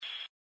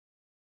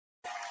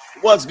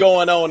What's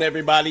going on,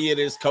 everybody? It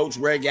is Coach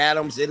Greg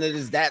Adams, and it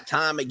is that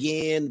time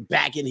again,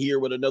 back in here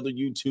with another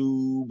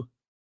YouTube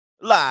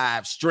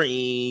live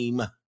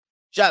stream.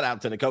 Shout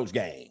out to the Coach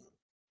Gang.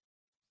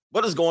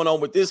 What is going on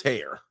with this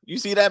hair? You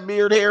see that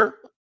beard hair?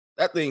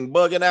 That thing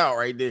bugging out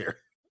right there.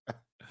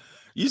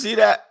 You see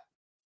that?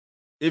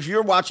 If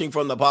you're watching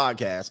from the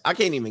podcast, I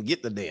can't even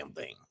get the damn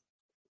thing.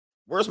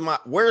 Where's I'm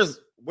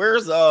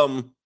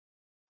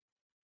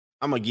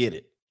gonna get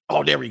it.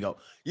 Oh, there we go.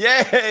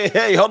 Yeah,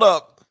 hey, hold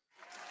up.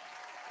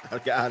 I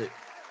got it.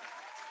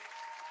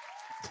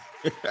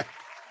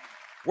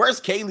 Where's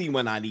Kaylee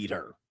when I need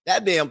her?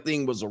 That damn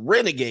thing was a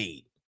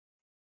renegade.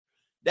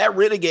 That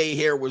renegade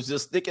hair was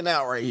just sticking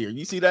out right here.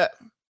 You see that?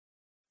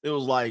 It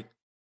was like,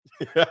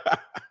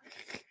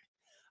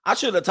 I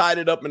should have tied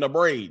it up in a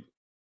braid.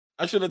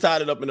 I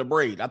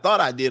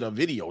thought I did a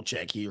video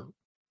check here.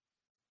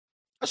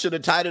 I should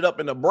have tied it up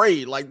in a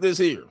braid like this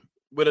here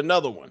with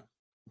another one.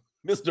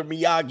 Mr.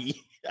 Miyagi.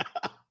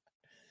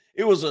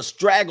 It was a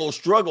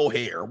struggle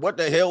hair. What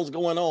the hell's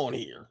going on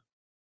here?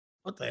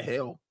 What the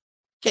hell?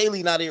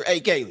 Kaylee not here. Hey,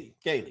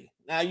 Kaylee.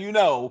 Now you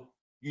know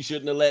you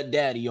shouldn't have let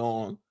daddy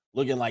on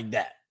looking like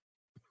that.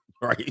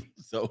 Right?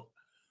 So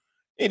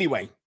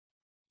anyway,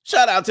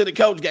 shout out to the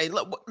Coach Gang.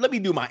 Let me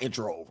do my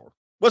intro over.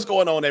 What's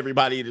going on,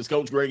 everybody? It is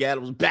Coach Greg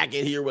Adams back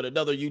in here with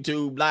another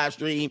YouTube live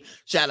stream.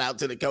 Shout out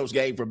to the Coach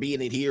Gang for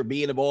being in here,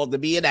 being involved,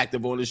 and being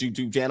active on this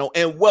YouTube channel.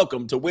 And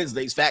welcome to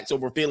Wednesday's Facts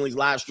Over Feelings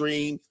live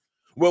stream,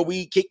 where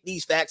we kick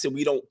these facts and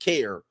we don't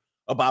care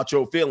about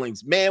your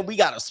feelings. Man, we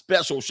got a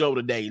special show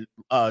today,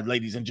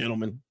 ladies and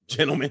gentlemen,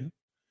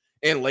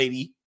 and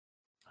lady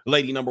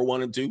number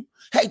 1 and 2.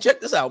 Hey,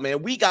 check this out,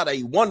 man. We got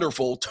a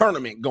wonderful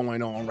tournament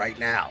going on right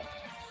now.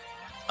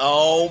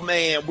 Oh,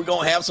 man, we're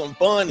going to have some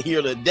fun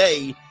here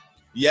today.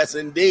 Yes,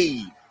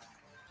 indeed.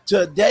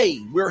 Today,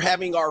 we're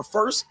having our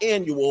first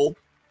annual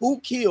Who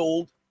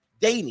Killed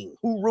Dating?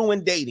 Who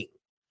Ruined Dating?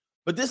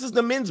 But this is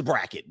the men's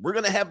bracket. We're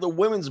going to have the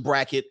women's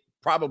bracket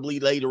probably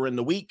later in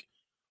the week,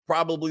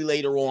 probably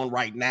later on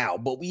right now.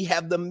 But we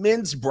have the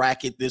men's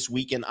bracket this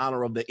week in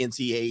honor of the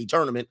NCAA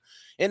tournament.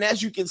 And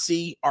as you can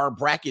see, our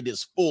bracket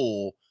is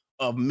full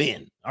of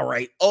men, all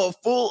right?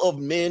 Full of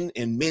men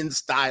and men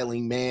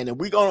styling, man. And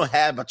we're going to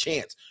have a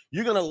chance.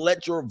 You're going to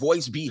let your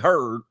voice be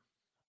heard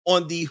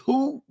on the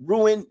Who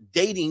Ruined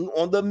Dating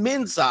on the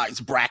men's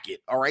size bracket,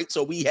 all right?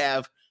 So we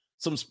have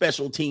some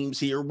special teams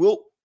here.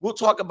 We'll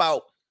talk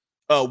about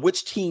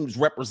which teams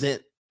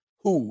represent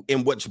who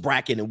in which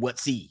bracket and what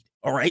seed,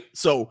 all right?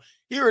 So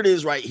here it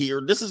is right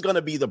here. This is going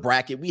to be the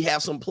bracket. We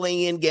have some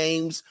play-in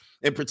games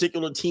and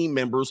particular team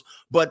members,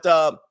 but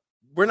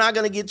we're not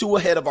going to get too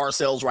ahead of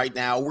ourselves right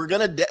now. We're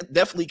going to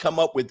definitely come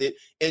up with it,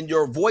 and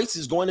your voice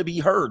is going to be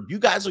heard. You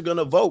guys are going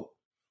to vote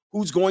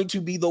who's going to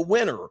be the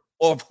winner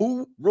of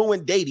Who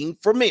Ruined Dating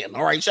for Men.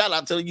 All right, shout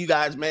out to you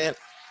guys, man.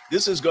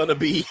 This is going to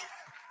be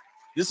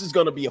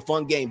a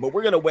fun game, but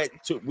we're going to wait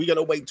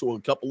till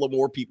a couple of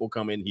more people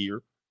come in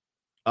here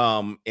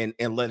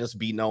and let us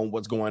be known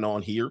what's going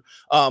on here.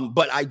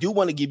 But I do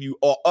want to give you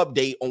an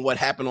update on what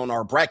happened on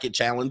our bracket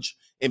challenge,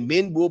 and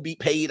men will be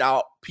paid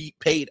out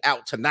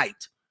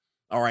tonight.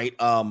 All right.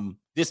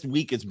 This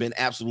week has been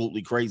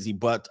absolutely crazy,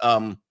 but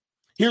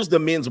here's the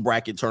men's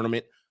bracket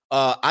tournament.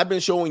 I've been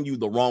showing you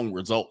the wrong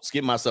results.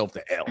 Give myself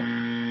the L.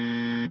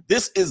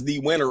 This is the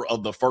winner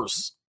of the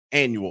first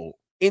annual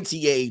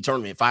NCAA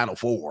tournament Final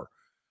Four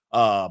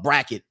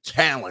bracket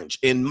challenge.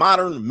 And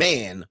Modern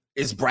Man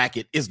is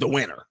the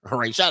winner. All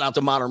right. Shout out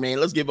to Modern Man.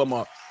 Let's give him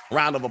a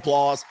round of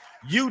applause.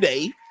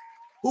 Uday,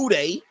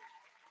 Poopy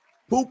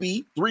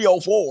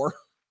 304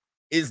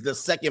 is the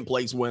second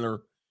place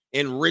winner.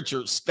 And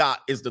Richard Scott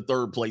is the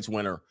third place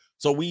winner.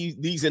 So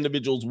these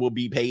individuals will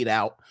be paid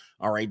out.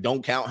 All right.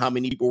 Don't count how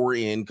many people were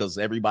in because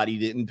everybody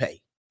didn't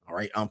pay. All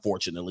right.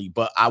 Unfortunately,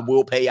 but I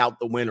will pay out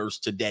the winners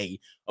today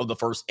of the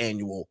first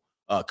annual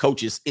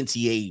Coaches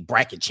NCAA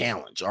bracket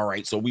challenge. All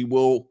right. So we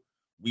will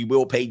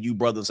pay you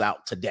brothers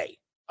out today.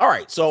 All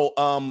right. So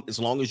as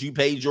long as you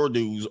paid your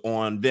dues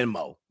on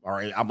Venmo. All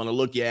right. I'm going to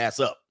look your ass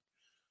up.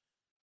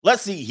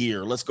 Let's see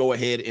here. Let's go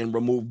ahead and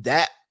remove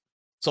that.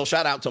 So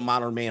shout out to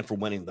Modern Man for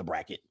winning the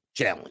bracket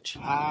challenge.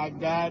 I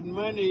got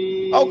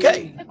money.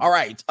 Okay. All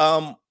right.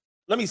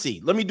 Let me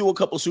see. Let me do a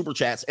couple super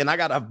chats. And I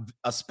got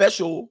a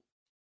special.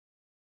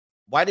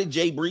 Why did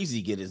Jay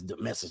Breezy get his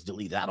message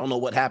deleted? I don't know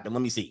what happened.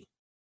 Let me see.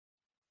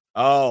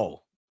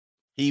 Oh,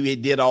 he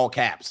did all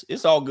caps.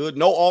 It's all good.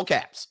 No all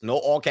caps. No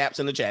all caps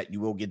in the chat.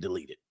 You will get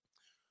deleted.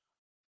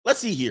 Let's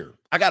see here.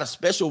 I got a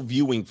special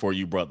viewing for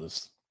you,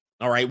 brothers.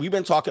 All right. We've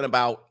been talking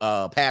about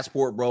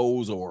Passport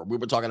Bros, or we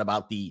were talking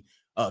about the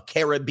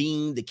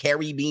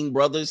Caribbean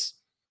brothers.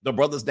 The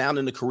brothers down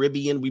in the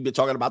Caribbean. We've been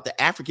talking about the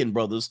African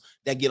brothers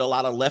that get a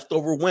lot of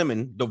leftover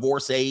women,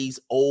 divorcees,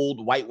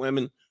 old white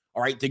women,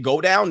 all right, to go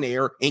down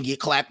there and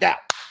get clapped out.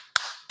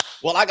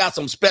 Well, I got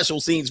some special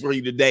scenes for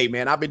you today,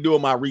 man. I've been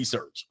doing my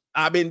research.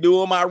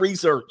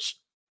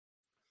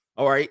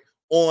 All right,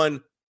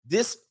 on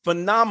this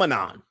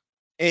phenomenon.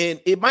 And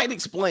it might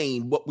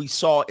explain what we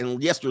saw in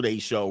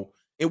yesterday's show,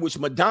 in which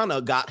Madonna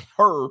got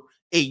her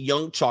a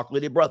young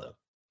chocolatey brother.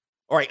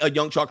 All right, a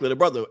young chocolate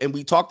brother. And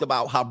we talked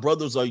about how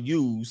brothers are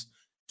used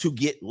to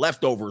get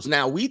leftovers.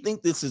 Now, we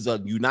think this is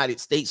a United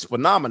States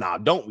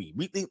phenomenon, don't we?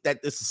 We think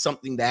that this is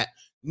something that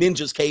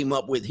ninjas came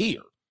up with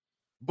here.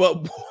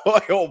 But boy,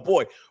 oh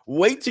boy,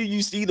 wait till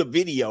you see the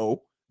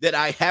video that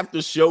I have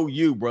to show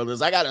you,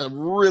 brothers. I got a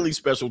really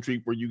special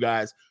treat for you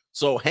guys.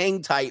 So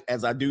hang tight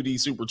as I do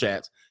these super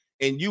chats,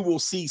 and you will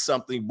see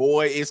something.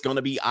 Boy, it's going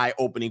to be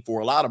eye-opening for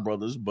a lot of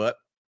brothers, but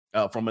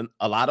from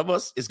a lot of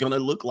us, it's going to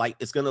look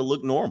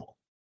normal.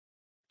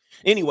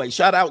 Anyway,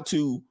 shout out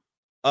to,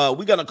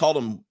 we're going to call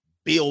them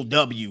Bill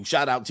W.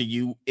 Shout out to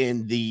you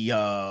in the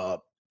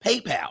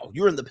PayPal.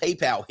 You're in the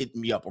PayPal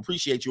hitting me up.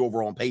 Appreciate you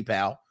over on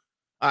PayPal.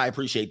 I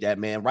appreciate that,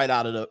 man. Right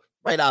out of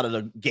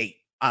the gate,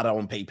 out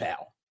on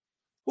PayPal.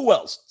 Who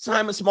else?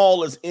 Simon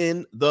Small is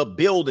in the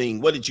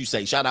building. What did you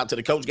say? Shout out to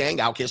the Coach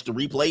Gang. I'll catch the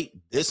replay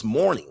this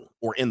morning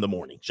or in the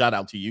morning. Shout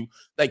out to you.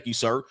 Thank you,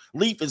 sir.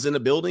 Leaf is in the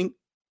building.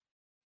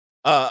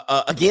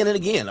 Again and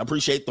again.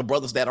 Appreciate the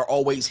brothers that are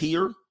always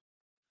here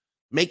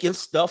making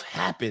stuff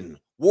happen.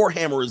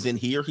 Warhammer is in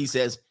here. He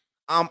says,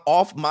 I'm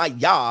off my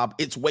job.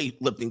 It's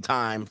weightlifting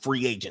time.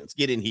 Free agents.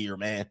 Get in here,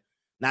 man.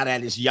 Not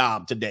at his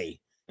job today.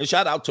 And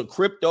shout out to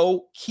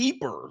Crypto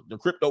Keeper. The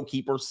Crypto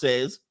Keeper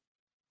says,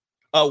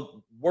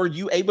 were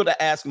you able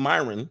to ask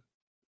Myron?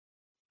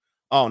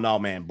 Oh, no,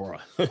 man, bro.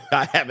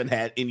 I haven't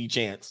had any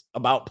chance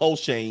about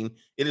Pulse Chain.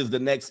 It is the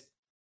next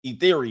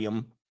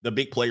Ethereum. The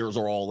big players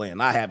are all in.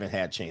 I haven't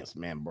had a chance,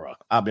 man, bro.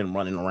 I've been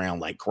running around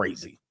like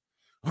crazy.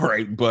 All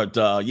right. But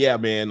yeah,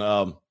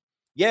 man.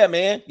 Yeah,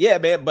 man.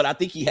 But I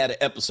think he had an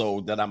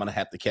episode that I'm going to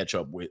have to catch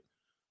up with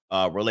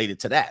related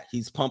to that.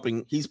 He's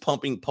pumping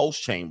Pulse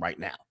Chain right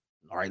now.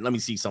 All right, let me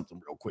see something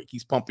real quick.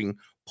 He's pumping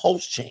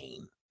Pulse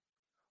Chain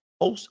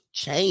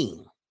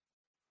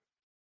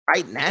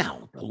right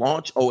now. The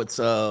launch. Oh, it's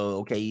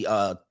okay.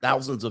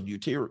 Thousands of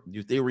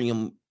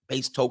Ethereum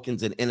based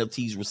tokens and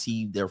NFTs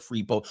received their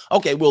free post.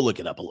 Okay, we'll look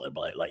it up a little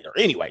bit later.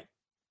 Anyway,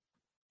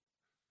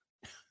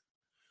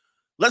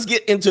 let's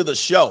get into the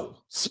show.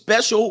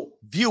 Special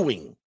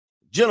viewing,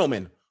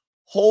 gentlemen.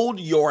 Hold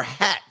your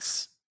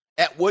hats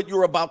at what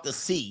you're about to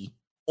see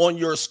on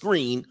your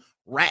screen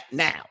right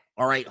now.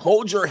 All right,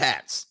 hold your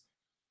hats.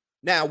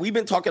 Now, we've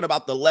been talking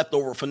about the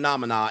leftover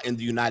phenomena in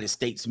the United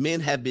States.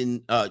 Men have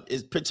been,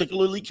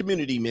 particularly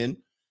community men,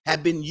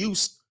 have been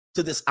used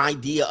to this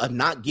idea of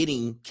not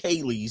getting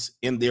Kayleys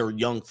in their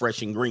young,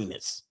 fresh, and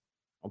greenness.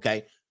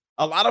 Okay,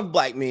 a lot of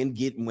black men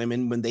get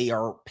women when they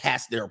are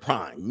past their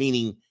prime,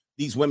 meaning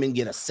these women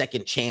get a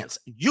second chance.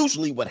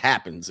 Usually what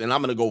happens, and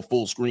I'm going to go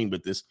full screen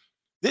with this.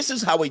 This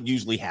is how it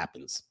usually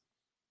happens.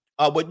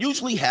 What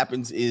usually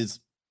happens is,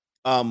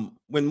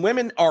 when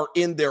women are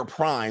in their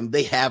prime,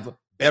 they have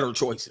better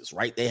choices,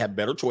 right? They have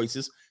better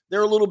choices.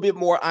 They're a little bit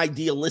more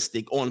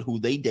idealistic on who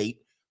they date.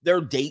 Their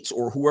dates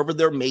or whoever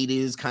their mate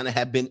is kind of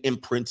have been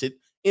imprinted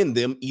in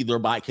them either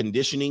by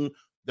conditioning,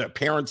 their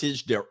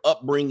parentage, their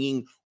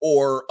upbringing,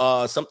 or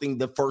something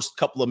the first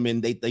couple of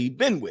men they've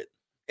been with.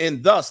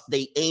 And thus,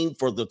 they aim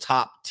for the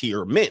top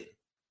tier men.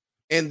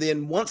 And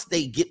then once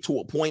they get to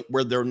a point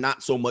where they're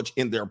not so much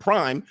in their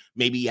prime,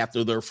 maybe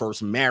after their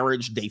first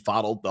marriage, they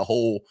followed the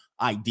whole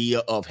idea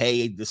of,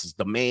 hey, this is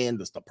the man,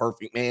 this is the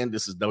perfect man,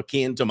 this is the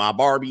kin to my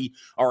Barbie.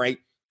 All right.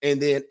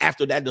 And then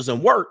after that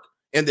doesn't work,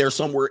 and they're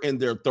somewhere in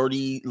their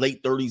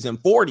late 30s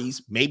and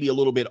 40s, maybe a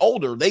little bit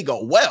older, they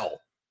go, well,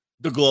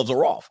 the gloves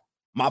are off.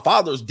 My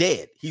father's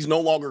dead. He's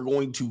no longer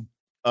going to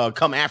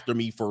come after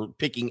me for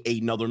picking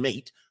another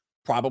mate,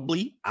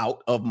 probably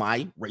out of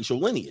my racial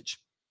lineage.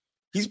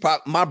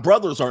 My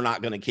brothers are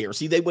not going to care.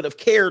 See, they would have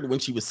cared when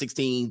she was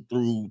 16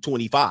 through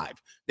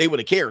 25. They would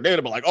have cared. They would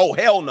have been like, oh,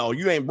 hell no,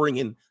 you ain't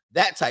bringing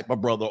that type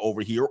of brother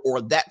over here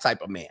or that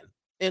type of man.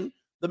 And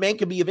the man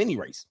can be of any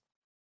race.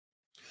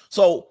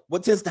 So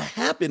what tends to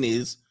happen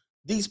is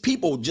these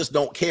people just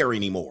don't care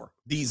anymore.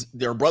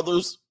 Their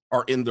brothers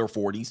are in their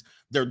 40s.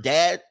 Their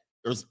dad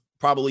is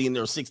probably in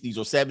their 60s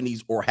or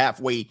 70s or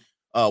halfway,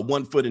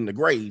 1 foot in the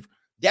grave.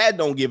 Dad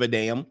don't give a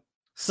damn.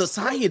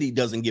 Society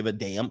doesn't give a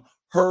damn.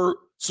 Her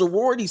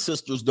sorority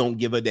sisters don't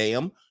give a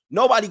damn.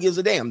 Nobody gives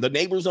a damn. The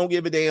neighbors don't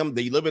give a damn.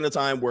 They live in a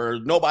time where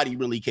nobody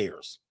really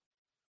cares.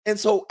 And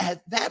so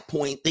at that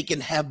point, they can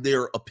have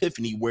their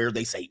epiphany where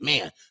they say,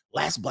 man,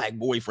 last Latino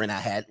boyfriend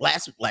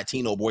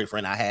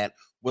I had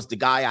was the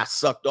guy I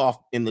sucked off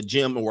in the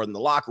gym or in the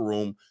locker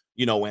room,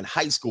 in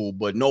high school,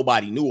 but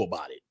nobody knew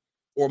about it.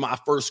 Or my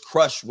first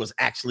crush was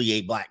actually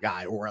a black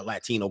guy or a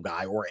Latino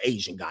guy or an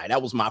Asian guy.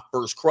 That was my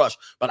first crush,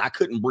 but I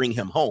couldn't bring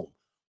him home.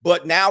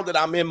 But now that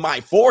I'm in my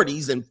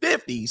 40s and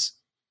 50s,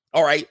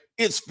 all right,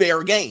 it's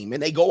fair game.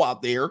 And they go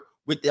out there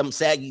with them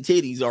saggy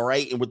titties, all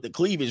right, and with the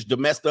cleavage, the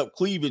messed up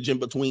cleavage in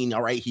between,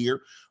 all right,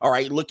 here, all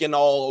right, looking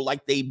all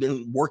like they've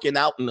been working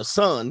out in the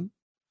sun,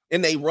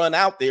 and they run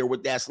out there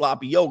with that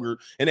sloppy yogurt,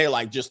 and they're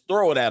like, just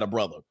throw it at a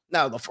brother.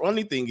 Now, the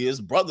funny thing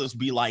is, brothers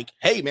be like,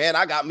 hey, man,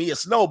 I got me a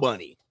snow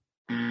bunny.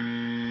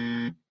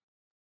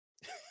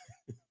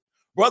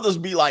 Brothers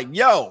be like,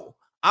 yo,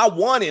 I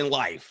won in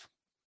life.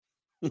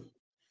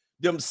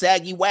 them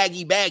saggy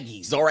waggy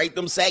baggies. All right,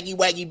 them saggy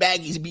waggy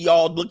baggies be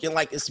all looking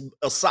like it's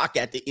a sock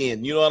at the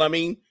end. You know what I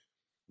mean?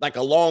 Like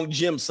a long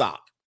gym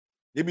sock.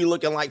 They be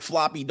looking like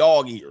floppy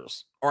dog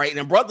ears. All right,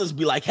 and brothers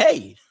be like,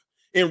 hey,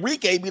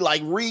 Enrique be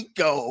like,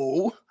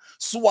 Rico,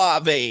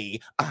 suave,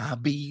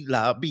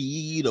 abilabido,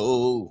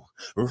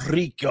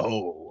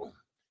 Rico.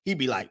 He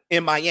be like,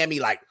 in Miami,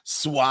 like,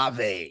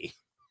 suave.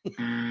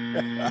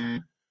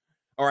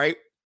 All right.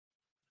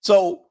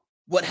 So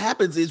what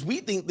happens is we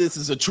think this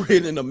is a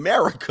trend in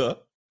America,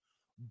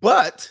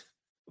 but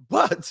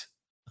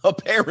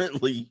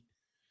apparently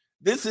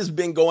this has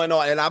been going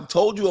on. And I've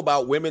told you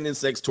about women in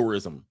sex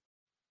tourism.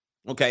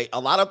 Okay. A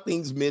lot of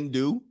things men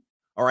do.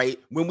 All right.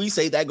 When we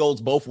say that goes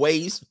both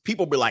ways,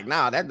 people be like,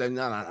 nah,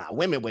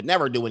 women would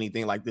never do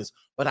anything like this.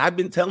 But I've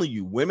been telling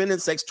you, women in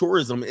sex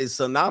tourism is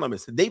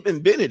synonymous. They've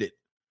invented it.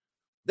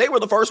 They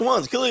were the first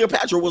ones.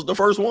 Cleopatra was the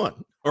first one.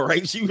 All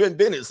right. She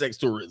invented sex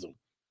tourism.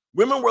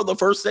 Women were the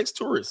first sex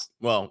tourists.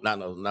 Well,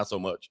 not so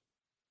much.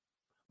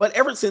 But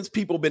ever since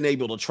people been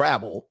able to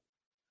travel,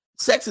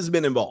 sex has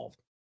been involved.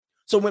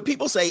 So when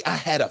people say, I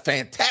had a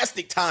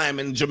fantastic time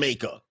in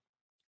Jamaica,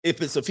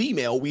 if it's a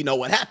female, we know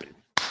what happened.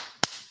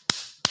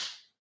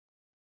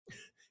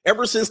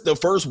 Ever since the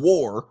first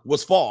war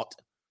was fought,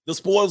 the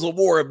spoils of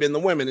war have been the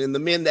women, and the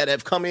men that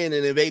have come in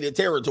and invaded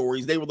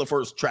territories, they were the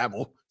first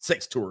travel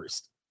sex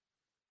tourists.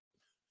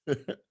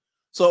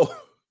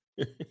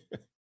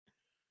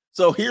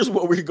 So here's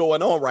what we're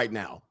going on right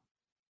now.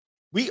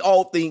 We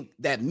all think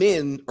that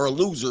men are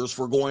losers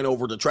for going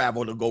over to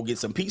travel to go get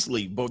some peace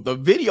leave. But the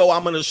video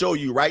I'm going to show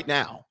you right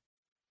now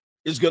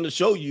is going to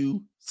show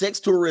you sex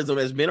tourism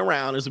has been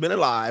around, has been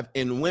alive,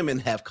 and women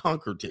have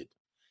conquered it.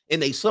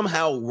 And they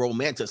somehow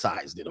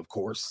romanticized it, of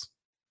course.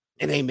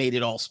 And they made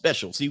it all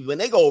special. See, when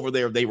they go over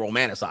there, they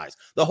romanticize.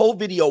 The whole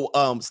video,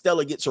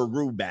 Stella Gets Her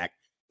Groove Back,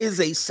 is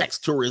a sex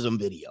tourism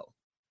video.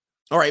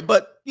 All right,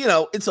 but you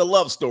know, it's a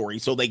love story,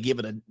 so they give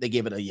it a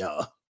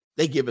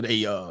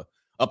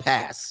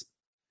pass.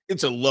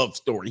 It's a love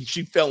story.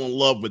 She fell in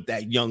love with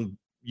that young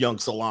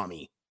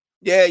Salami.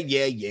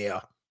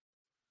 Yeah.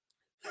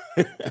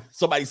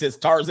 Somebody says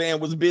Tarzan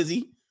was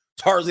busy.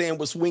 Tarzan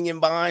was swinging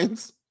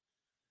vines.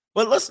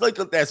 But let's look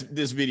at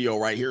this video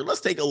right here.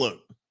 Let's take a look.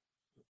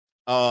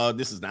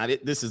 This is not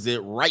it. This is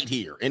it right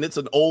here, and it's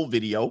an old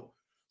video,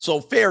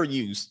 so fair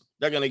use.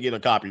 They're gonna get a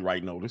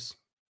copyright notice.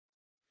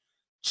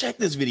 Check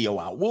this video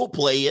out. We'll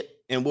play it,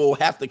 and we'll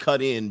have to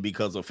cut in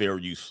because of fair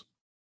use.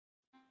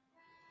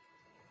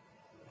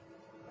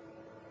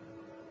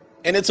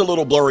 And it's a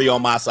little blurry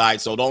on my side,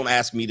 so don't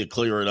ask me to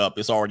clear it up.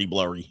 It's already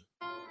blurry.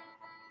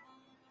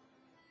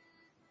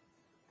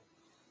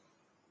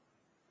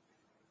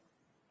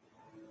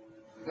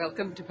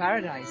 Welcome to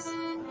paradise.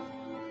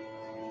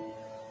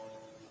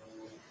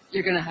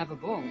 You're gonna have a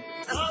bull.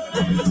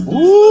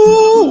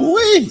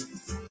 Ooh-wee.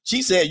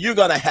 She said, you're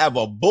gonna have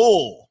a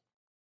bull.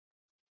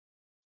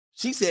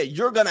 She said,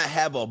 you're going to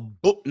have a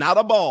bull, not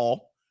a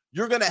ball.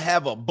 You're going to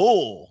have a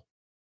bull.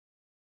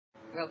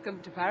 Welcome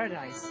to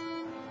paradise.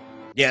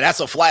 Yeah, that's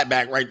a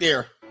flatback right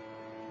there.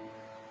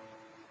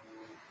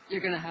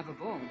 You're going to have a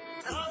bull.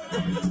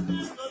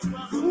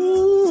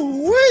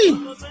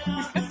 Ooh-wee.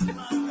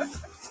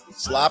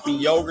 Sloppy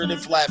yogurt and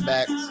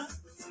flatbacks.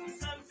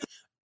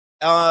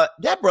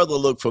 That brother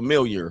looked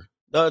familiar.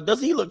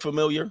 Does he look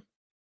familiar?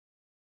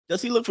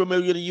 Does he look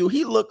familiar to you?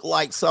 He looked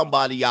like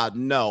somebody I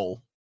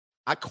know.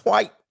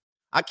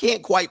 I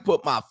can't quite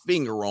put my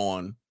finger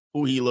on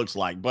who he looks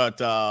like, but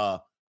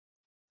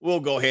we'll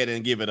go ahead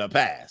and give it a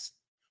pass.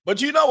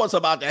 But you know what's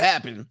about to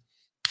happen.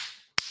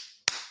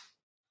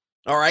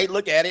 All right,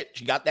 look at it.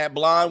 She got that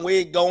blonde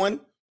wig going.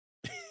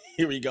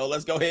 Here we go.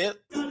 Let's go ahead.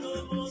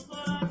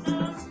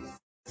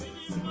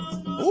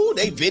 Ooh,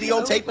 they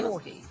videotaping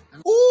him.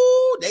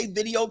 Ooh, they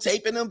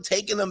videotaping him,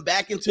 taking him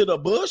back into the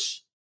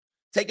bush.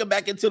 Take him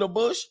back into the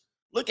bush.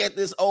 Look at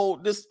this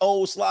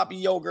old sloppy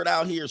yogurt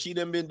out here. She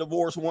done been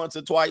divorced once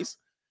or twice.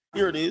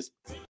 Here it is.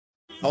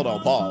 Hold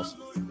on, pause.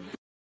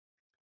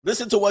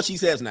 Listen to what she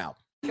says now.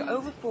 You're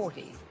over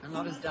 40 and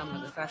not as dumb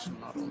as a fashion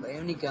model. The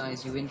only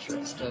guys you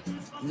interest are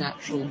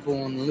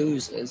natural-born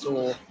losers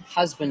or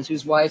husbands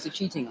whose wives are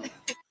cheating on them.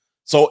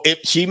 So if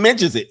she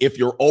mentions it, if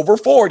you're over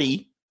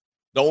 40,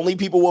 the only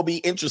people will be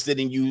interested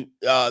in you.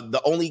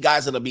 The only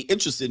guys that'll be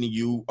interested in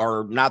you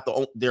are not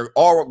they're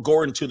all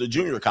going to the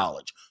junior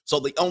college. So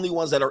the only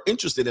ones that are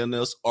interested in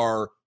this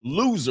are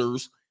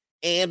losers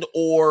and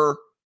or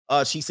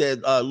she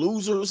said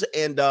losers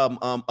and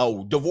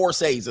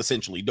divorcees,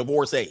 essentially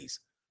divorcees.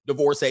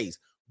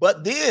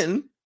 But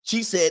then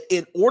she said,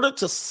 in order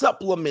to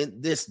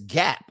supplement this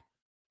gap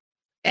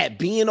at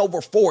being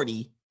over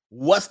 40,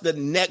 what's the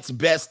next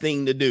best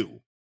thing to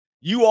do?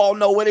 You all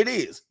know what it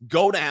is.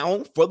 Go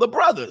down for the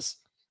brothers.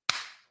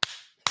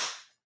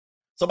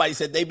 Somebody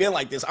said they've been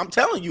like this. I'm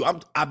telling you,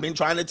 I've been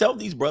trying to tell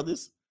these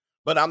brothers,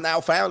 but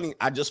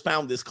I just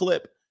found this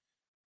clip,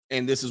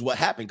 and this is what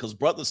happened because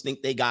brothers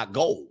think they got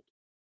gold.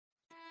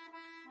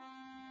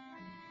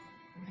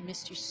 I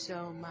missed you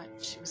so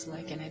much. It was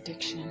like an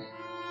addiction.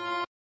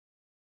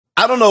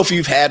 I don't know if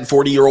you've had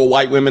 40-year-old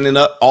white women and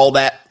all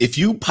that. If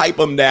you pipe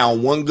them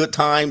down one good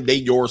time, they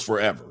yours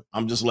forever.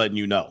 I'm just letting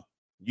you know.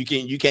 You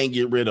can't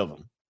get rid of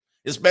them,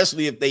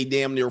 especially if they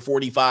damn near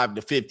 45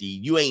 to 50.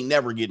 You ain't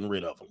never getting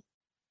rid of them.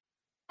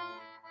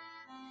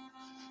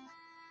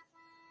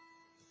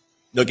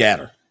 Look at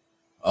her.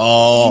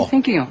 Oh. What are you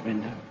thinking of,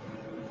 Brenda?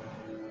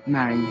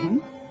 Marrying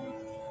him?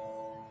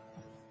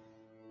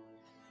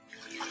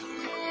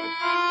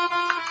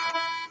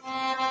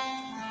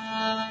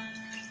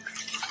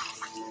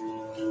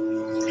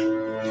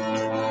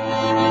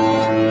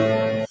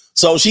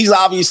 So she's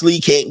obviously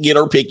can't get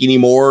her pick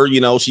anymore. You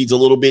know, she's a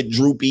little bit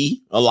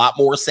droopy, a lot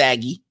more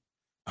saggy.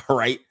 All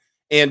right.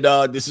 And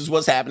this is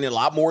what's happening. A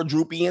lot more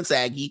droopy and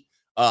saggy.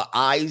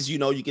 Eyes, you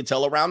know, you can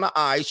tell around the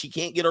eyes. She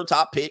can't get her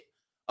top pick.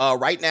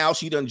 Right now,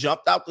 she done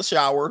jumped out the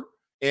shower.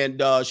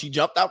 And she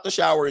jumped out the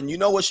shower. And you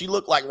know what she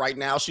looked like right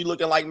now? She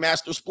looking like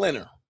Master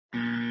Splinter.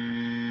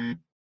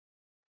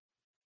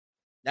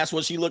 That's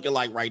what she looking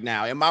like right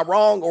now. Am I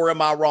wrong or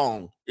am I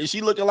wrong? Is she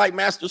looking like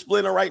Master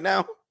Splinter right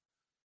now?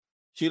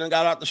 She done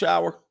got out the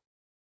shower.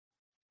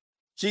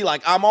 She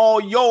like, I'm all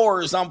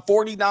yours. I'm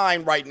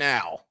 49 right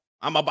now.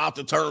 I'm about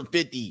to turn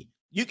 50.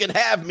 You can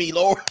have me,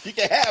 Lord. You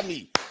can have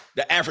me.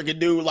 The African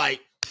dude, like,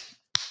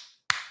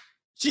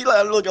 she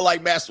looking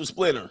like Master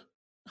Splinter.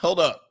 Hold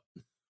up.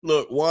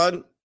 Look,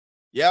 one.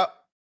 Yep.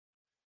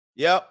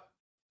 Yep.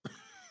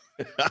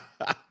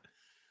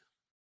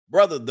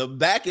 Brother, the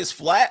back is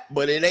flat,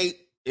 but it ain't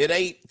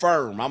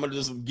firm. I'm going to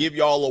just give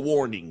y'all a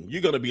warning.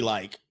 You're going to be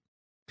like,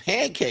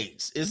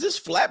 pancakes. Is this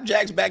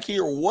flapjacks back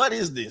here? What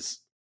is this?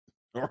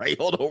 All right,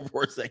 hold on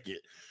for a second.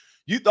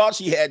 You thought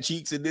she had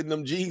cheeks and then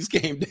them jeans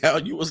came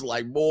down. You was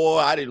like, boy,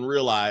 I didn't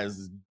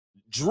realize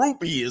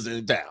Droopy is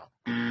in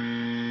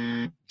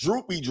town.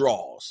 Droopy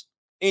draws.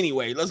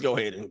 Anyway, let's go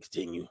ahead and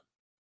continue.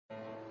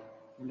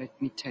 Let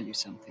me tell you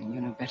something.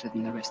 You know better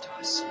than the rest of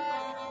us.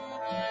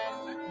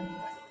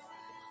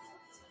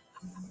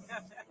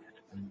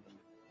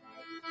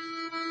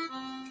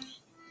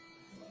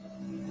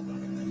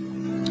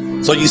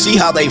 So you see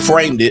how they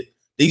framed it.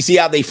 Do you see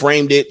how they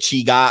framed it?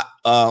 She got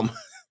hooked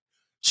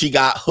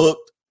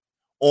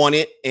on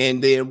it,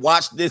 and then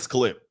watch this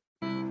clip.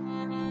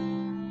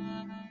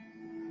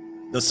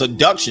 The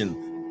seduction.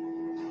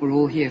 We're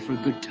all here for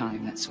a good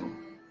time, that's all.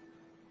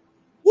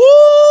 Woo!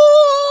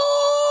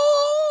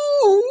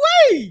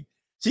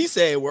 She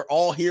said we're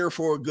all here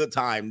for a good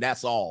time,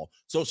 that's all.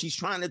 So she's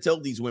trying to tell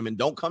these women,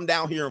 don't come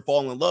down here and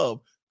fall in love,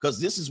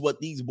 because this is what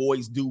these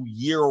boys do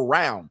year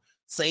round.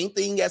 Same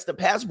thing as the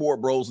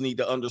passport bros need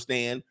to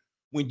understand.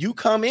 When you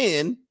come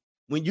in,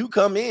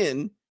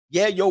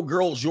 yeah, your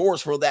girl's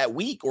yours for that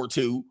week or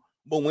two.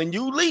 But when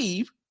you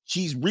leave,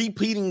 she's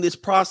repeating this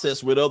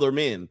process with other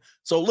men.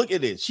 So look at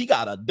this. She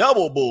got a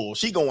double bull.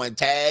 She going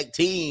tag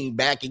team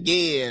back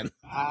again.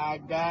 I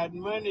got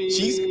money.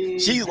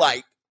 She's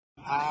like,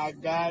 I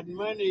got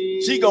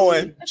money. She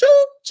going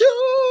choo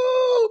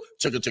choo,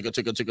 chugga chugga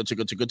chugga chugga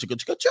chugga chugga chugga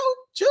chugga choo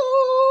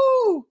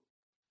choo.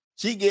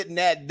 She getting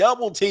that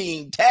double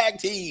team, tag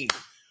team,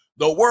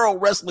 the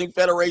World Wrestling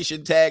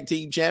Federation tag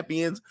team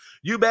champions.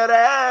 You better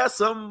ask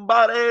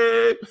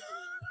somebody.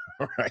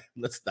 All right,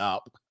 let's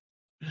stop.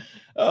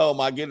 Oh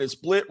my goodness,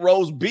 split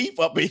roast beef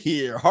up in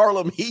here.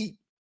 Harlem Heat,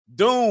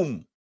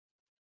 Doom,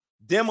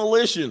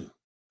 Demolition.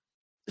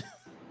 But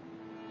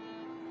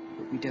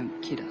we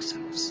don't kid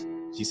ourselves.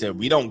 She said,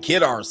 we don't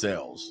kid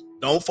ourselves.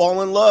 Don't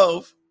fall in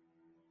love.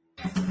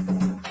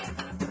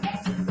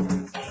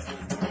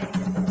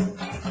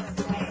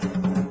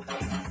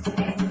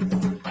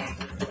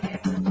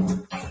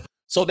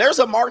 So there's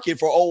a market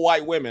for old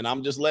white women.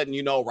 I'm just letting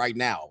you know right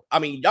now. I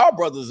mean, y'all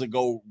brothers will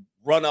go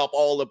run up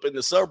all up in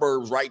the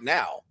suburbs right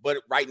now. But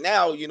right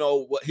now, you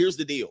know, here's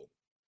the deal.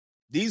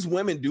 These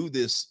women do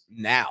this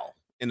now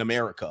in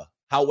America.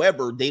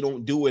 However, they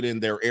don't do it in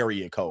their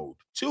area code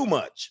too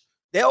much.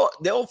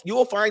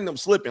 You'll find them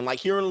slipping. Like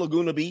here in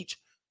Laguna Beach,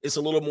 it's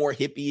a little more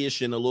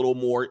hippie-ish and a little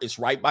more, it's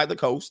right by the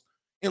coast.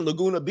 In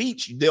Laguna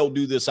Beach, they'll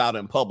do this out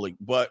in public,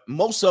 but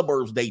most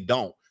suburbs, they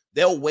don't.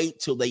 They'll wait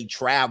till they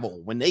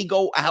travel. When they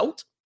go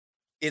out,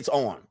 it's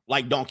on,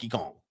 like Donkey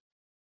Kong.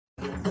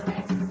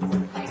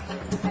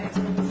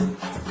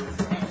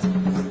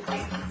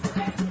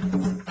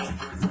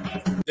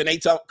 Then they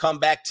come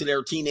back to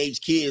their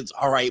teenage kids.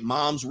 All right,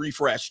 mom's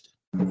refreshed.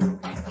 I'm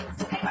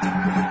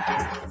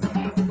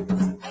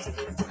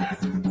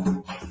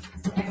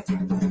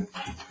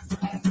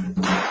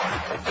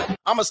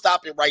going to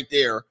stop it right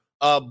there.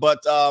 But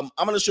I'm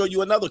going to show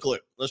you another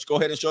clip. Let's go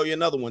ahead and show you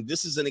another one.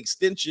 This is an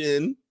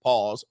extension,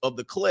 pause, of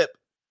the clip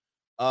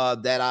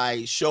that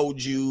I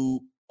showed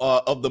you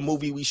of the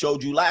movie we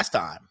showed you last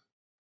time.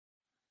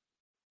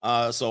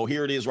 So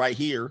here it is right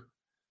here.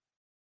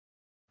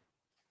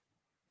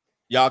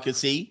 Y'all can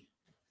see.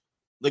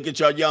 Look at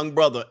your young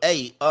brother.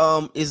 Hey,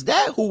 is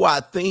that who I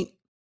think?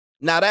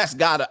 Now that's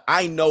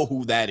I know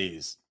who that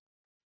is.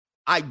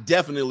 I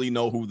definitely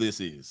know who this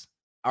is.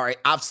 All right,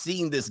 I've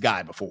seen this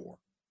guy before.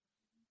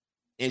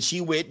 And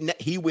he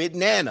with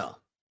Nana.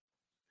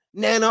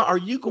 Nana, are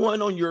you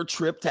going on your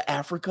trip to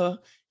Africa?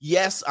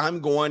 Yes,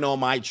 I'm going on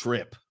my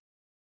trip.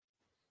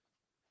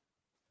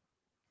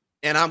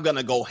 And I'm going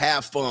to go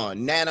have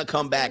fun. Nana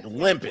come back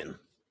limping.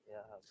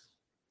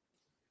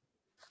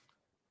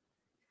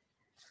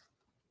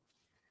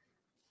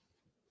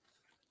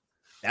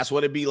 That's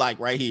what it'd be like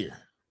right here.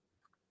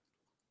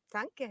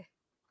 Danke.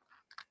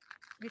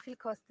 Wie viel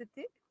kostet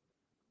die?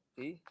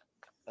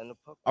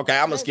 Okay,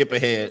 I'm going to skip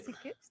ahead.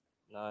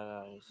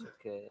 No, it's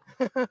okay.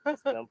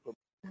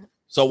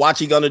 So watch,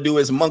 he going to do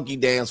his monkey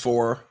dance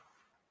for her.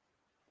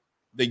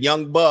 The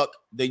young buck,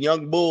 the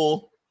young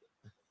bull.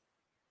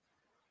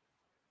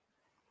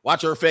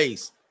 Watch her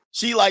face.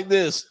 She like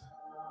this.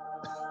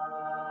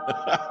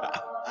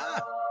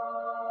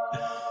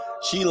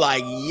 She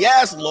like,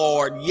 yes,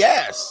 Lord,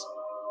 yes.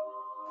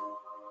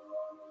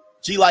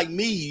 She like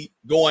me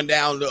going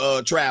down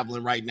to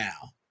traveling right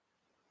now.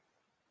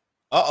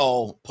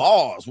 Uh-oh,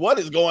 pause. What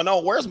is going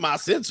on? Where's my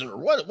sensor?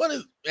 What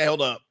is,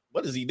 held up.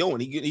 What is he doing?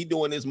 He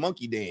doing his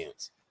monkey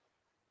dance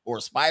or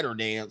spider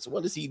dance.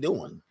 What is he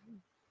doing?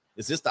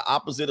 Is this the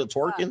opposite of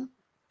twerking?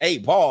 Hey,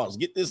 pause.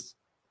 Get this.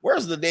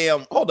 Where's the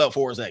damn, hold up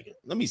for a second.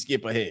 Let me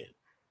skip ahead.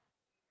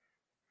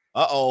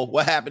 Uh-oh,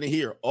 what happened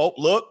here? Oh,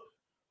 look.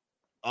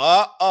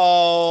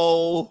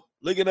 Uh-oh.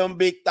 Look at them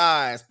big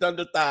thighs,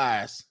 thunder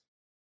thighs.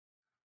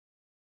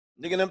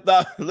 Look at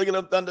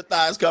them thunder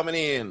thighs coming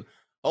in.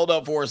 Hold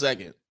up for a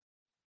second.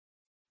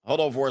 Hold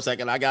on for a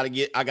second. I gotta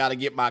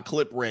get my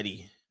clip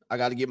ready.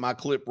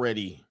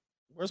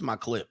 Where's my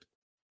clip?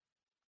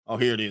 Oh,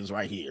 here it is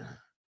right here.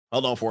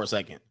 Hold on for a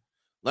second.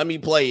 Let me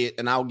play it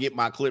and I'll get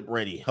my clip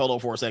ready. Hold on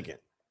for a second.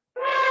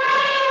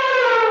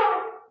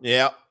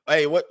 Yeah.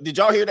 Hey, what did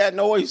y'all hear that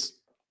noise?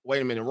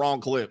 Wait a minute, wrong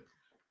clip.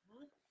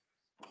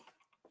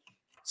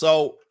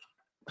 So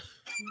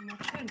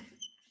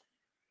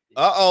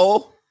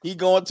uh-oh, he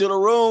going to the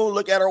room.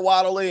 Look at her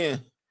waddle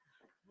in.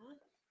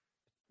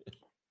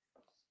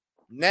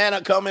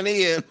 Nana coming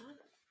in,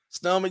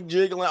 stomach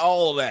jiggling,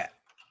 all of that.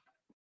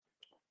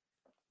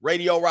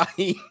 Radio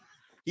Raheem,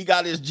 he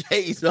got his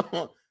J's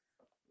on.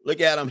 Look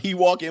at him. He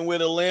walking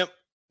with a limp.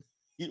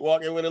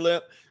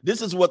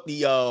 This is what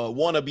the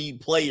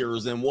wannabe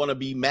players and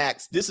wannabe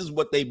Max, this is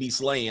what they be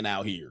slaying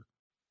out here.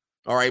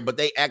 All right, but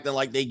they acting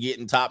like they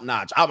getting top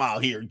notch. I'm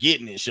out here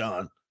getting it,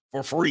 Sean,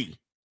 for free.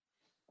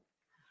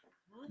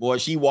 Boy,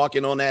 she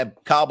walking on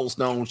that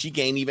cobblestone. She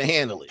can't even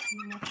handle it.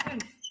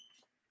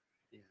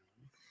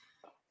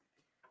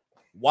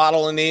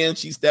 Waddling in,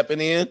 she's stepping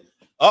in.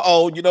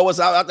 Uh-oh, you know what's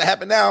about to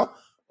happen now?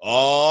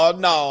 Oh,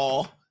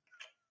 no.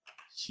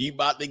 She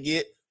about to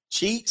get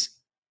cheeks.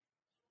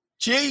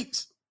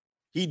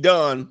 He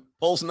done.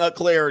 Post-nut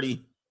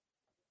clarity.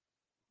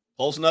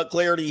 Post-nut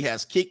clarity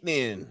has kicked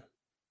in.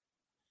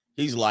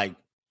 He's like,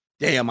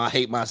 damn, I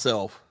hate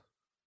myself.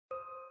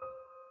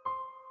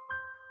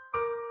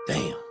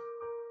 Damn.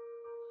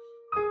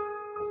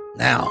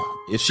 Now,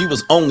 if she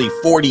was only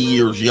 40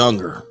 years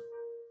younger,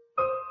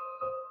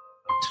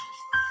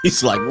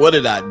 he's like, what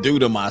did I do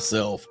to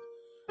myself?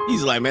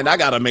 He's like, man, I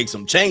got to make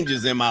some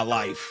changes in my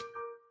life.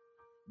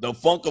 The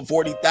funk of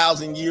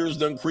 40,000 years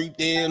done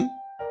creeped in.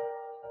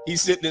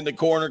 He's sitting in the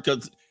corner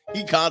because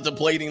he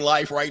contemplating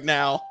life right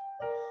now.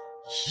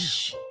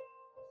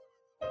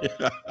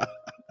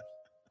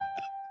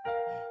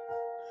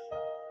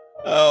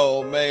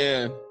 Oh,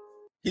 man.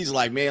 He's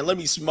like, man, let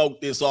me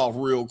smoke this off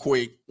real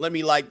quick. Let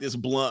me light this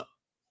blunt.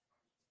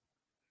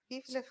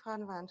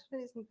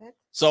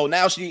 So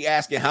now she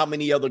asking how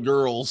many other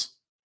girls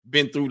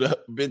been through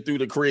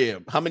the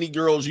crib. How many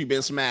girls you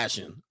been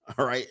smashing?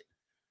 All right.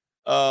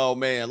 Oh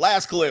man.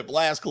 Last clip.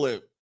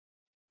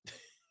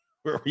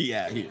 Where we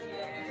at here?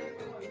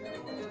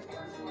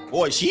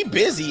 Boy, she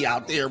busy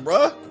out there,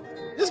 bruh.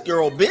 This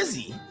girl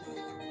busy.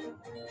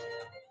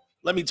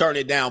 Let me turn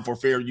it down for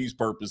fair use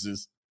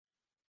purposes.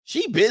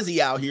 She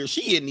busy out here.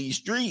 She in these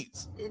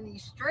streets.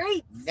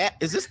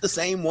 Is this the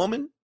same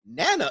woman?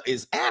 Nana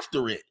is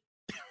after it.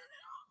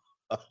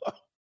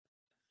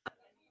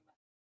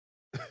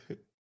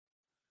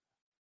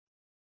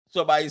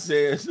 Somebody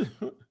says,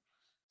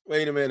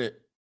 wait a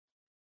minute.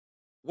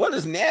 What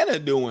is Nana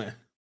doing?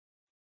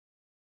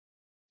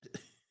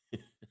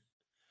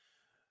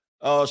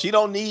 Oh, she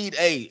don't need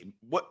a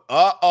what?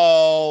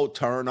 Uh-oh,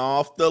 turn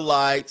off the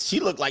lights. She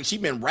looked like she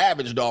been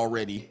ravaged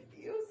already.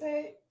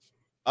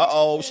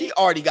 Uh-oh, she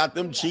already got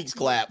them cheeks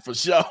clapped for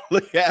sure.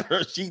 Look at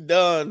her. She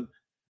done.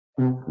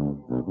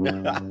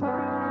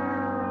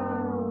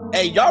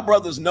 Hey, y'all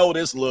brothers know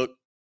this look.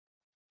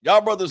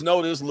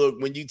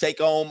 When you take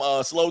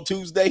home Slow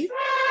Tuesday.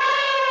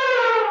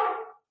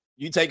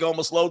 You take home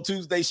a Slow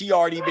Tuesday. She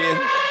already been.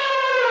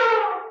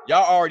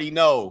 Y'all already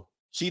know.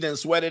 She done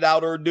sweated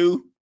out her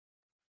dew.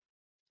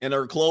 And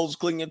her clothes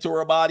clinging to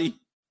her body.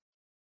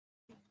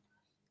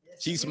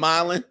 She's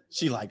smiling.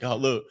 She like, oh,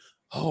 look.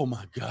 Oh,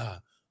 my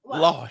God.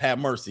 Lord, have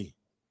mercy.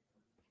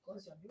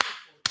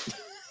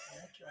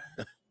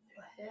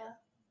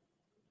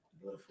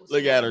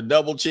 Look at her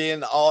double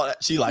chin. All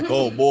that. She like,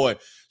 oh, boy.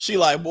 She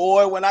like,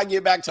 boy, when I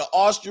get back to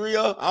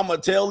Austria, I'm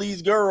going to tell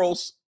these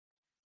girls.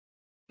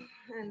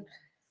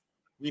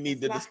 We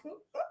need to.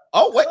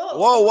 Oh wait!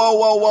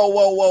 Whoa!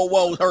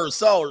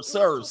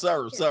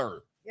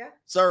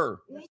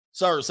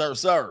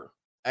 Sir.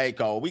 Hey,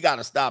 Cole, we got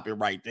to stop it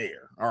right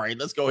there. All right,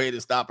 let's go ahead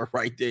and stop it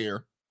right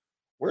there.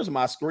 Where's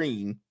my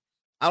screen?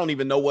 I don't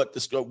even know what to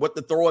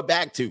throw it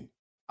back to.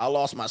 I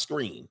lost my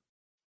screen.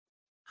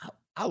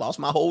 I lost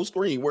my whole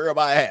screen. Where am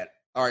I at?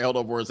 All right, hold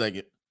on for a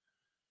second.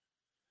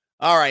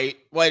 All right,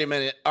 wait a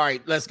minute. All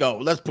right, let's go.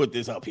 Let's put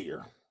this up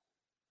here.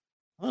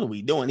 What are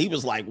we doing? He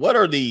was like, what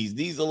are these?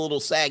 These are a little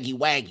saggy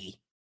waggy.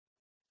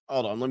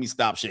 Hold on, let me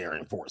stop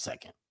sharing for a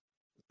second.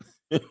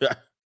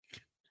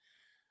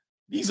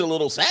 These are a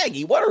little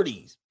saggy. What are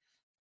these?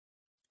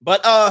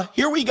 But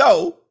here we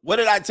go. What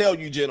did I tell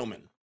you,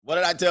 gentlemen?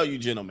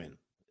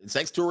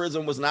 Sex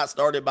tourism was not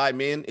started by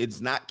men.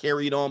 It's not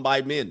carried on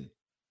by men.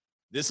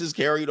 This is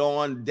carried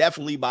on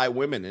definitely by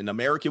women. And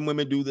American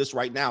women do this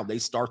right now. They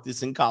start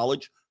this in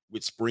college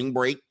with spring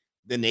break.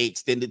 Then they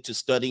extend it to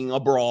studying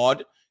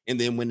abroad. And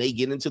then when they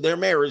get into their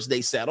marriage,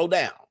 they settle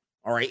down.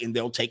 All right. And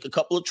they'll take a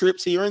couple of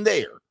trips here and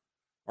there.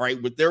 All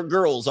right. With their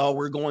girls. Oh,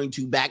 we're going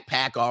to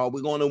backpack. Oh,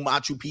 we're going to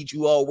Machu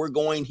Picchu. Oh, we're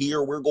going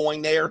here. We're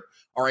going there.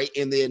 All right.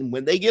 And then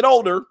when they get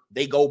older,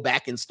 they go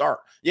back and start.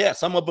 Yeah.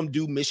 Some of them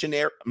do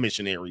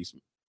missionaries.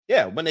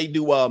 Yeah. When they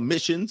do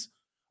missions,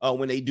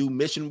 when they do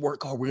mission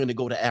work, oh, we're going to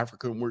go to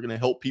Africa and we're going to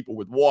help people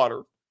with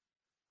water.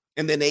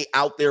 And then they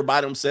out there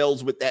by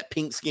themselves with that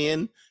pink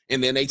skin.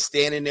 And then they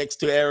standing next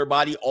to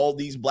everybody, all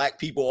these black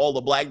people, all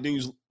the black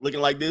dudes looking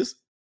like this.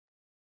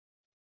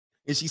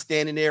 And she's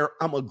standing there.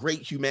 I'm a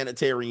great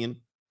humanitarian.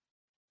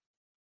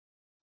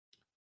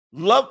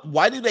 Love.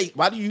 Why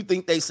do you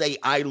think they say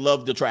I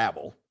love to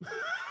travel?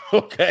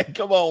 Okay,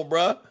 come on,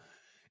 bro.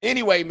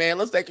 Anyway, man,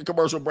 let's take a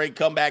commercial break,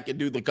 come back and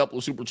do the couple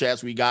of super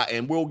chats we got,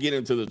 and we'll get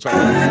into the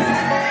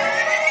tournament.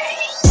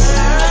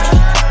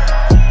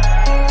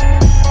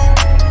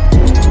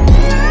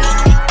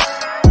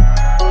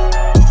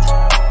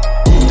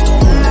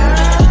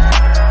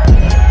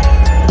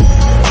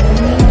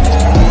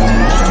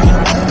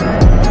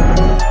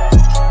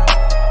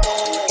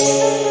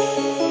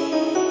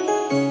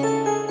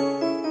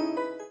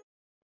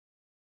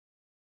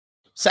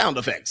 Sound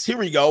effects. Here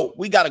we go.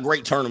 We got a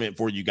great tournament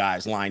for you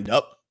guys lined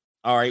up.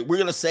 All right. We're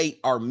going to say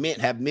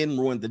have men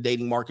ruined the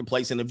dating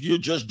marketplace? And if you're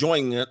just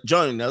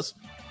joining us,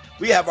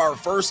 we have our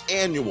first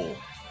annual,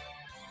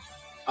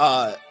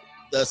 the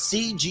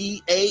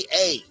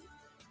CGAA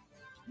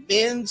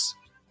men's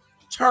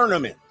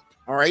tournament.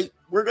 All right.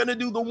 We're going to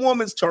do the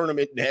women's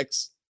tournament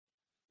next,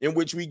 in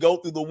which we go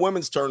through the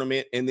women's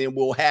tournament, and then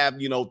we'll have,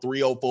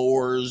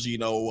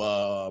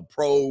 304s,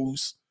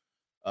 pros,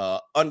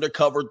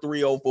 undercover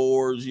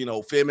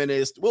 304s,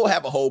 feminist. We'll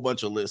have a whole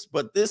bunch of lists,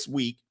 but this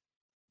week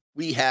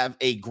we have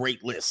a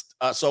great list.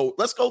 So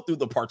let's go through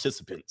the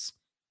participants,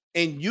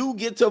 and you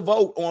get to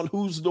vote on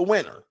who's the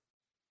winner.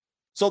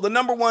 So the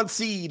number one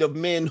seed of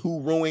men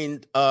who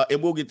ruined,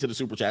 and we'll get to the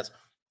super chats,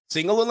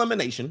 single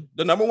elimination.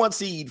 The number one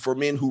seed for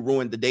men who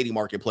ruined the dating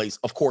marketplace,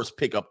 of course,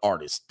 pickup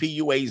artists.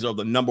 PUAs are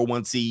the number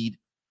one seed.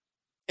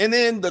 And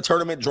then the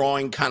tournament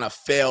drawing kind of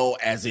fell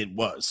as it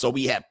was. So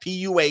we have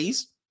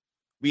PUAs.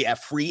 We have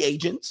free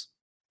agents.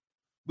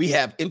 We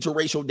have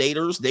interracial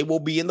daters. They will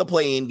be in the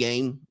play-in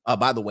game.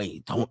 By the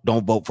way,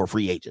 don't vote for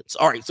free agents.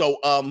 All right. So,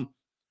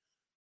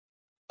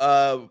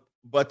 and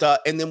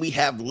then we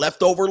have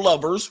leftover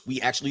lovers.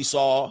 We actually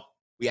saw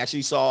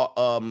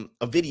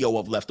a video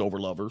of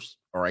leftover lovers.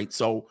 All right.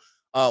 So,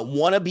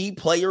 wannabe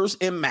players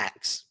and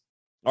max.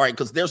 All right.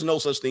 Because there's no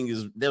such thing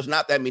as, there's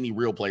not that many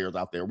real players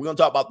out there. We're going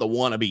to talk about the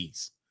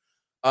wannabes.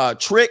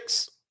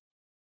 Tricks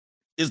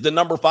is the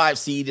number 5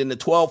 seed in the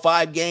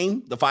 12-5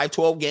 game, the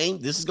 5-12 game.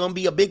 This is going to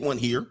be a big one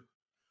here.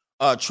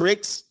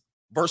 Tricks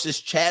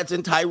versus Chads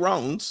and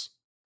Tyrones.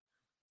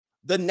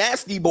 The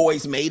Nasty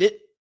Boys made it.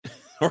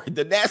 Or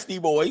the Nasty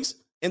Boys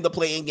in the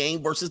playing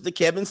game versus the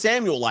Kevin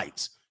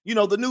Samuelites.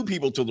 The new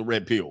people to the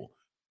red pill.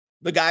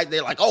 The guys,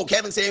 they're like, oh,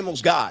 Kevin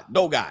Samuel's God.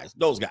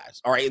 Those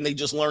guys. All right. And they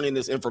just learning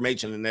this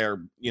information and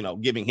they're,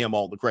 giving him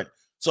all the credit.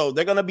 So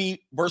they're going to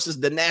be versus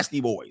the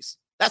Nasty Boys.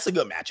 That's a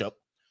good matchup.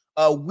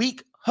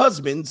 Weak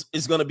Husbands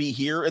is going to be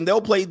here, and they'll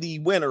play the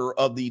winner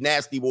of the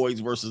Nasty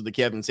Boys versus the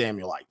Kevin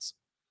Samuelites.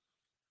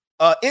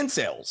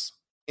 Incels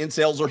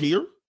are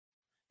here,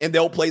 and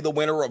they'll play the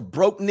winner of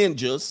Broke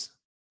Ninjas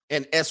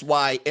and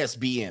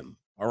SYSBM.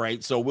 All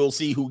right, so we'll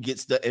see who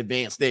gets the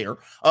advance there.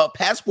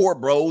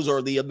 Passport Bros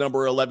are the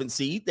number 11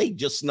 seed. They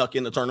just snuck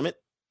in the tournament.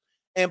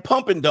 And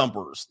Pump and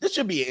Dumpers. This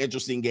should be an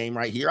interesting game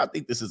right here. I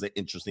think this is an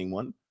interesting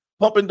one.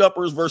 Pump and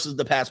Dumpers versus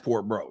the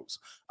Passport Bros.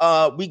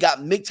 We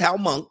got MGTOW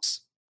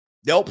Monks.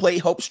 They'll play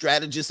Hope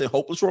Strategists and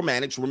Hopeless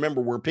Romantics. Remember,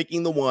 we're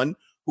picking the one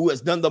who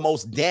has done the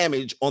most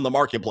damage on the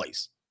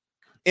marketplace.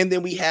 And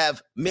then we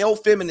have male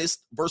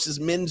feminist versus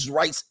men's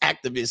rights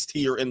activists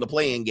here in the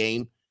playing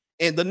game.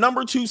 And the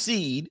number 2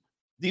 seed,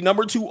 the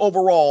number 2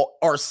 overall,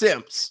 are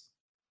simps.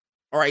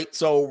 All right.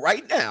 So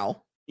right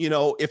now,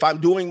 if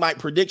I'm doing my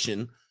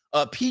prediction,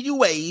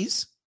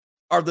 PUAs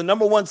are the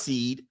number 1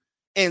 seed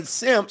and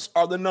simps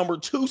are the number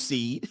 2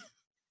 seed.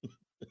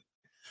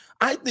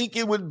 I think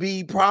it would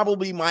be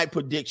probably my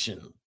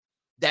prediction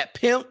that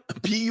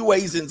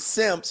PUAs and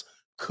simps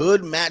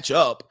could match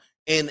up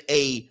in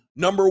a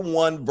number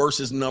 1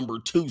 versus number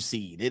 2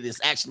 seed. It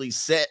is actually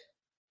set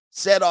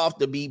off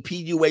to be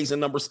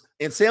PUAs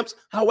and simps.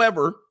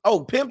 However,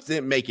 pimps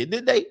didn't make it,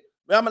 did they?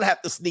 I'm gonna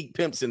have to sneak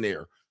pimps in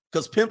there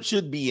because pimps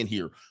should be in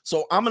here.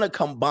 So I'm gonna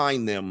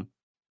combine them.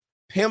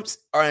 Pimps,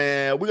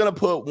 we're gonna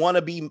put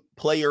wannabe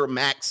player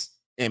max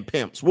and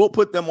pimps. We'll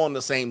put them on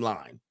the same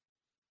line.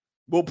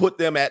 We'll put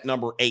them at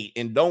number 8.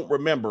 And don't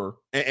remember,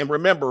 and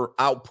remember,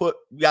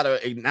 we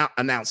gotta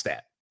announce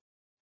that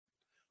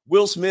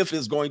Will Smith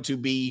is going to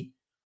be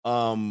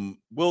in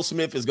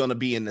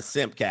the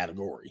simp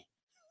category.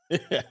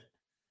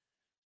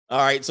 All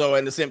right, so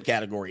in the simp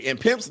category. And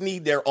pimps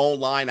need their own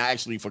line. I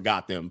actually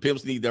forgot them.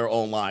 Pimps need their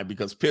own line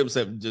because pimps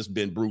have just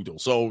been brutal.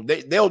 So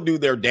they'll do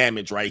their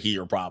damage right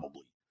here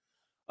probably.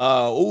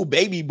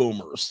 Baby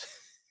boomers.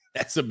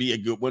 That's to be a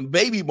good one.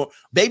 Baby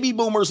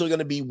boomers are going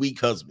to be weak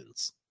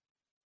husbands.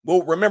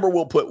 Well, remember,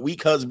 we'll put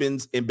weak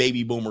husbands and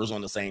baby boomers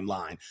on the same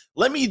line.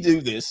 Let me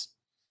do this.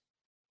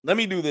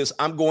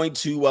 I'm going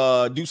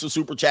to do some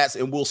super chats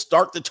and we'll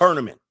start the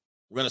tournament.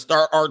 We're going to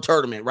start our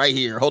tournament right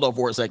here. Hold on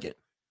for a second.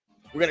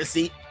 We're going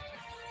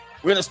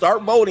to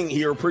start voting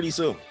here pretty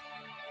soon.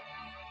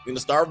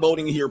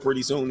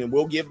 And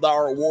we'll give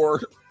our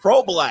award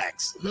Pro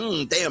Blacks.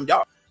 Damn,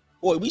 y'all.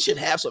 Boy, we should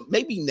have some,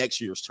 maybe next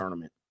year's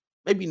tournament.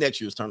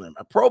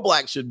 Pro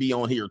Blacks should be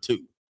on here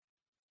too.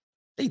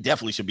 They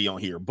definitely should be on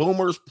here.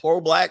 Boomers,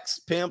 Pro Blacks,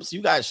 pimps,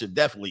 you guys should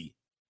definitely,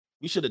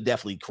 we should have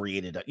definitely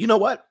created it. You know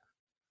what?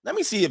 Let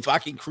me see if I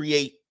can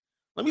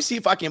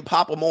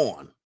pop them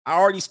on. I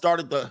already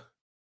started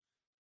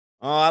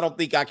I don't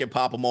think I can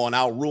pop them on.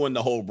 I'll ruin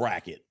the whole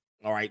bracket.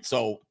 All right.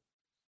 So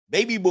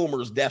baby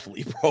boomers,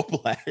 definitely Pro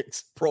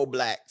Blacks. Pro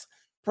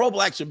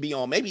Blacks should be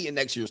on maybe in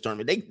next year's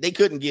tournament. They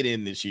couldn't get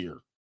in this year.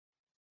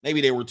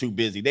 Maybe they were too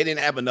busy. They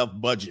didn't have enough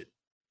budget.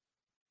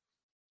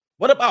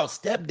 What about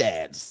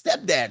stepdads?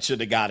 Stepdad should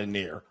have got in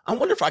there. I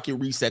wonder if I can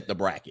reset the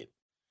bracket.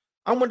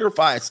 I wonder if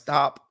I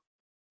stop.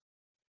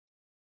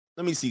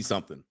 Let me see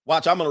something.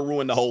 Watch, I'm going to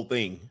ruin the whole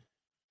thing.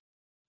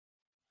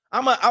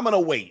 I'm going to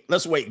wait.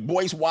 Let's wait.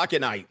 Boyce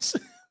Watkinites.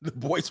 The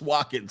Boyce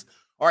Watkins.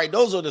 All right,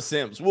 those are the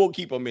simps. We'll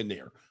keep them in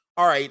there.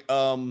 All right,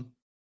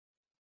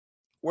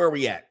 where are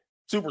we at?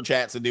 Super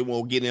chats, and then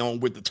we'll get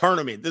on with the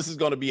tournament. This is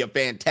going to be a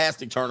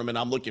fantastic tournament.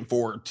 I'm looking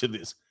forward to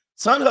this.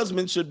 Son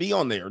husbands should be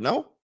on there,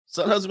 no?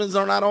 Son husbands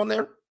are not on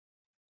there?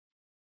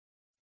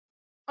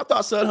 I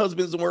thought son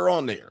husbands were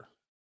on there.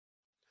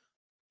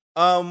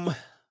 I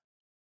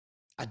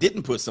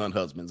didn't put son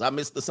husbands. I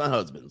missed the son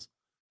husbands.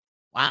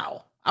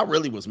 Wow. I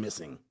really was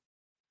missing.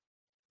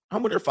 I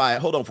wonder if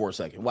hold on for a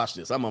second. Watch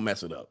this. I'm going to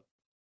mess it up.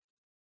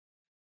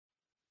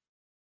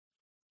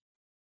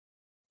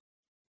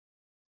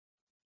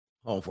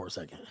 Hold on for a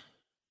second.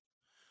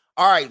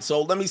 All right.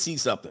 So let me see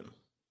something.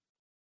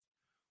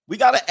 We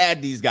got to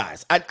add these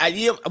guys.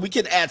 We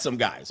can add some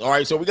guys. All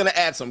right. So we're going to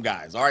add some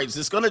guys. All right. So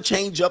it's going to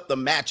change up the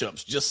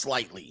matchups just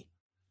slightly.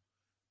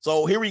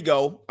 So here we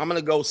go. I'm going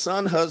to go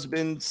son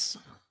husbands.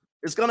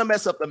 It's going to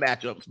mess up the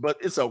matchups, but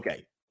it's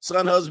okay.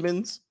 Son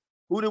husbands.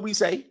 Who did we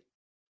say?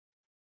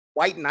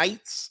 White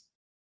Knights.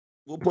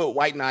 We'll put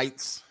White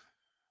Knights.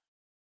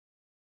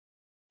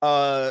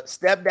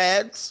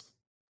 Stepdads.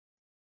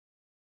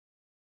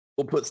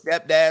 We'll put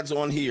stepdads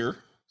on here.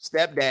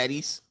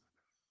 Stepdaddies.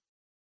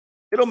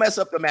 It'll mess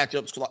up the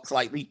matchups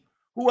slightly.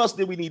 Who else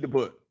did we need to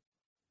put?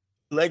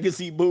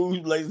 Legacy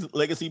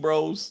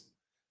Bros.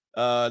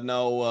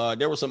 No,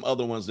 there were some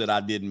other ones that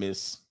I did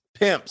miss.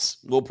 Pimps.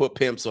 We'll put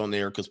pimps on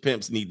there because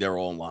pimps need their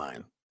own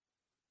line.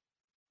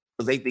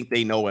 Because they think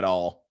they know it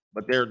all.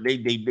 But they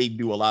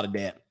do a lot of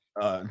that.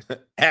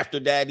 After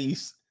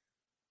daddies.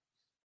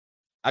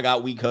 I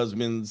got weak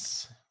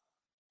husbands.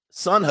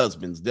 Son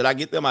husbands. Did I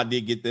get them? I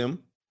did get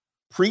them.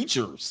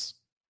 Preachers.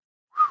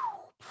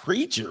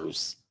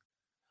 Preachers.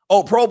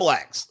 Oh, Pro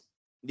Blacks.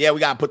 Yeah, we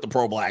got to put the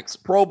Pro Blacks.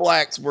 Pro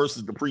Blacks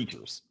versus the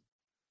Preachers.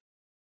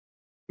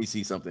 Let me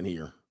see something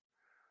here.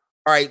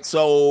 All right,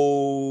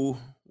 so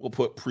we'll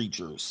put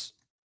Preachers.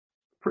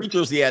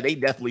 Preachers, yeah, they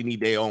definitely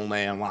need their own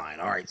line.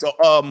 All right,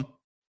 so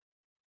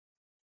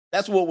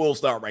that's what we'll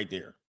start right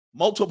there.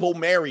 Multiple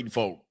married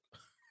folk.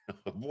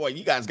 Boy,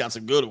 you guys got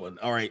some good ones.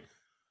 All right.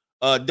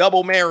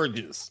 Double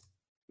marriages.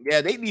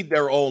 Yeah, they need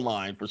their own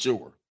line for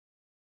sure.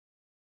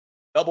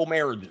 Double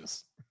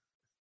marriages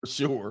for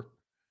sure.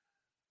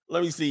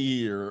 Let me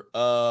see here.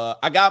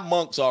 I got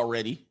monks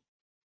already.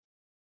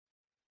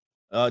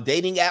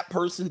 Dating app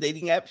person,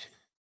 dating apps.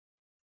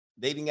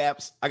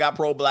 I got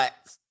pro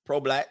blacks.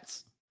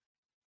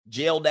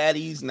 Jail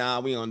daddies. Nah,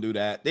 we don't do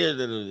that. They're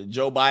the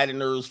Joe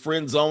Bideners,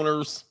 friend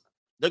zoners.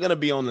 They're gonna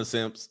be on the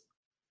simps.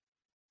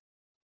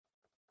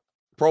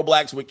 Pro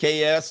blacks with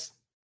KS.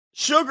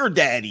 Sugar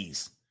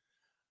daddies.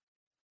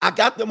 I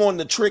got them on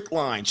the trick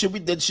line.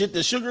 Should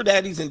the sugar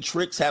daddies and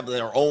tricks have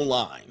their own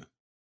line?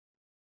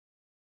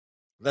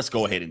 Let's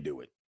go ahead and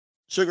do it.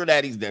 Sugar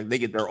daddies, they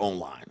get their own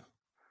line.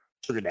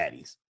 Sugar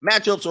daddies.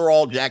 Matchups are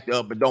all jacked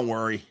up, but don't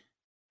worry.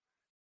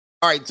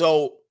 All right,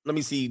 so let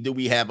me see. Do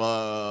we have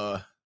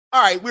all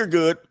right, we're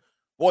good.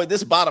 Boy,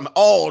 this bottom.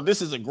 Oh,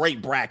 this is a great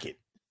bracket.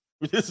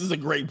 This is a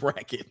great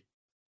bracket.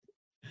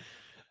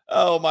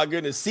 Oh my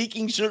goodness.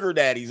 Seeking sugar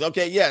daddies.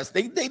 Okay, yes,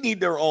 they need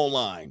their own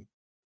line.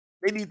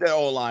 They need their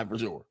own line for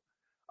sure.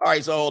 All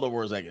right, so hold on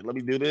for a second. Let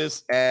me do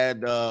this.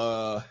 And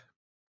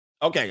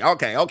okay. All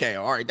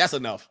right, that's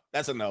enough.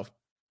 That's enough.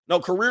 No,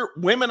 career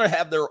women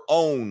have their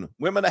own.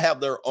 Women have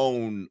their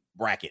own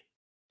bracket.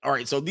 All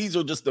right, so these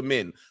are just the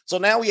men. So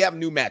now we have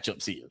new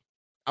matchups here.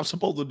 I'm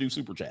supposed to do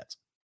super chats.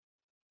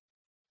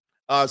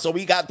 So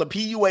we got the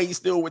PUA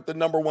still with the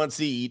number 1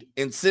 seed,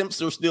 and Simps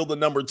are still the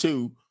number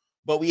 2,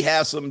 but we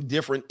have some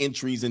different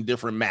entries and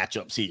different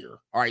matchups here.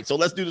 All right, so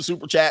let's do the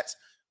super chats.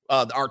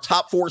 Our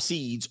top 4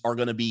 seeds are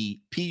going to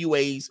be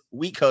PUAs,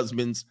 weak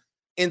husbands,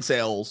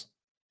 incels,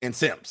 and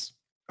Simps.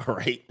 All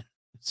right,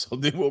 so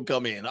then we'll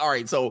come in. All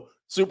right, so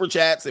super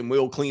chats, and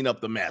we'll clean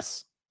up the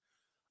mess.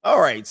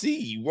 All right,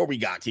 see what we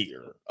got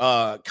here.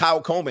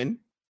 Kyle Coleman,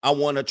 I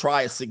want to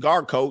try a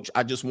cigar, coach.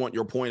 I just want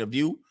your point of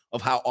view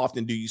of how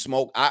often do you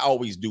smoke. I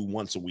always do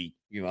once a week.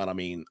 You know what I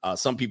mean?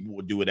 Some people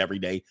would do it every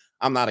day.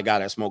 I'm not a guy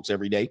that smokes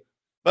every day,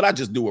 but I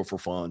just do it for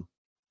fun.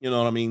 You know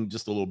what I mean?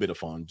 Just a little bit of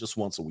fun, just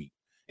once a week.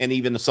 And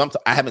even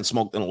sometimes I haven't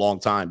smoked in a long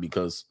time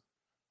because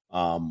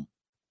of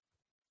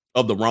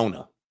the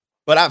Rona,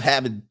 but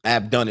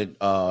I've done it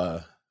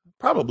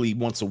probably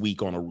once a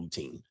week on a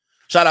routine.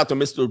 Shout out to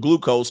Mr.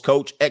 Glucose,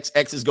 coach.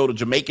 XXs go to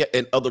Jamaica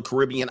and other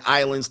Caribbean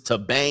islands to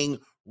bang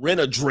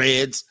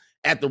rent-a-dreads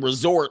at the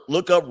resort.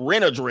 Look up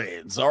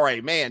rent-a-dreads. All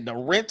right, man, the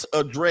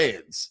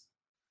rent-a-dreads.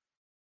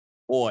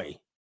 Boy,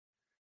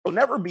 it'll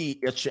never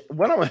be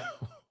what am I?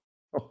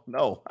 Oh,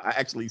 no, I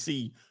actually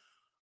see.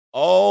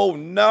 Oh,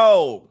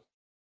 no.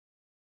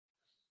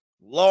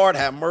 Lord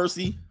have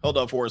mercy. Hold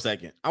up for a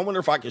second. I wonder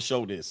if I can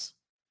show this.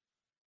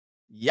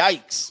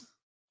 Yikes.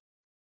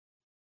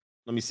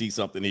 Let me see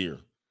something here.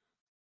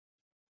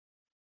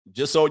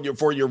 Just so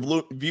for your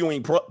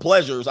viewing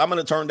pleasures, I'm going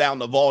to turn down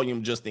the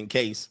volume just in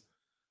case.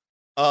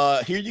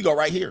 Here you go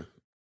right here.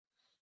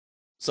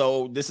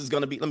 So this is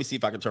going to be, let me see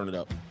if I can turn it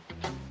up.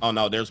 Oh,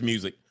 no, there's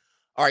music.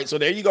 All right, so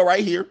there you go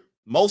right here.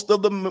 Most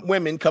of the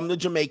women come to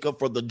Jamaica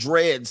for the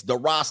dreads, the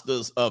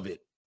rastas of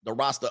it. The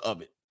rasta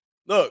of it.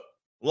 Look,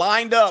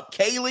 lined up.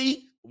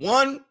 Kaylee,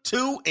 1,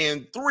 2,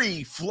 and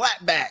 3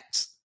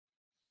 flatbacks.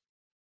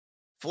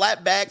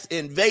 Flatbacks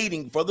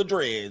invading for the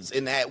dreads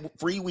and that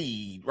free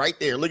weed right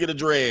there. Look at the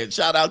dreads.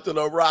 Shout out to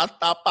the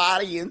Rasta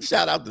body and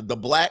shout out to the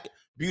black,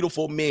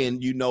 beautiful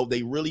men. You know,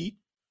 they really,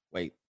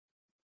 wait,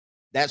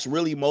 that's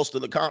really most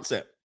of the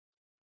concept.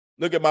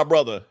 Look at my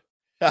brother.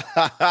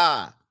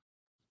 The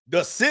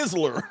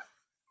Sizzler.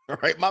 All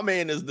right, my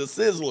man is the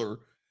Sizzler.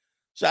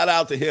 Shout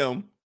out to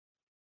him.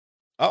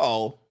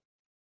 Uh-oh.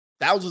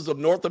 Thousands of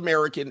North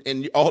American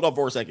and hold on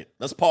for a second.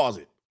 Let's pause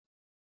it.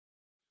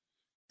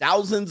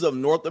 Thousands of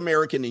North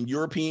American and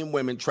European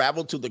women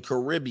travel to the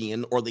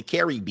Caribbean or the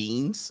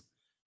Caribbeans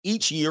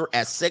each year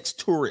as sex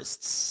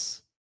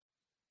tourists.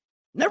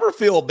 Never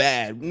feel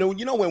bad. No,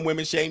 you know when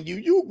women shame you,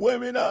 you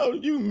women, oh,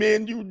 you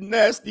men, you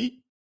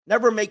nasty.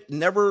 Never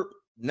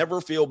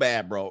feel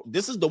bad, bro.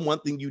 This is the one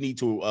thing you need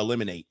to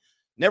eliminate.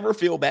 Never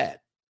feel bad.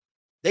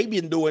 They've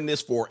been doing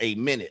this for a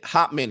minute,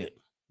 hot minute.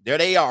 There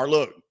they are,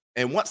 look.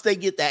 And once they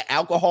get that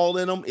alcohol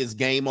in them, it's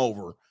game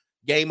over.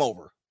 Game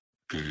over.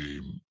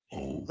 Game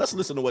over. Let's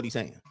listen to what he's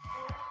saying.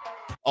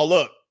 Oh,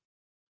 look.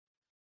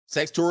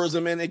 Sex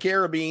tourism in the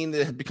Caribbean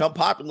that had become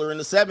popular in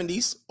the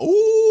 70s.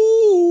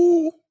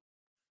 Ooh.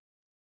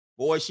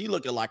 Boy, she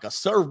looking like a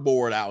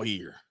surfboard out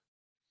here.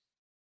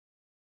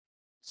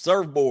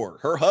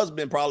 Surfboard. Her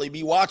husband probably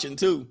be watching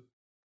too.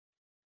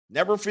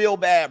 Never feel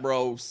bad,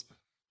 bros.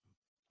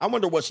 I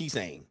wonder what she's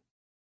saying.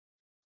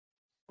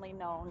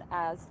 Known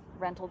as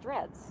rental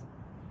dreads.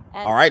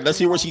 And all right, let's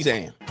hear what she's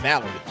saying.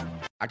 Valerie,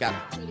 I got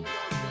it.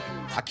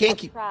 I can't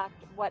keep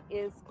what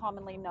is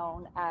commonly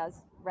known as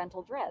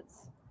rental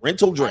dreads.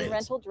 Rental dreads. And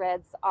rental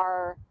dreads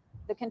are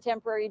the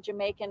contemporary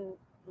Jamaican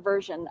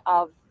version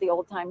of the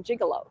old-time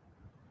gigolo.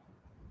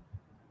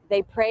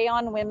 They prey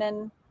on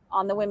women,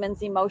 on the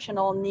women's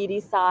emotional, needy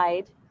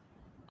side.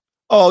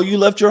 Oh, you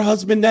left your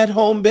husband at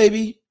home,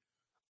 baby?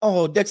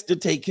 Oh, Dexter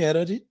take care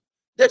of it.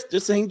 Dexter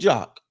St.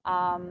 Jock.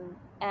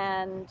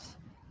 And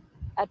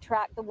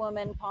attract the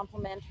woman,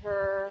 compliment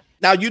her.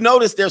 Now, you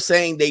notice they're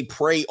saying they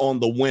prey on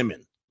the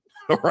women,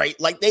 right?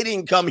 Like they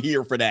didn't come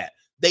here for that.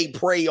 They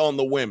prey on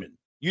the women.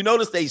 You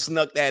notice they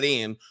snuck that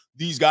in.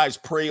 These guys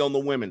prey on the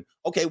women.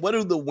 Okay, what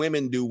do the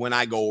women do when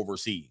I go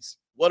overseas?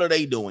 What are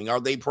they doing? Are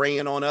they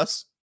preying on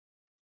us?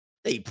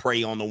 They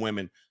prey on the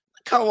women.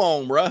 Come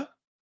on, bruh.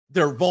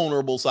 Their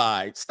vulnerable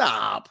side.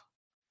 Stop.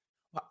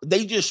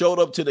 They just showed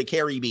up to the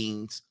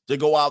Caribbeans to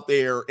go out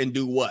there and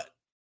do what?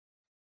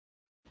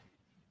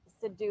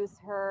 Seduce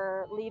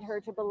her, lead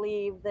her to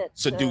believe that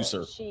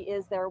she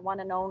is their one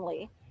and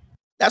only.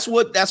 That's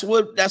what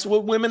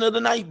women of the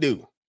night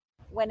do.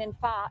 When in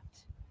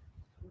fact,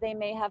 they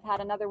may have had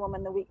another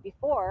woman the week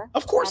before.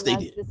 Of course they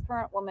did. This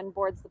current woman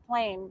boards the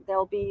plane,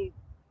 they'll be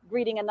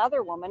greeting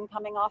another woman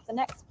coming off the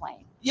next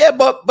plane. Yeah,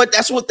 but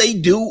that's what they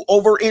do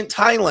over in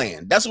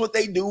Thailand. That's what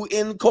they do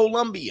in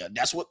Colombia.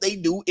 That's what they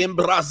do in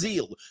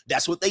Brazil.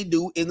 That's what they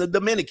do in the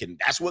Dominican.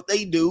 That's what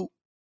they do.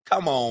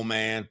 Come on,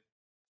 man.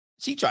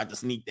 She tried to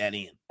sneak that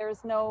in.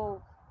 There's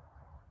no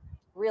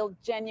real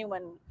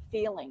genuine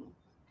feeling.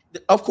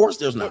 Of course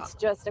there's not. It's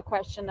just a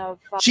question of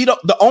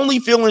the only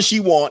feeling she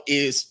want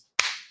is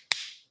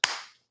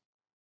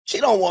she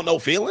don't want no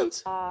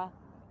feelings.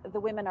 The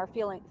women are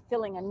filling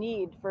a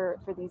need for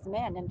these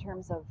men in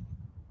terms of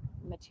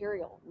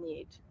material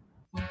need.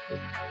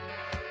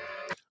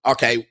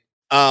 Okay,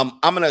 I'm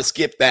gonna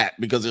skip that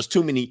because there's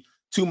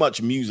too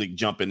much music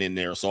jumping in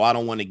there, so I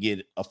don't want to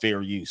get a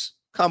fair use.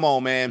 Come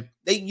on, man.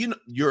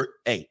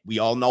 We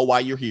all know why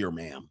you're here,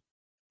 ma'am.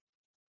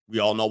 We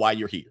all know why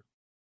you're here.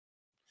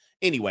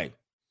 Anyway,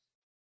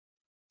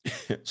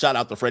 shout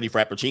out to Freddie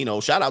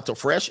Frappuccino. Shout out to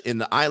Fresh and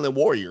the Island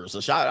Warriors.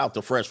 A shout out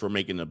to Fresh for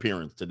making an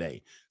appearance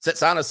today.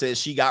 Setsana says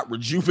she got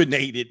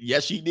rejuvenated.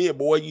 Yes, she did,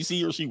 boy. You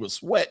see her, she was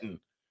sweating.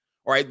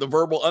 All right, the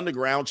Verbal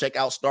Underground. Check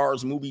out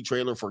Star's movie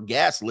trailer for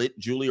Gaslit.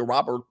 Julia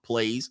Roberts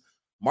plays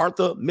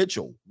Martha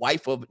Mitchell,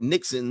 wife of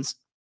Nixon's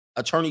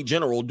attorney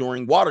general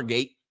during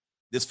Watergate.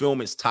 This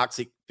film is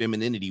Toxic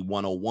Femininity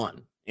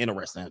 101.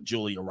 Interesting.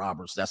 Julia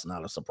Roberts. That's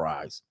not a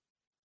surprise.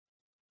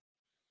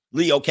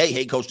 Leo K.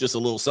 Hey, coach, just a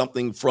little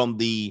something for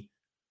the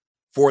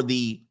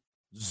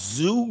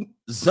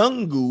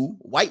Zungu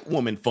White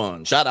Woman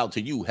Fund. Shout out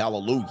to you.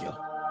 Hallelujah.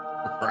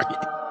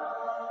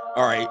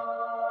 All right.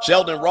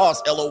 Sheldon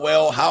Ross,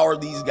 LOL. How are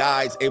these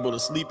guys able to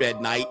sleep at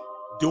night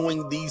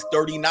doing these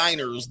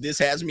 39ers? This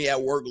has me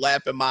at work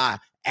laughing my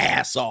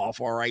ass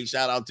off. All right.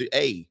 Shout out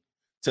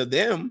to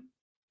them.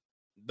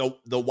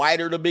 The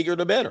whiter, the bigger,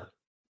 the better.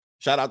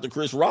 Shout out to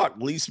Chris Rock.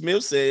 Lee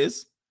Smith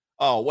says,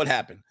 oh, what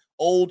happened?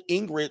 Old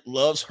Ingrid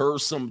loves her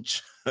some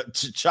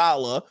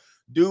T'Challa.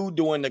 Dude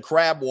doing the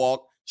crab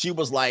walk. She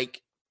was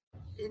like,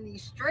 In the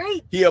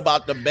street. he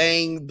about to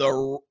bang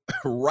the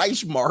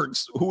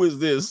Reichmarks. Who is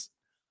this?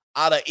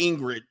 Out of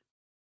Ingrid.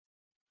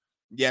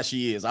 Yeah,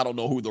 she is. I don't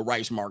know who the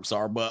Reichmarks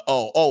are, but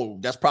oh,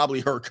 that's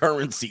probably her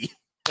currency.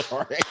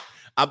 All right.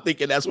 I'm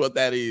thinking that's what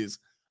that is.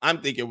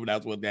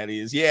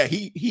 Yeah,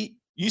 he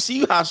you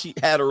see how she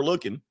had her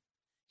looking.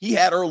 He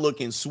had her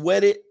looking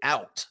sweated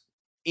out.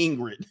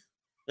 Ingrid.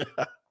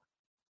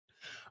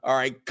 All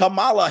right.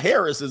 Kamala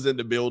Harris is in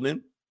the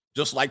building.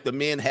 Just like the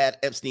men had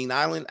Epstein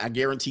Island, I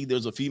guarantee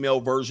there's a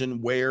female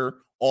version where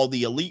all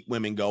the elite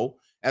women go.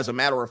 As a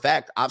matter of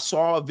fact, I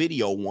saw a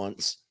video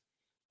once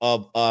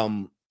of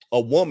a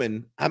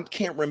woman. I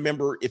can't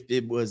remember if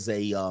it was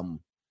an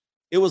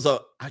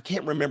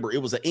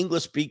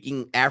English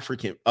speaking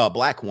African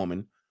black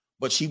woman,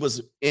 but she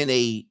was in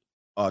a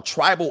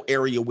tribal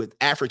area with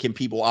African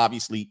people,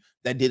 obviously,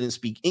 that didn't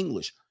speak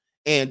English.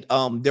 And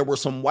there were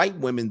some white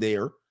women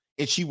there,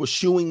 and she was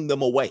shooing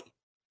them away.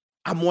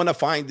 I want to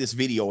find this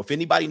video. If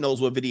anybody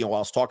knows what video I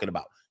was talking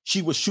about,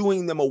 she was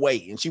shooing them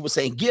away, and she was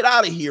saying, get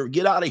out of here,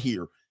 get out of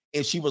here.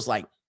 And she was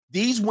like,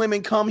 these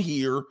women come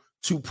here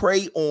to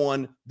prey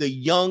on the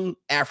young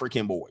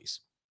African boys.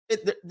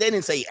 They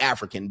didn't say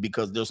African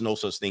because there's no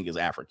such thing as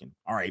African.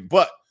 All right.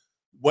 But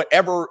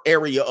whatever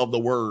area of the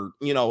word,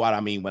 you know what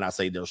I mean when I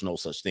say there's no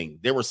such thing.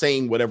 They were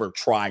saying whatever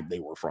tribe they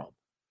were from.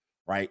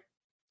 Right.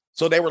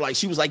 So they were like,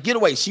 she was like, get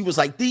away. She was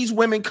like, these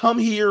women come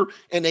here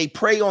and they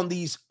prey on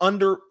these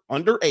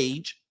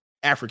underage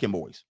African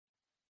boys.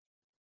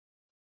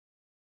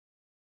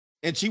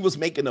 And she was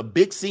making a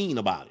big scene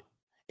about it.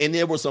 And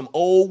there were some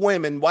old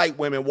women, white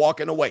women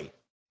walking away.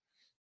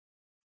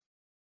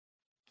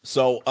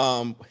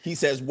 So he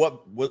says,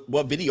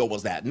 what video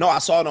was that? No, I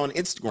saw it on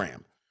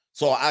Instagram.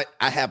 So I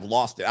have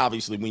lost it.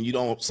 Obviously, when you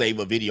don't save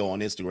a video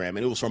on Instagram, and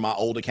it was from my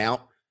old account.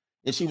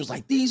 And she was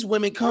like, these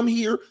women come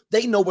here.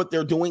 They know what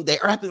they're doing.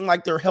 They're acting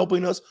like they're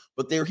helping us,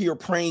 but they're here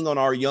preying on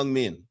our young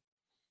men.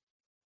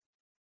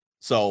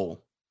 So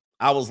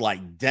I was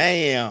like,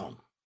 damn,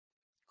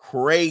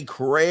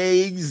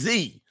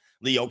 crazy.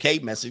 Leo K,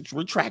 message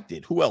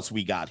retracted. Who else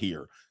we got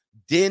here?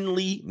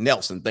 Denley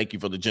Nelson, thank you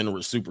for the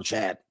generous super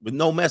chat with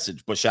no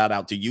message, but shout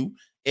out to you.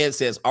 Ed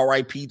says,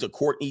 RIP to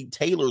Courtney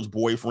Taylor's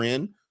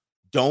boyfriend.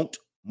 Don't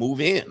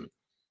move in.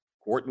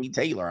 Courtney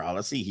Taylor.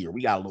 Let's see here.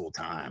 We got a little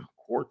time.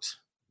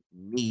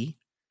 Courtney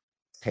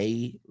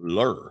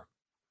Taylor.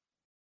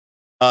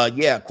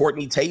 Yeah,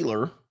 Courtney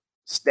Taylor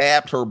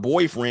stabbed her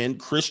boyfriend,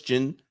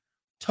 Christian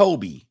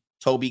Toby.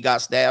 Toby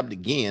got stabbed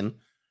again.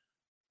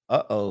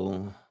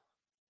 Uh-oh.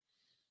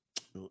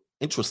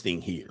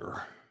 Interesting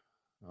here.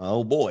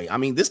 Oh boy. I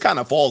mean, this kind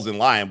of falls in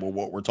line with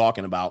what we're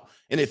talking about.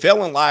 And it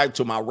fell in line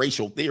to my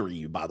racial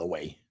theory, by the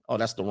way. Oh,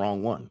 that's the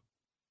wrong one.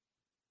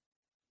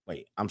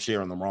 Wait, I'm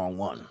sharing the wrong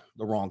one.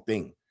 The wrong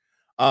thing.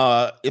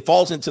 It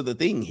falls into the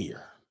thing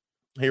here.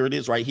 Here it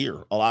is right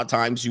here. A lot of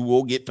times you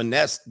will get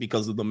finessed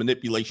because of the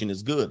manipulation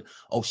is good.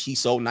 Oh, she's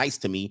so nice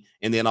to me.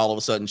 And then all of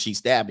a sudden she's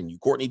stabbing you.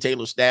 Courtney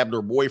Taylor stabbed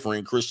her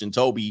boyfriend, Christian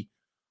Toby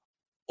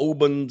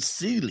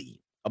Obumsili,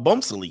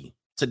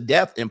 to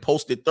death and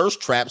posted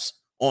thirst traps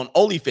on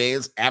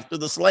OnlyFans after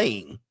the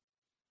slaying.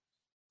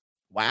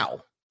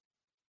 Wow.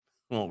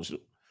 Oh,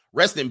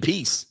 Rest in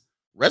peace.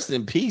 Rest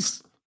in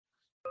peace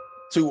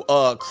to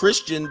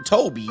Christian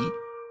Toby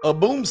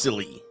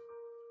Aboomsili.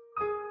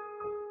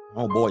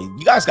 Oh boy,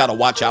 you guys got to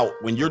watch out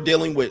when you're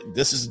dealing with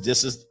this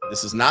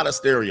is not a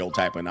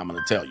stereotype, and I'm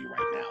going to tell you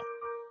right now.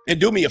 And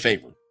do me a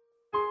favor.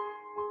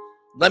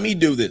 Let me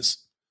do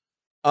this.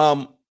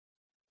 I'm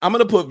going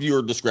to put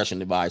viewer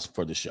discretion advised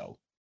for the show.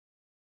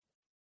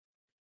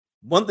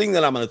 One thing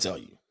that I'm going to tell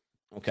you,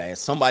 okay, as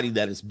somebody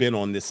that has been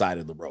on this side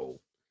of the road,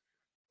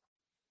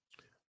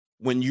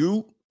 when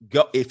you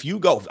go, if you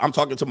go, I'm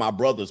talking to my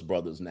brothers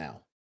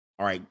now.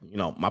 All right, you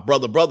know, my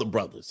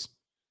brothers,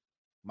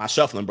 my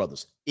shuffling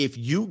brothers. If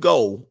you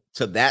go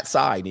to that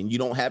side and you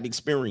don't have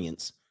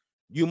experience,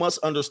 you must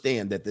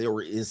understand that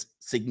there is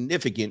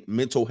significant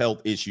mental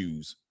health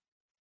issues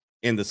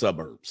in the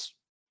suburbs.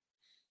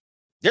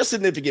 There's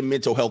significant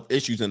mental health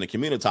issues in the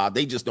community.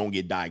 They just don't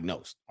get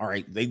diagnosed. All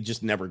right. They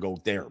just never go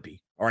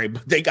therapy. All right.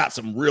 But they got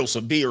some real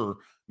severe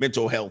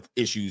mental health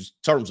issues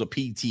in terms of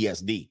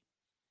PTSD.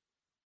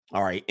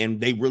 All right. And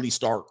they really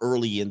start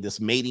early in this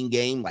mating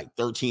game, like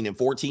 13 and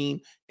 14.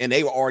 And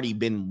they've already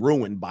been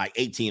ruined by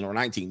 18 or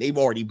 19. They've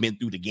already been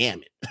through the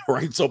gamut.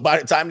 Right. So by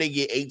the time they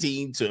get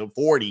 18 to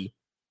 40,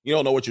 you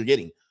don't know what you're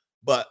getting.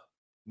 But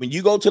when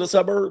you go to the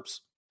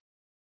suburbs,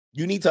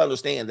 you need to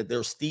understand that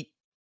there's steep.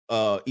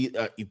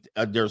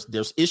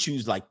 There's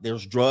issues like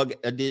there's drug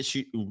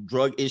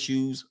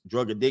issues,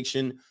 drug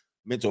addiction,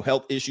 mental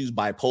health issues,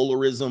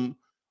 bipolarism,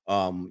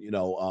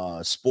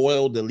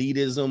 spoiled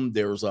elitism.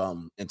 There's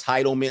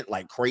entitlement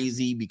like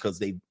crazy because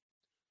they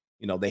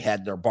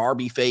had their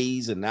Barbie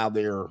phase and now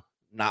they're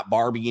not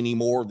Barbie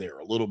anymore. They're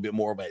a little bit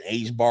more of an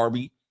age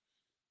Barbie.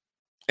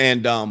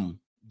 And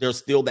there's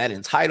still that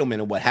entitlement.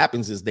 And what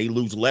happens is they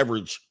lose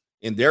leverage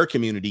in their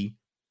community,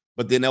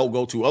 but then they'll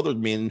go to other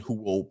men who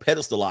will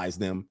pedestalize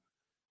them.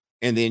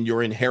 And then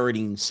you're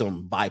inheriting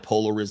some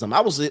bipolarism.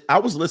 I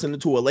was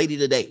listening to a lady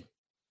today.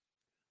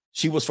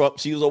 She was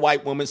a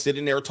white woman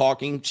sitting there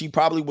talking. She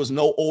probably was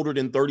no older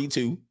than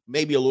 32,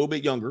 maybe a little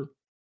bit younger.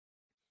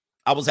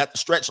 I was at the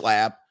stretch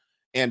lab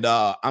and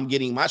I'm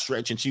getting my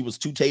stretch and she was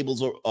 2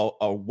 tables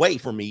away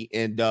from me.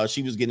 And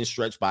she was getting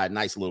stretched by a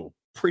nice little,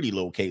 pretty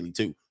little Kaylee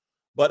too.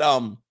 But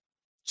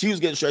she was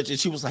getting stretched and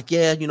she was like,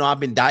 yeah, I've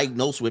been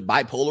diagnosed with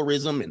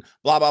bipolarism and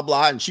blah, blah,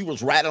 blah. And she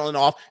was rattling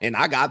off and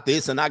I got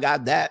this and I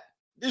got that.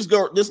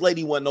 This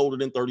lady wasn't older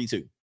than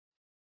 32.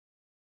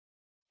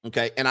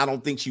 Okay. And I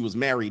don't think she was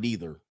married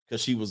either because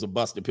she was a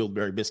busted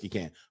Pillsbury biscuit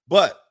can.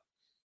 But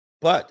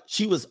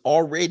she was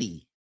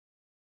already,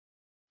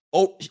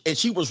 and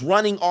she was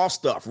running off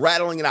stuff,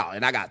 rattling it out.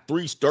 And I got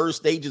 3 third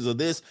stages of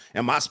this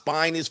and my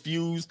spine is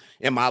fused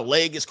and my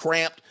leg is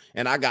cramped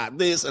and I got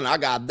this and I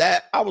got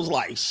that. I was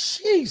like,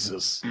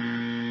 Jesus.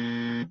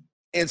 And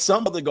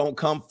some other gonna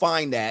come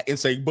find that and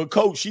say, but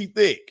coach, she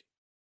thick.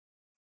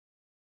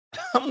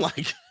 I'm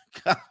like,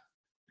 God.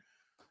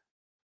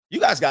 You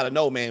guys got to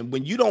know, man,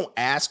 when you don't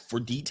ask for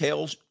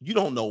details, you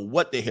don't know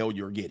what the hell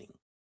you're getting.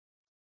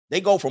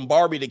 They go from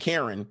Barbie to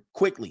Karen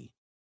quickly.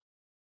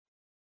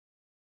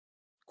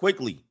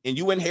 And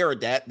you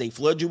inherit that. They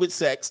flood you with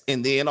sex,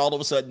 and then all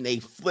of a sudden they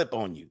flip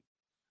on you.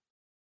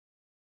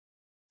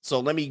 So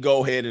let me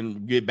go ahead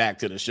and get back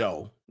to the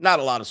show.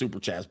 Not a lot of super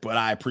chats, but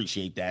I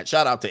appreciate that.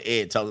 Shout out to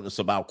Ed telling us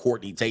about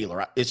Courtney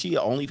Taylor. Is she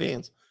an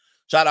OnlyFans?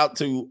 Shout out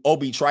to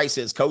Obi Trice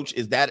says, Coach,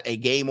 is that a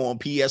game on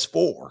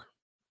PS4?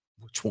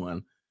 Which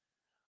one?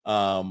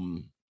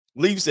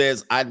 Leaf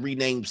says, I'd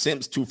rename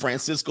Simps to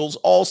Francisco's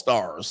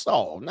All-Stars.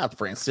 Oh, not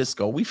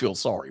Francisco. We feel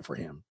sorry for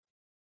him.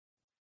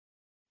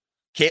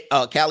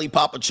 Cali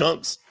Papa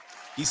Chunks,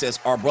 he says,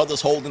 are brothers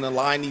holding the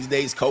line these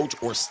days,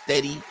 Coach, or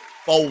steady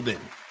folding?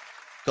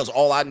 Because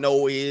all I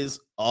know is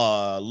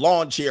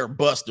lawn chair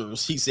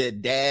busters. He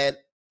said, Dad,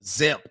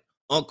 Zimp,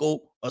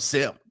 Uncle, a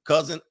Simp.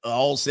 Cousin,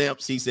 all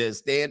simps. He says,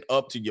 stand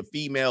up to your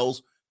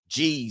females.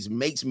 Geez,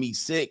 makes me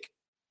sick.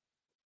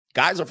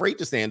 Guys are afraid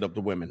to stand up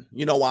to women.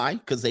 You know why?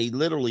 Because they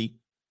literally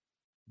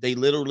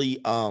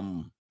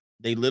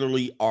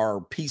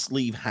are peace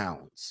leave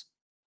hounds.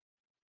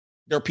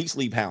 They're peace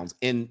leave hounds,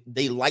 and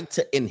they like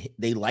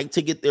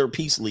to get their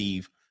peace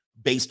leave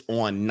based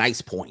on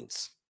nice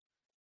points.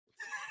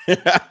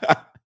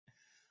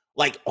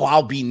 Like, oh,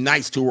 I'll be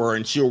nice to her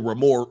and she'll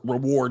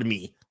reward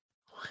me.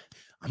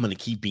 I'm going to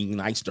keep being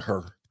nice to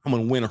her. I'm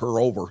going to win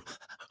her over.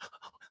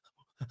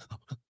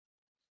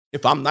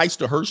 If I'm nice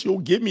to her, she'll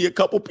give me a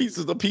couple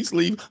pieces of peace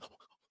leave.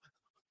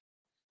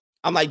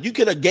 I'm like, you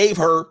could have gave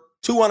her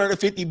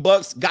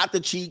 $250, got the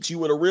cheeks. You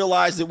would have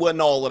realized it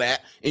wasn't all of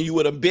that. And you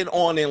would have been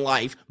on in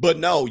life. But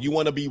no, you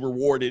want to be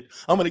rewarded.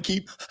 I'm going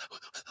to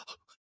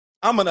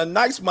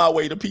nice my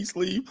way to peace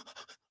leave.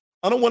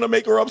 I don't want to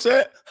make her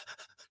upset.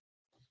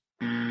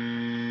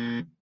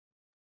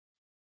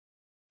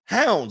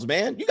 Hounds,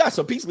 man. You got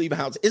some peace leave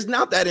hounds. It's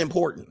not that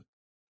important.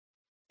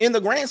 In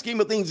the grand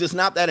scheme of things, it's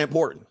not that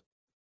important.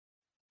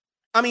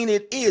 I mean,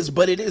 it is,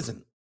 but it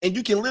isn't. And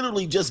you can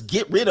literally just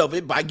get rid of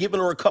it by giving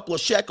her a couple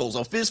of shekels,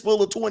 a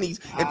fistful of 20s,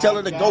 and tell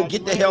her to go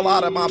get the hell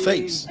out of my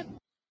face.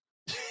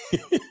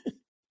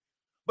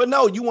 But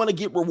no, you want to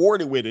get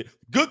rewarded with it.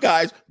 Good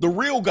guys, the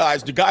real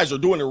guys, the guys are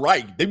doing it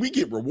right. Then we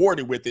get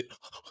rewarded with it.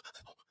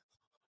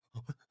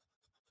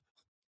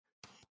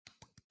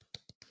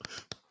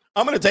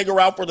 I'm going to take her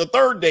out for the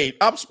third date.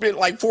 I've spent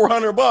like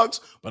 $400,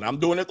 but I'm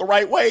doing it the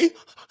right way.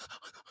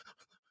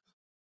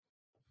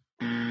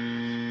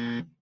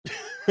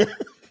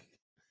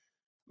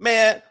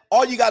 Man,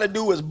 all you got to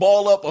do is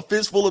ball up a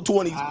fistful of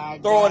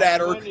 20s, throw it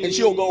at her, and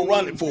she'll go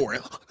running for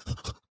it.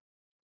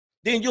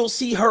 Then you'll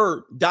see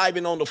her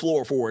diving on the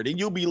floor for it, and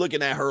you'll be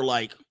looking at her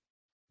like,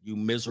 you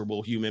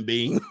miserable human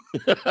being.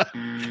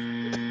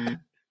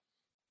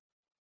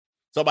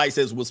 Somebody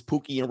says, was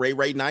Pookie and Ray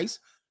Ray nice?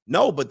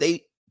 No, but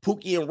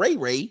Pookie and Ray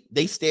Ray,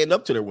 they stand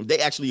up to their women. They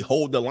actually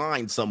hold the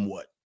line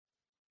somewhat.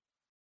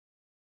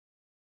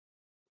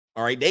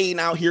 All right, they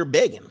ain't out here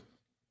begging.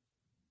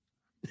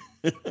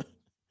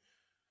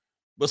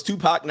 Was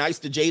Tupac nice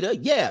to Jada?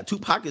 Yeah,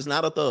 Tupac is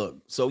not a thug.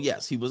 So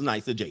yes, he was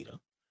nice to Jada.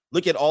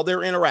 Look at all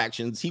their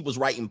interactions. He was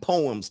writing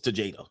poems to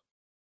Jada.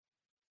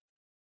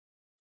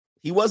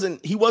 He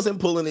wasn't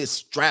pulling his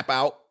strap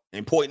out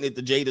and pointing it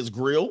to Jada's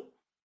grill.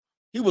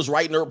 He was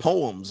writing her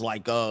poems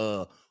like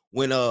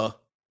when a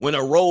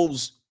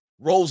rose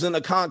rolls in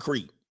the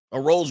concrete,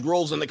 a rose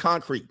grows in the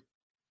concrete.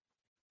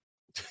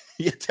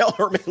 You tell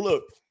her, man,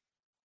 look,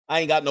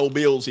 I ain't got no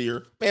bills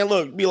here. Man,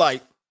 look, be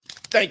like,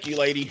 thank you,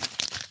 lady.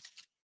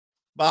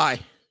 Bye.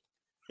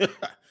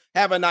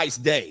 Have a nice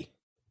day.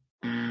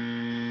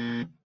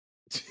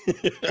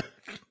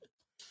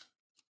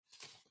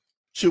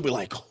 She'll be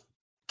like,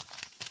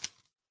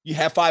 you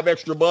have $5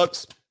 extra?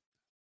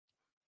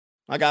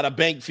 I got a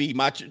bank fee.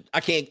 I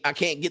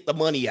can't get the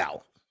money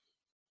out.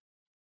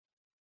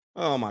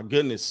 Oh my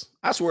goodness.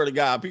 I swear to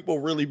God, people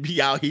really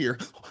be out here.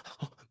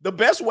 The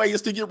best way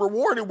is to get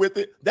rewarded with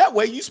it. That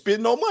way you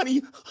spend no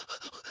money.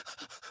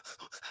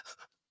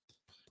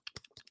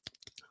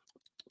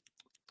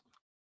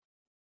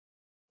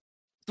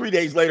 Three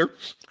days later,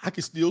 I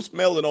can still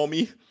smell it on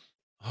me.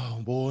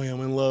 Oh boy,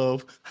 I'm in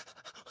love.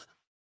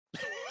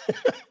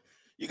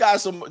 You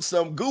got some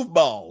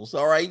goofballs,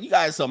 all right? You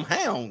got some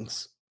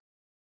hounds.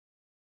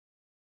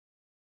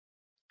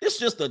 It's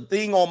just a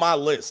thing on my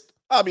list.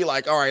 I'll be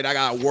like, all right, I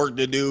got work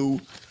to do.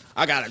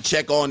 I got to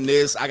check on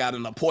this. I got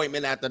an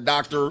appointment at the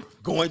doctor,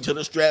 going to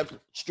the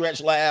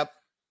stretch lab.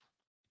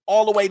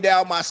 All the way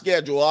down my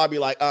schedule, I'll be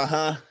like,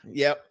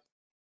 yep.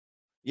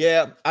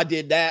 Yeah, I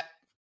did that.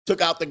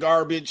 Took out the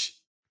garbage.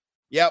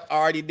 Yep, I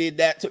already did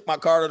that. Took my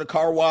car to the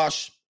car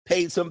wash,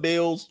 paid some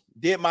bills,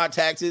 did my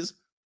taxes.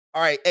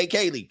 All right, hey,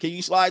 Kaylee, can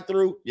you slide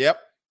through? Yep,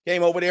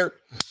 came over there,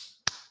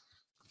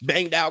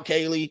 banged out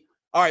Kaylee.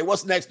 All right,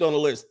 what's next on the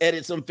list?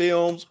 Edit some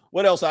films.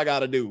 What else I got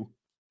to do?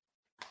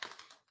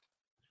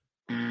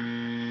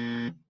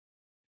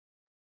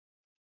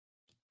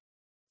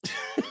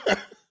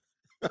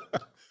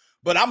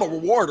 But I'm a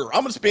rewarder.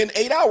 I'm going to spend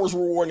 8 hours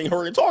rewarding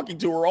her and talking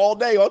to her all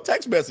day on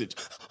text message.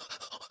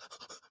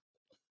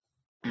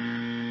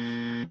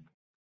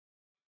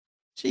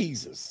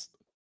 Jesus.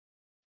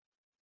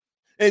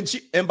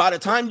 And by the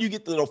time you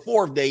get to the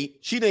fourth date,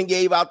 she done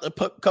gave out the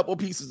couple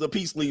pieces of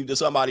peace leave to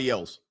somebody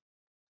else.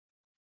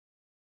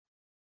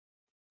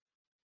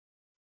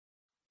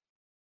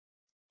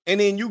 And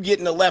then you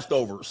getting the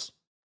leftovers.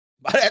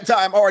 By that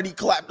time, already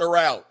clapped her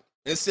out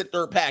and sit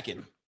there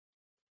packing.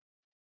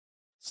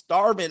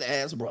 Starving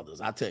ass brothers,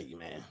 I tell you,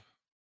 man.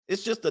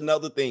 It's just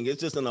another thing. It's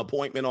just an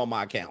appointment on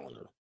my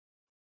calendar.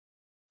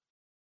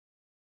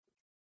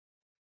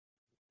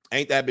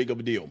 Ain't that big of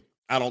a deal.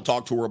 I don't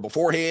talk to her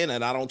beforehand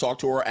and I don't talk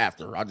to her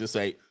after. I just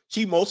say,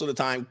 she most of the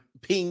time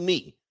ping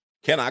me.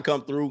 Can I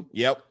come through?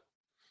 Yep.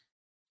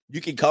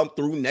 You can come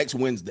through next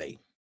Wednesday.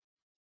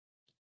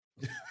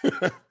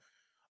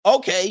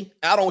 Okay.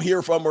 I don't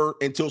hear from her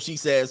until she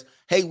says,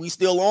 hey, we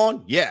still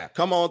on? Yeah,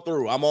 come on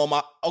through. I'm on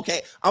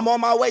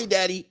my way,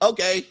 daddy.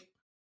 Okay.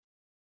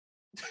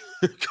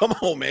 Come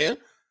on, man.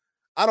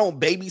 I don't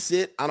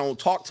babysit. I don't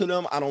talk to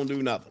them. I don't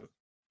do nothing.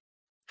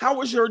 How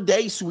was your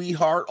day,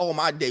 sweetheart? Oh,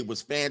 my day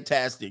was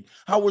fantastic.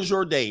 How was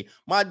your day?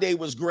 My day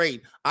was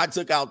great. I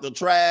took out the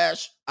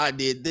trash. I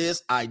did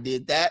this. I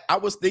did that. I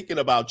was thinking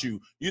about you.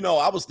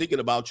 I was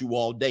thinking about you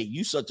all day.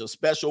 You such a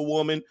special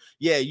woman.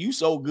 Yeah, you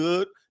so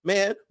good.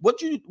 Man, what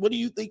do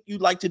you think you'd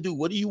like to do?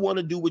 What do you want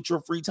to do with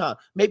your free time?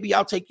 Maybe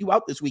I'll take you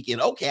out this weekend.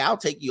 Okay, I'll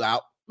take you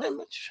out.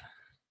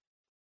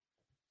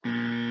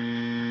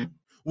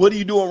 What are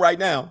you doing right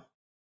now?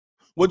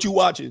 What you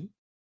watching?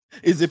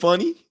 Is it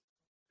funny?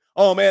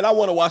 Oh, man, I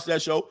want to watch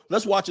that show.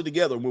 Let's watch it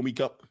together when we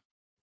come.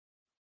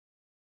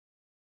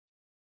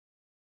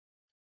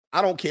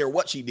 I don't care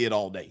what she did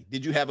all day.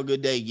 Did you have a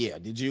good day? Yeah.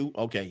 Did you?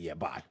 Okay, yeah,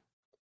 bye.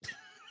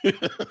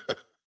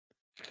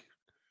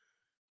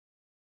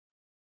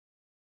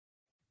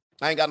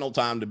 I ain't got no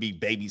time to be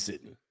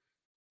babysitting.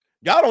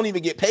 Y'all don't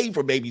even get paid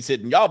for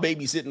babysitting. Y'all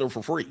babysitting her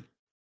for free.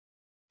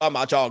 I'm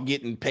about y'all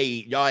getting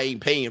paid. Y'all ain't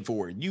paying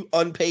for it. You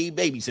unpaid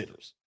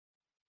babysitters.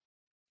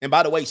 And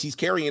by the way, she's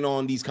carrying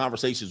on these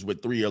conversations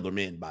with 3 other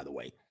men, by the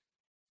way.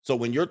 So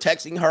when you're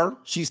texting her,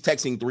 she's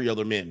texting 3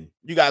 other men.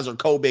 You guys are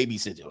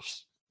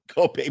co-babysitters.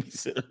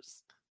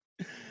 Co-babysitters.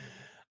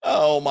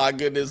 Oh my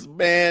goodness,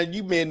 man.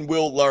 You men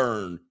will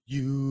learn.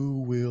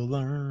 You will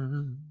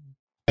learn.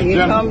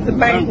 Here comes the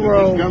bank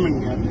roll.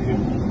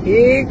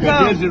 Here it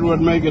comes. This is what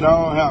make it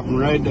all happen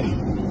right there.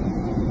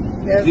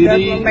 That's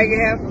what make it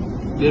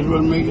happen. This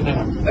what make it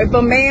happen. If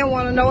a man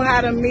want to know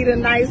how to meet a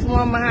nice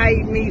woman, how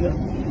you meet her?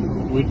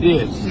 With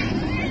this.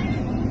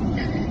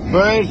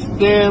 First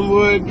damn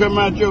word come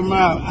out your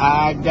mouth.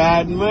 I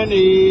got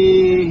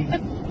money.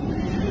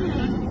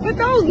 But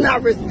those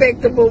not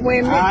respectable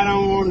women. I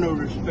don't want no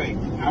respect.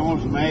 I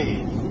want some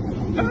ass.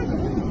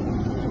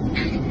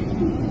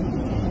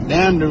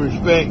 Damn the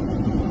respect.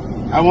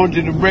 I want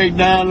you to break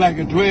down like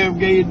a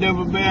 12-gauge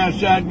double barrel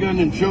shotgun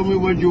and show me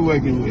what you're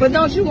working with. But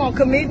don't you want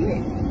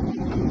commitment?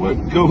 What?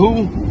 Go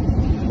who?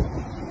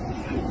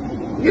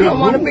 You don't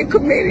want to be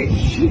committed.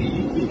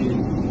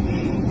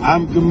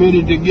 I'm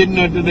committed to getting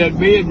her to that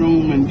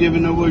bedroom and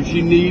giving her what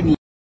she needs.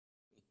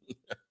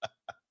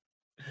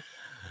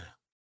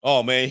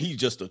 Oh, man, he's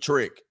just a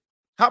trick.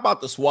 How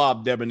about the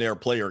suave debonair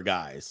player,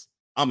 guys?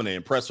 I'm going to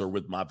impress her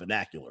with my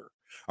vernacular.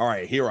 All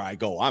right, here I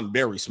go. I'm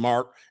very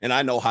smart, and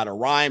I know how to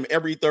rhyme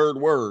every third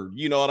word.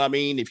 You know what I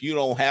mean? If you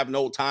don't have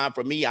no time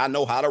for me, I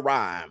know how to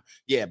rhyme.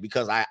 Yeah,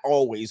 because I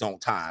always on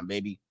time,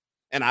 baby.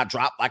 And I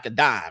drop like a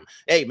dime.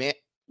 Hey, man,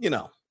 you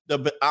know,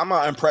 I'm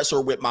going to impress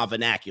her with my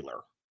vernacular.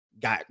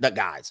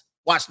 Guys,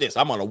 watch this.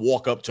 I'm going to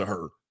walk up to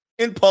her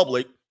in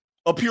public,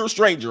 a pure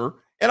stranger,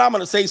 and I'm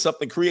going to say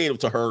something creative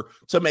to her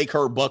to make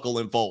her buckle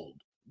and fold.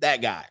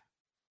 That guy.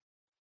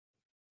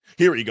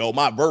 Here we go.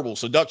 My verbal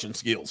seduction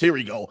skills. Here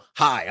we go.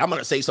 Hi, I'm going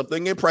to say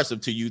something impressive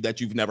to you that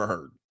you've never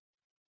heard.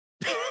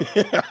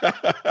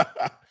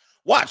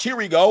 Watch. Here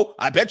we go.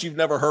 I bet you've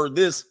never heard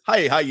this.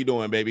 Hey, how you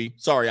doing, baby?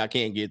 Sorry, I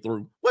can't get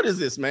through. What is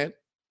this, man?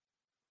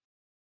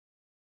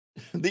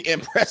 The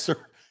impressor.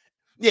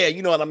 Yeah,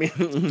 you know what I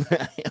mean?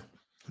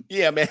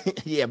 Yeah, man.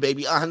 Yeah,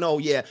 baby. I know.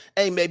 Yeah.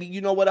 Hey, baby, you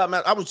know what I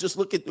meant? I was just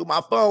looking through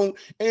my phone,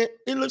 and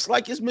it looks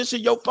like it's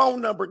missing your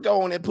phone number.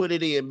 Go on and put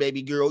it in,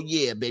 baby girl.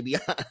 Yeah, baby.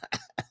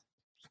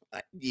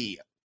 Yeah.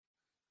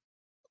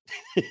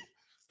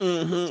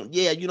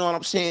 Yeah, you know what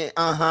I'm saying?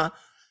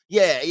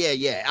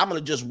 Yeah. I'm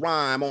gonna just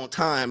rhyme on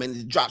time, and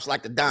it drops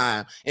like a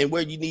dime. And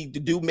where you need to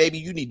do, maybe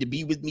you need to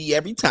be with me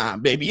every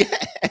time, baby.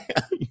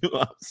 You know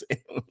what I'm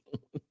saying?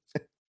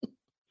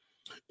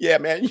 Yeah,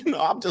 man. You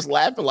know, I'm just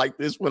laughing like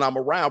this when I'm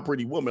around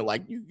pretty women,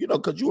 like you know,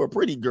 because you're a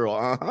pretty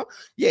girl.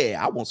 Yeah,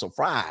 I want some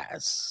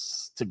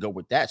fries to go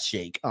with that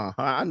shake.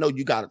 I know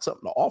you got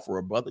something to offer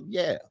a brother.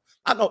 Yeah.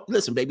 I know.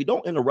 Listen, baby,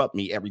 don't interrupt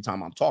me every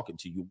time I'm talking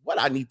to you. What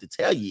I need to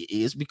tell you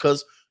is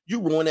because you're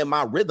ruining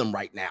my rhythm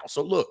right now.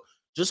 So look,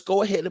 just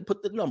go ahead and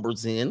put the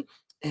numbers in,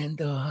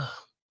 and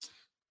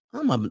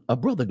I'm a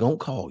brother gonna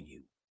call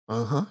you.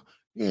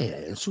 Yeah,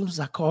 as soon as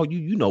I call you,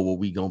 you know what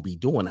we gonna be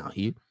doing out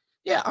here.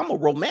 Yeah, I'm a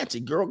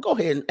romantic girl. Go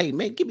ahead and, hey,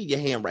 man, give me your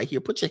hand right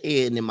here. Put your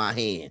hand in my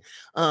hand.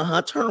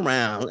 Turn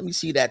around. Let me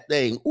see that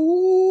thing.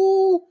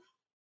 Ooh,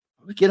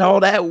 look at all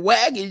that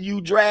wagon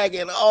you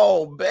dragging.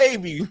 Oh,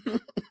 baby.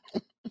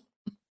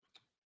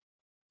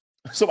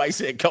 Somebody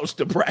said, Coach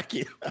the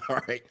bracket. All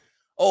right.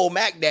 Oh,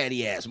 Mac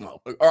Daddy ass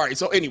mo. All right.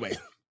 So anyway,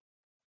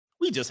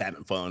 we just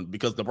having fun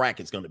because the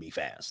bracket's going to be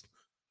fast.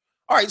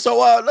 All right. So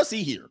let's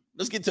see here.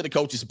 Let's get to the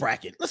coach's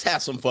bracket. Let's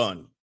have some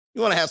fun.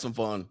 You want to have some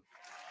fun?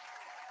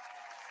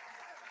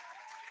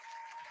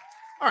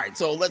 All right.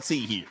 So let's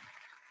see here.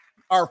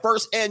 Our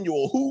first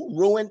annual Who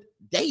Ruined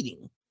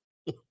Dating?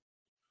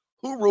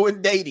 Who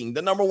Ruined Dating?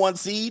 The number one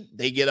seed,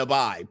 they get a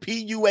bye.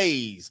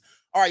 PUAs.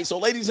 All right, so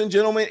ladies and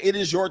gentlemen, it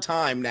is your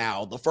time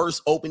now. The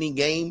first opening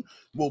game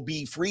will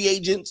be free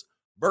agents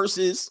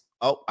versus,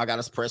 oh, I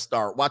got to press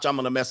start. Watch, I'm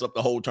going to mess up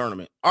the whole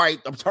tournament. All right,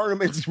 the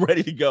tournament's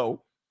ready to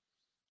go.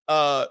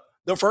 The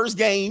first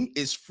game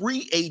is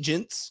free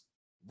agents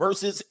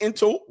versus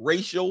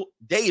interracial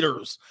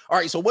daters. All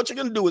right, so what you're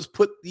going to do is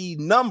put the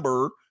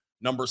number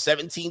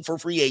 17 for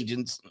free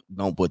agents.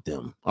 Don't put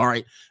them. All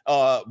right,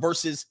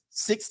 versus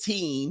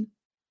 16.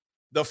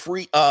 The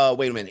free,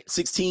 wait a minute,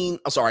 16,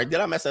 I'm sorry, did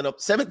I mess that up?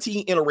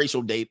 17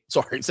 interracial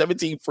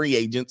 17 free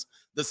agents,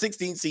 the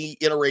 16 seed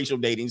interracial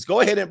datings.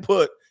 Go ahead and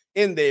put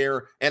in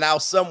there, and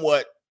I'll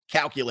somewhat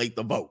calculate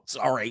the votes.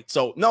 All right,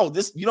 so no,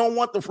 you don't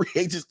want the free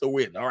agents to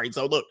win. All right,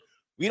 so look,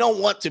 we don't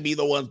want to be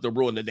the ones to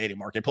ruin the dating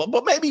market,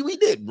 but maybe we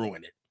did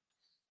ruin it.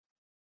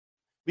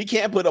 We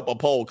can't put up a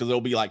poll because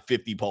it'll be like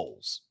 50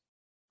 polls.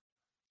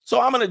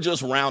 So I'm going to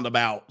just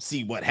roundabout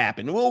see what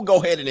happened. We'll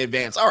go ahead and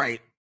advance. All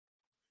right.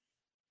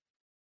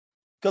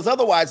 Because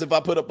otherwise, if I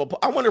put up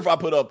I wonder if I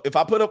put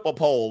up a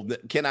poll,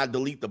 can I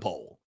delete the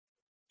poll?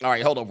 All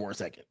right, hold on for a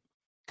second.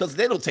 Because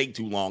it'll take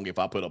too long if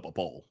I put up a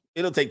poll.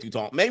 It'll take too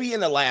long. Maybe in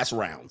the last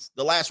rounds.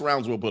 The last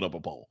rounds we'll put up a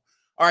poll.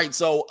 All right,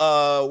 so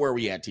where are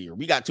we at here?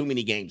 We got too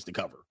many games to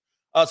cover.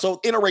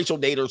 So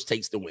interracial daters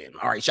takes the win.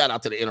 All right, shout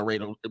out to the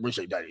interracial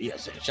daters.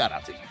 Yes, shout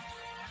out to you.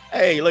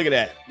 Hey, look at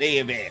that. They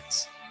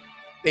advance.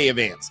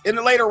 In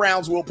the later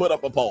rounds, we'll put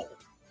up a poll.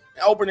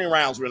 The opening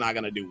rounds, we're not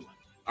going to do one.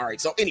 All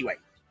right, so anyway.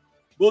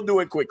 We'll do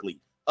it quickly.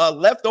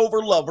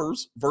 Leftover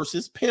lovers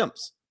versus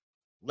pimps.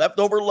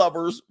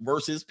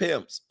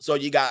 So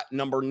you got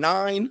number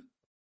 9.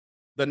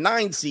 the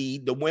 9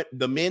 seed,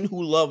 the men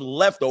who love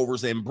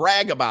leftovers and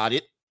brag about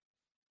it,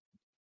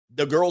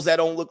 the girls that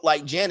don't look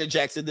like Janet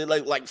Jackson, they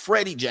look like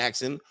Freddie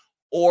Jackson,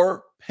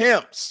 or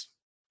pimps,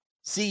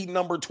 seed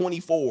number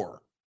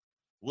 24.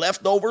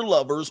 Leftover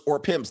lovers or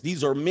pimps.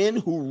 These are men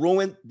who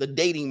ruin the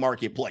dating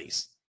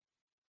marketplace.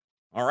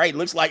 All right,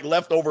 looks like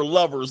leftover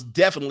lovers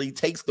definitely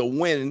takes the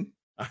win.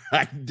 All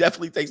right,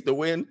 definitely takes the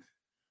win.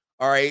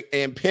 All right,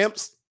 and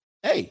pimps,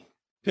 hey,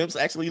 pimps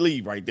actually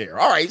leave right there.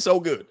 All right,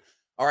 so good.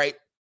 All right,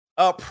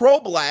 pro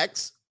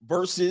blacks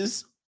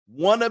versus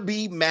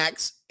wannabe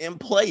max and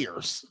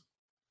players.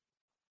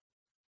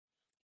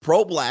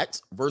 Pro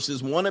blacks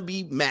versus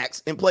wannabe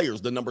max and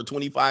players. The number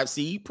 25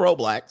 seed pro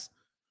blacks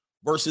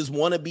versus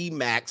wannabe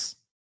max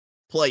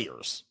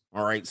players.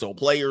 All right, so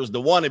players,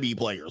 the wannabe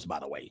players, by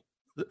the way.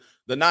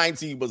 The 9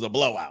 seed was a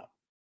blowout.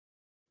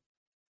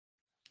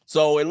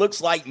 So it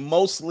looks like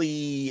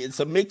mostly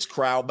it's a mixed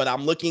crowd, but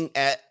I'm looking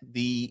at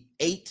the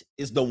 8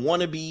 is the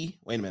wannabe.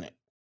 Wait a minute.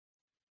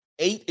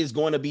 8 is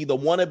going to be the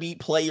wannabe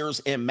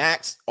players and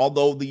max,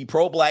 although the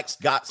pro blacks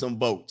got some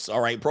votes.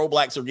 All right, pro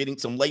blacks are getting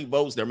some late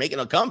votes. They're making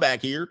a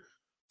comeback here.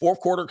 Fourth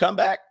quarter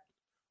comeback.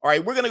 All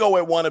right, we're going to go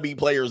with wannabe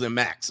players and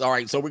max. All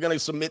right, so we're going to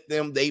submit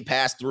them. They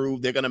pass through.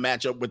 They're going to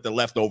match up with the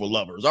leftover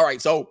lovers. All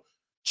right, so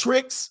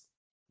Tricks,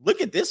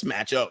 look at this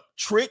matchup.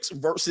 Tricks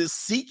versus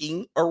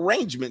seeking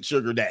arrangement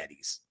sugar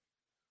daddies.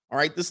 All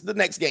right, this is the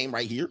next game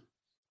right here.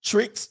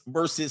 Tricks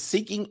versus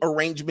seeking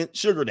arrangement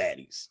sugar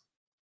daddies.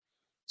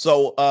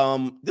 So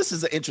this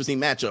is an interesting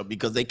matchup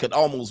because they could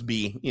almost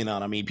be, you know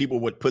what I mean? People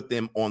would put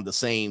them on the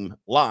same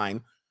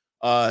line.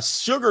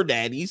 Sugar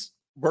daddies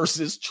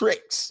versus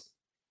Tricks.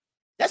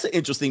 That's an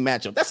interesting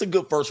matchup. That's a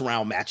good first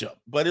round matchup.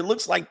 But it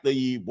looks like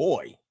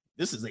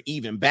this is an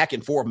even back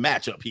and forth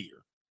matchup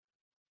here.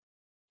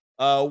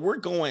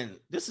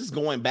 This is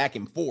going back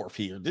and forth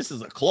here. This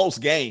is a close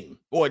game.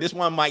 Boy, this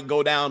one might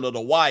go down to the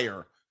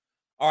wire.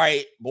 All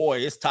right, boy,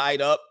 it's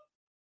tied up.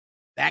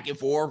 Back and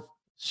forth.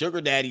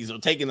 Sugar daddies are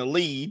taking the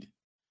lead.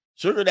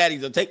 Sugar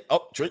daddies are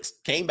Tricks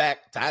came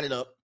back, tied it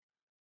up.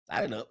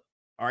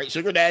 All right,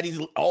 sugar daddies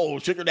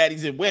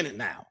are winning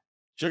now.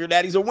 Sugar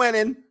daddies are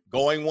winning.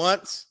 Going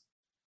once.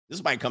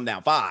 This might come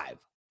down 5,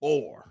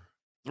 4,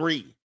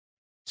 3,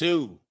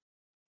 2,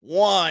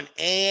 1,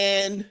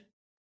 and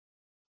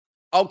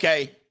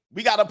okay,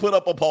 we got to put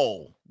up a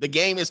poll. The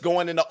game is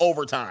going into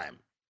overtime.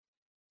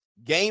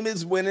 Game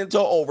is winning to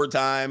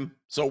overtime,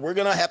 so we're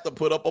going to have to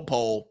put up a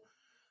poll.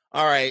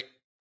 All right,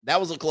 that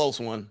was a close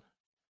one.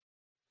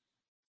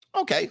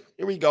 Okay,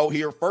 here we go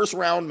here. First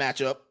round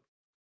matchup.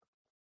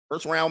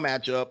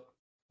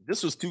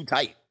 This was too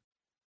tight.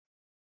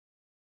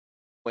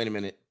 Wait a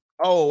minute.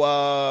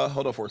 Oh,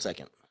 hold on for a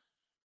second.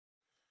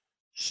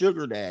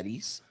 Sugar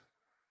daddies.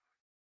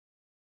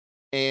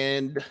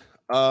 And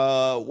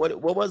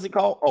what was it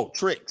called? Oh,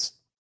 Tricks.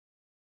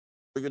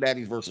 Sugar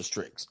daddies versus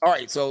Tricks. All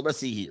right, so let's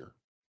see here.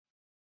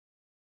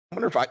 I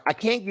wonder if I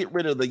can't get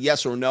rid of the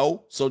yes or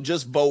no, so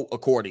just vote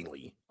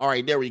accordingly. All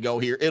right, there we go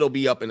here. It'll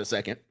be up in a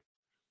second.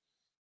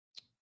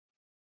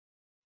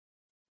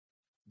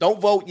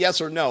 Don't vote yes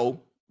or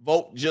no.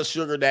 Vote just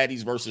Sugar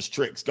daddies versus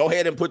Tricks. Go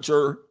ahead and put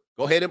your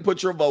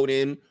vote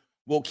in.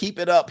 We'll keep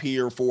it up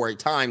here for a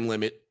time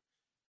limit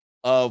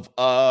of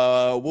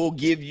we'll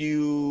give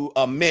you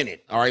a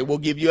minute. All right, we'll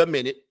give you a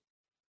minute.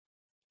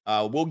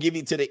 We'll give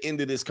you to the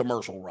end of this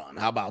commercial run.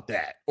 How about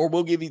that? Or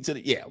we'll give you to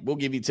the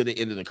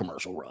end of the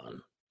commercial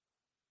run.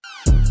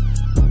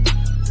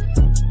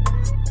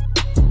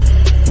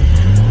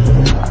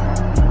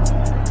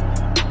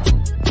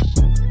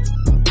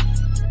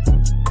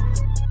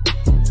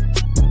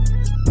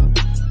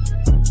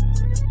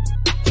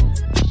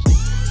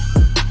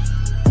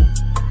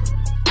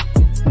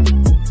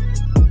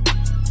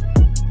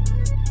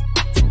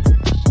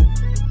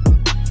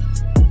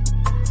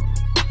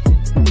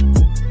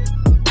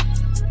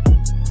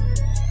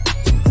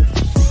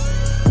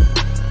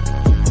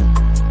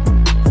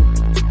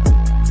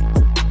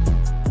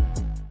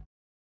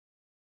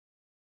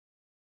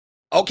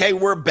 Okay,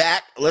 we're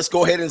back. Let's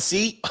go ahead and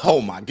see.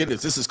 Oh my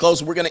goodness, this is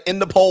close. We're going to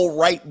end the poll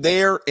right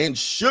there. And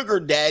Sugar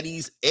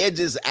Daddies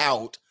edges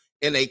out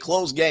in a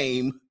close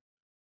game.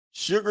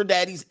 Sugar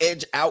Daddies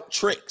edge out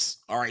Tricks.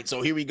 All right,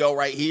 so here we go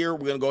right here.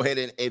 We're going to go ahead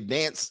and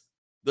advance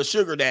the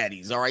Sugar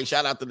Daddies. All right,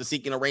 shout out to the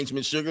Seeking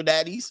Arrangement Sugar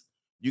Daddies.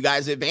 You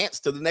guys advance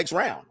to the next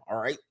round. All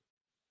right.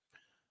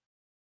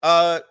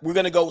 We're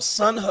going to go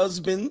Son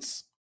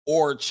Husbands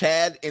or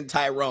Chad and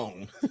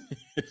Tyrone.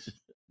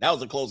 That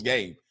was a close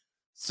game.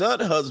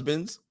 Son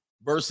Husbands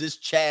versus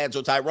Chads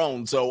or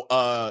Tyrone. So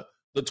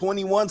the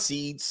 21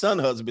 seed Son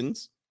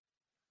Husbands.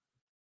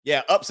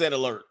 Yeah, upset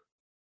alert.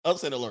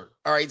 Upset alert.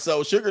 All right,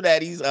 so Sugar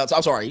Daddies.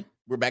 I'm sorry,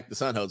 we're back to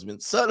Son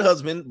Husband. Son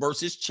Husband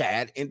versus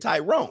Chad and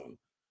Tyrone.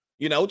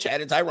 You know,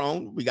 Chad and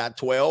Tyrone, we got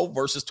 12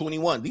 versus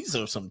 21. These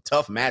are some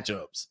tough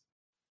matchups.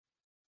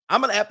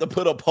 I'm going to have to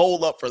put a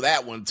poll up for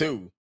that one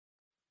too.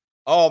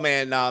 Oh,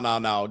 man,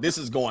 no. This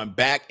is going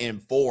back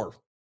and forth.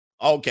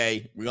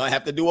 Okay, we're going to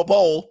have to do a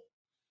poll.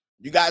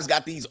 You guys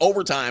got these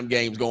overtime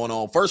games going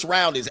on. First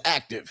round is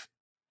active.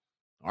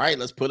 All right,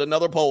 let's put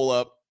another poll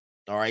up.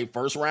 All right,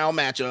 first round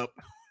matchup.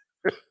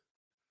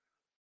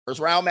 First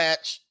round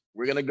match.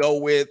 We're going to go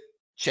with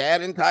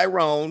Chad and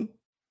Tyrone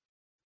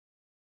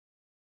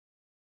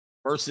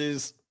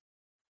versus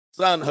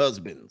Son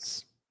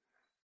Husbands.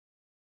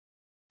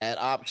 At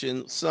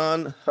option,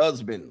 Son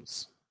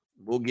Husbands.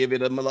 We'll give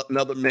it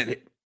another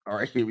minute. All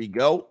right, here we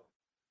go.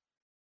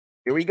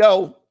 Here we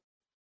go.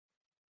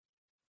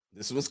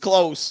 This was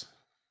close.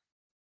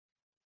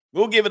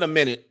 We'll give it a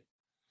minute.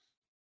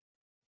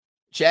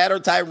 Chad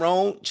and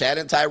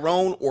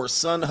Tyrone, or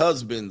Son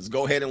Husbands.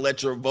 Go ahead and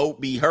let your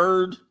vote be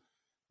heard.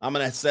 I'm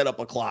going to set up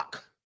a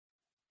clock.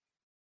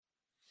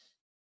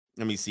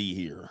 Let me see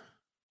here.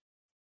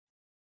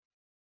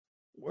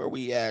 Where are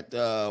we at?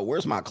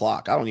 Where's my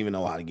clock? I don't even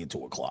know how to get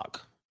to a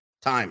clock.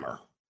 Timer.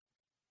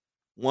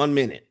 1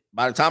 minute.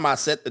 By the time I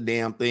set the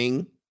damn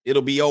thing,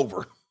 it'll be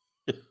over.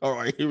 All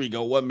right, here we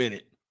go. 1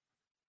 minute.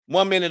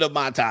 1 minute of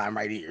my time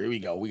right here. Here we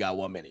go. We got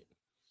 1 minute.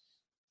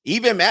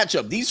 Even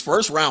matchup. These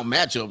first round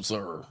matchups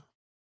are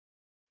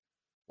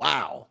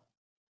wow.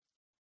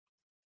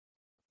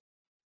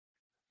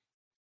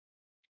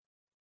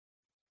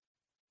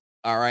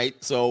 All right,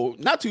 so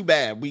not too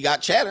bad. We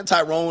got Chad and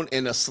Tyrone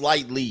in a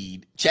slight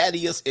lead.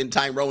 Chadius and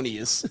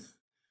Tyronius.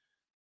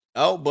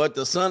 Oh, but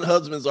the Son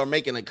Husbands are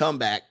making a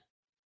comeback.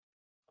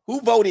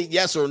 Who voted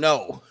yes or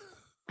no?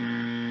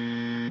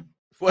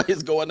 What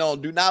is going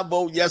on? Do not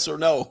vote yes or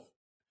no.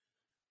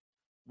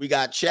 We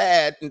got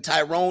Chad and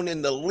Tyrone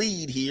in the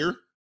lead here.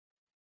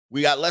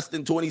 We got less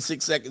than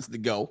 26 seconds to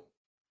go.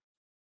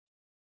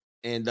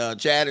 And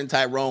Chad and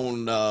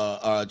Tyrone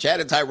are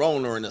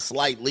in a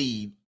slight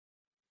lead.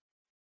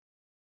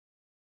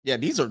 Yeah,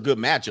 these are good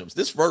matchups.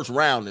 This first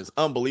round is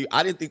unbelievable.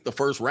 I didn't think the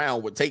first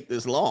round would take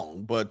this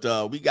long, but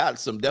we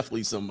got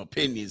definitely some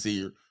opinions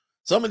here.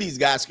 Some of these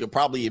guys could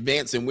probably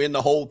advance and win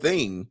the whole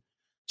thing.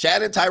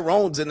 Chad and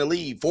Tyrone's in the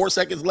lead. 4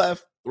 seconds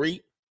left.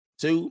 3,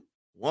 2,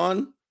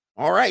 1.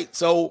 All right,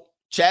 so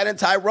Chad and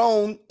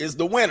Tyrone is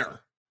the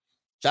winner.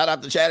 Shout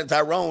out to Chad and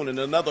Tyrone in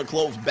another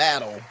close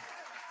battle.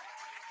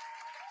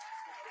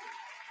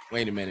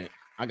 Wait a minute.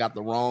 I got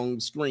the wrong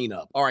screen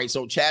up. All right,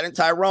 so Chad and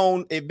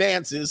Tyrone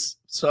advances.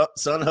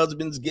 Son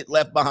Husbands get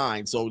left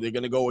behind, so they're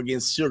going to go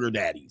against Sugar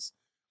Daddies.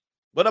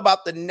 What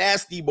about the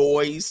Nasty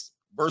Boys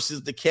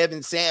versus the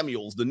Kevin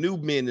Samuels, the new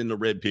men in the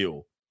red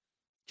pill?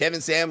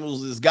 Kevin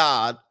Samuels is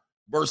God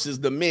versus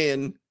the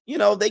men. You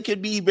know, they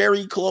could be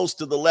very close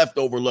to the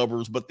Leftover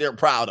Lovers, but they're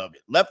proud of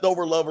it.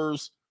 Leftover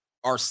Lovers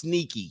are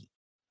sneaky.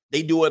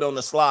 They do it on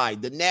the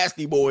slide. The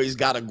Nasty Boys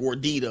got a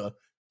gordita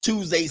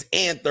Tuesdays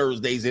and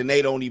Thursdays, and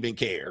they don't even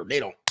care.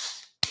 They don't.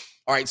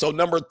 All right, so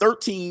number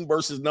 13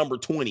 versus number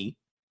 20.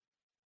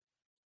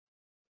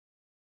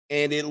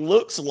 And it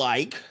looks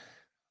like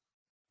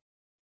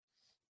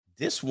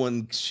this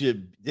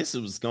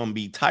was going to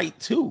be tight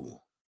too.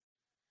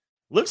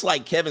 Looks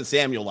like Kevin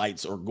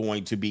Samuelites are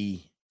going to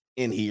be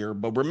in here.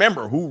 But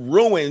remember, who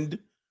ruined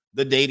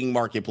the dating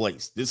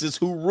marketplace? This is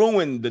who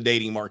ruined the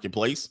dating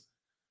marketplace.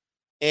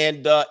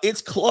 And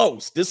it's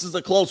close. This is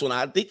a close one.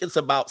 I think it's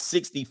about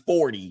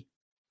 60-40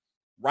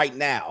 right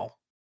now.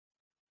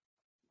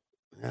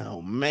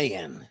 Oh,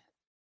 man.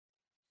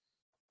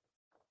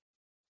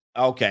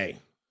 Okay.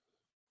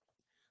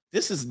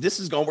 This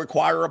is going to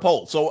require a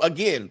poll. So,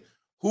 again,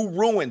 who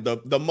ruined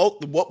the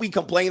most? What we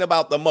complain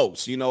about the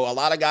most? You know, a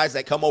lot of guys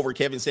that come over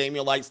Kevin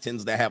Samuelites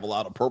tends to have a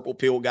lot of purple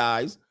pill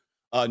guys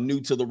new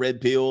to the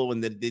red pill,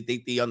 and they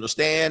think they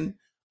understand.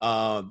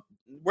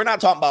 We're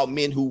not talking about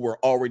men who were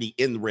already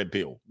in the red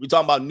pill. We're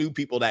talking about new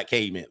people that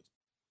came in,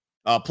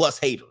 plus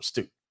haters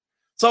too.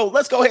 So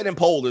let's go ahead and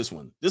poll this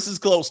one. This is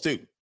close too.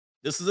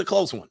 This is a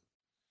close one.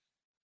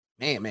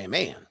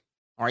 Man.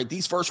 All right,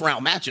 these first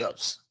round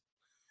matchups.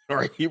 All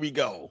right, here we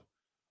go.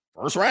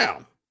 First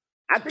round.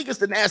 I think it's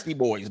the Nasty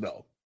Boys,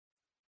 though.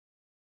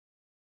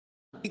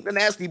 I think the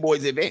Nasty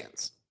Boys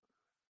advance.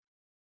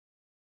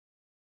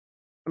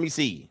 Let me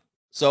see.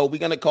 So we're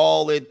going to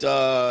call it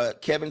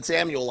Kevin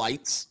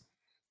Samuelites.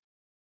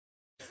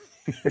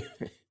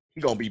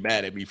 You're going to be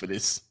mad at me for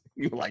this.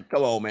 You're like,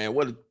 come on, man.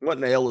 What in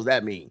the hell does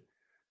that mean?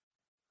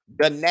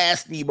 The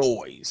Nasty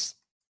Boys.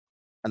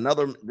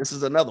 This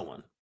is another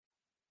one.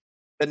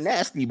 The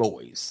Nasty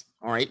Boys.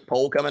 All right,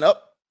 poll coming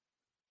up.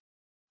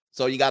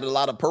 So you got a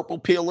lot of purple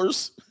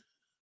pillars.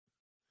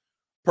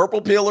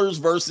 Purple pillars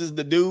versus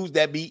the dudes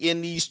that be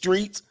in these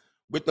streets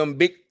with them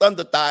big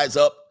thunder thighs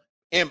up.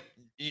 And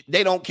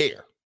they don't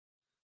care.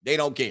 They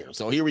don't care.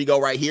 So here we go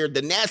right here.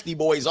 The Nasty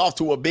Boys off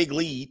to a big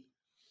lead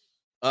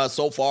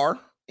so far.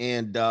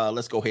 And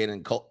let's go ahead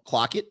and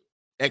clock it.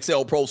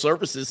 XL Pro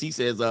Services, he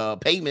says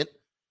payment.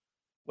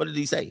 What did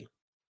he say?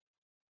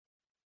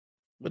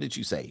 What did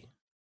you say?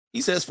 He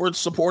says for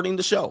supporting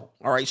the show.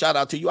 All right, shout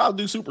out to you. I'll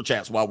do super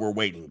chats while we're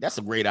waiting. That's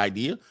a great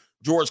idea.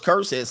 George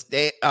Kerr says,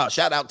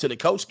 shout out to the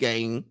coach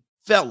gang,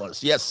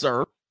 fellas. Yes,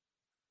 sir.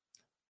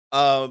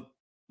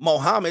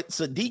 Mohammed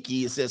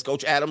Siddiqui says,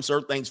 Coach Adam,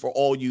 sir, thanks for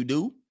all you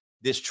do.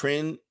 This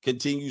trend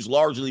continues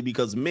largely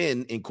because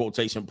men, in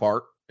quotation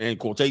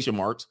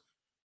marks,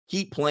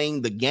 keep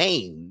playing the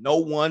game. No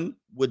one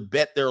would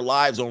bet their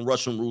lives on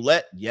Russian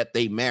roulette, yet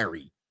they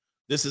marry.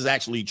 This is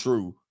actually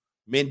true.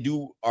 Men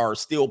are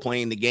still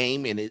playing the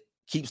game, and it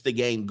keeps the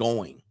game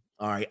going.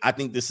 All right. I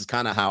think this is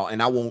kind of how,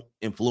 and I won't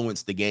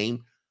influence the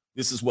game.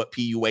 This is what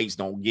PUAs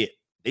don't get.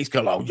 They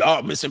come out,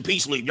 y'all missing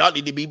peace league. Y'all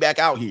need to be back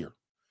out here.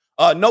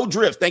 No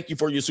Drift, thank you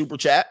for your super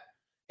chat.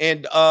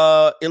 And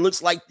it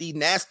looks like the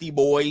Nasty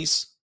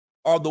Boys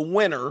are the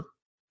winner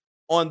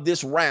on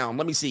this round.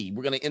 Let me see.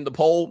 We're going to end the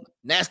poll.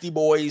 Nasty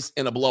Boys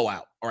in a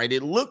blowout. All right.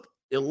 It looked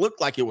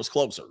like it was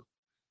closer,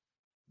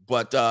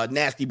 but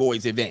Nasty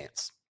Boys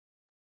advance.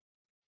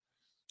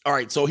 All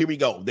right. So here we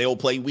go. They'll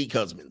play Weak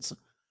Husbands.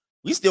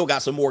 We still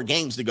got some more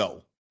games to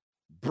go.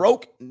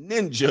 Broke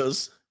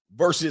Ninjas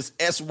versus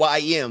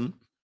SYSBM.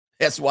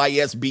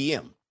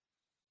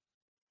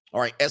 All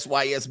right,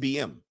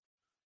 SYSBM.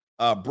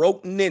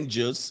 Broke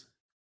Ninjas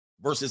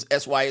versus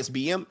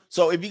SYSBM.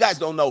 So if you guys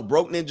don't know,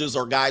 Broke Ninjas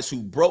are guys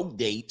who broke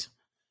date,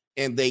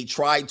 and they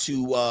try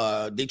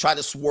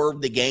to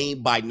swerve the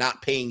game by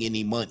not paying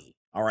any money.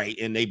 All right,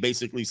 and they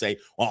basically say,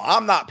 well,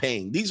 I'm not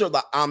paying. These are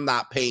the I'm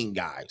not paying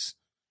guys.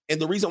 And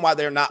the reason why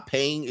they're not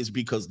paying is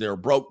because they're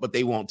broke, but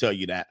they won't tell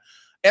you that.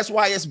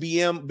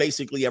 SYSBM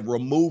basically have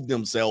removed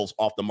themselves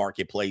off the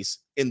marketplace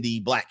in the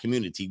black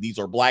community. These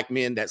are black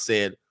men that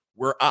said,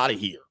 we're out of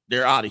here.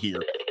 They're out of here.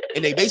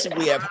 And they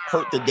basically have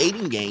hurt the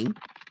dating game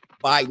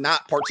by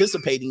not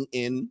participating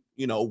in,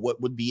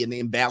 what would be an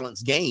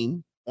imbalanced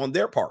game on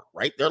their part,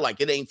 right? They're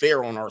like, it ain't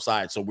fair on our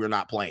side, so we're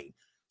not playing.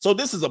 So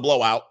this is a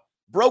blowout.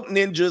 Broke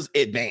Ninjas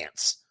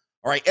advance.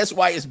 All right,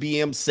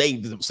 SYSBM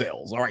saved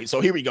themselves. All right,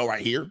 so here we go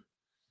right here.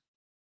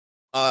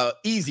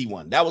 Easy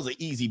one. That was an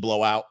easy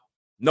blowout.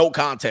 No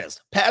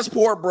contest.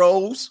 Passport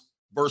Bros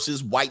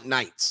versus White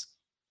Knights.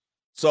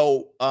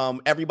 So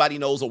everybody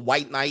knows a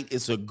White Knight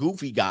is a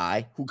goofy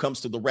guy who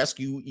comes to the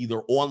rescue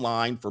either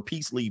online for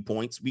peace leave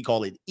points. We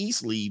call it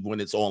e-sleeve when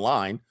it's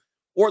online,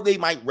 or they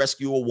might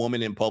rescue a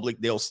woman in public.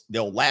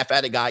 They'll laugh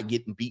at a guy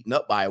getting beaten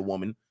up by a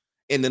woman.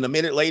 And then a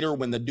minute later,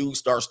 when the dude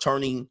starts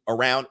turning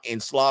around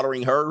and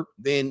slaughtering her,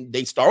 then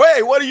they start,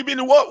 hey, what do you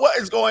mean? What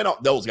is going on?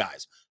 Those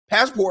guys.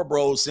 Passport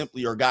Bros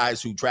simply are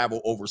guys who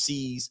travel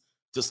overseas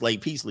to slay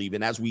peace leave.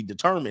 And as we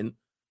determine,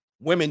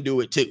 women do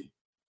it too.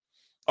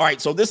 All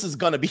right, so this is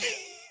going to be,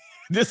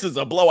 this is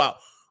a blowout.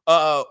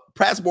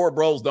 Passport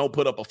Bros don't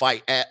put up a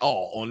fight at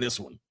all on this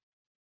one.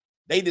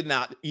 They did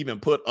not even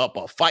put up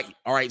a fight.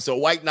 All right, so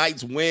White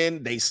Knights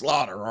win, they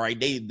slaughter. All right,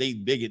 they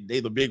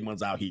the big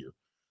ones out here.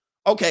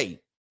 Okay,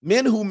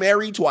 Men Who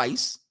Marry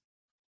Twice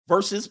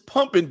versus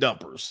Pump and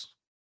Dumpers.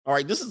 All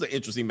right, this is an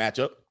interesting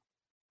matchup.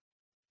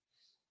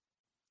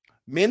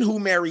 Men who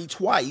marry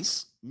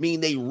twice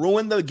mean they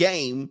ruin the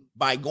game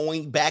by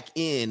going back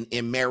in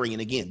and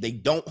marrying again. They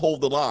don't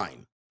hold the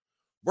line.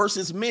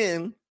 Versus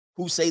men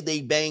who say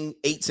they bang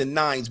 8s and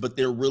 9s, but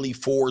they're really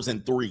 4s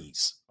and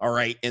 3s. All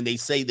right. And they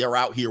say they're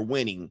out here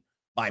winning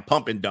by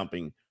pump and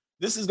dumping.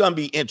 This is going to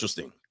be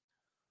interesting.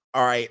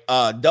 All right.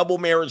 Double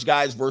marriage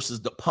guys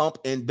versus the pump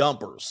and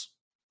dumpers.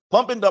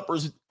 Pump and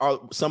dumpers are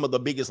some of the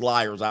biggest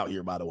liars out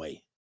here, by the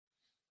way.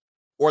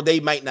 Or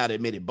they might not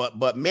admit it, but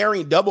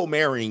double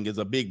marrying is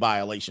a big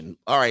violation.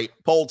 All right,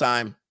 poll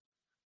time.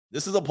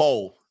 This is a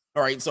poll.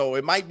 All right, so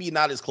it might be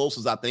not as close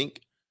as I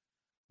think,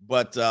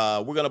 but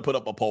we're going to put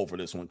up a poll for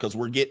this one because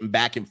we're getting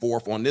back and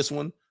forth on this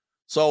one.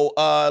 So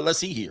let's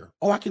see here.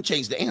 Oh, I can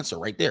change the answer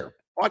right there.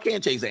 Oh, I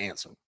can't change the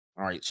answer.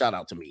 All right, shout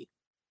out to me.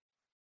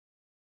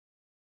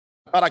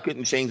 I thought I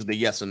couldn't change the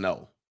yes or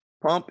no.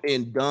 Pump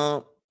and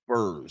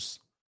dumpers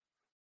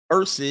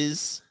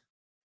versus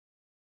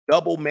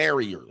double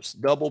marriers,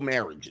 double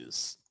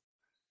marriages.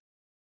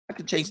 I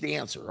can change the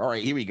answer. All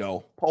right, here we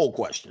go. Poll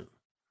question.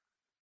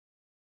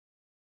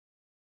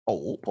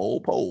 Poll.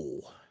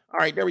 All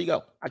right, there we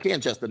go. I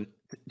can't just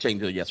change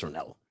the yes or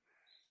no.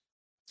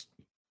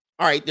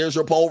 All right, there's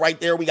your poll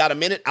right there. We got a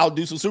minute. I'll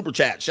do some super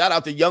chat. Shout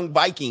out to Young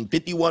Viking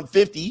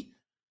 5150.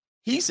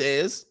 He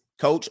says,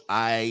 Coach,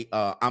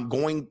 I'm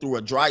going through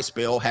a dry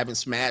spell, haven't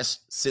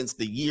smashed since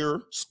the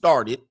year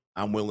started.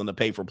 I'm willing to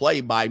pay for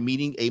play by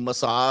meeting a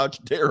massage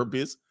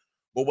therapist.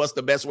 But what's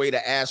the best way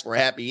to ask for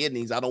happy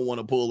endings? I don't want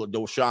to pull a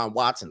Deshaun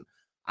Watson.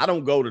 I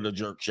don't go to the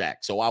Jerk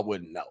Shack, so I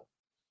wouldn't know.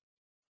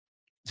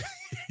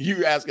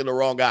 You're asking the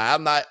wrong guy.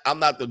 I'm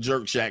not the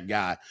Jerk Shack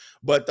guy,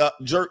 but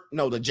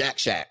the Jack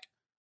Shack.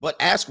 But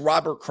ask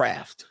Robert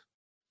Kraft.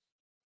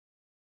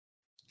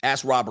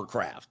 Ask Robert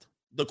Kraft.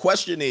 The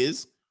question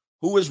is,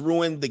 who has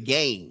ruined the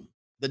game,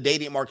 the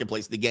dating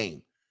marketplace, the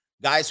game?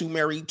 Guys who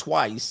marry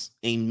twice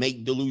and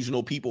make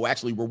delusional people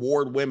actually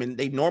reward women.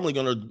 They're normally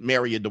going to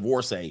marry a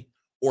divorcee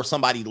or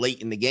somebody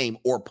late in the game,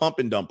 or pump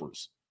and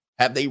dumpers.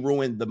 Have they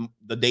ruined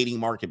the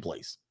dating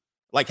marketplace?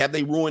 Like, have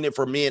they ruined it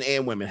for men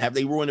and women? Have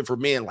they ruined it for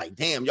men? Like,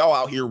 damn, y'all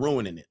out here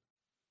ruining it.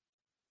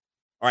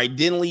 All right,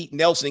 Denley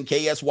Nelson,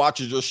 KS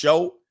watches your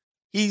show.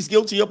 He's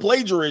guilty of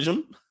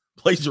plagiarism.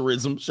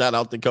 Shout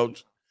out to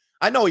Coach.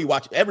 I know he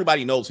watches.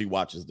 Everybody knows he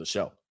watches the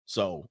show.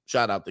 So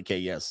shout out to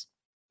KS.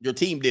 Your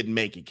team didn't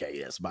make it,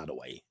 KS, by the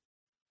way.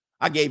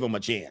 I gave him a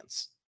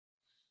chance.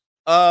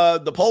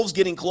 The poll's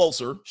getting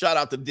closer. Shout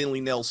out to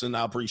Denley Nelson.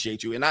 I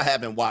appreciate you. And I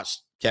haven't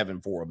watched Kevin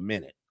for a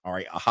minute. All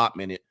right, a hot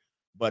minute.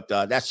 but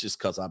that's just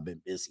because I've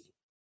been busy.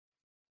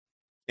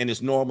 And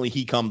it's normally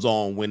he comes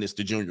on when it's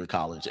the junior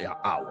college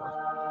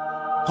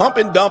hour. Pump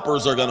and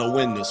Dumpers are going to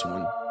win this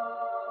one,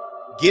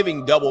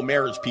 giving double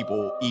marriage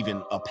people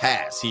even a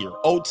pass here.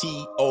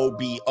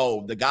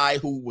 OTOBO, the guy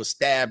who was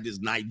stabbed is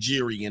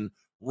Nigerian.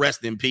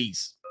 Rest in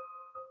peace.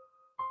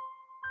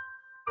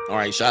 All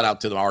right, shout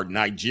out to our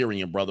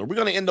Nigerian brother. We're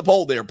going to end the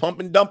poll there. Pump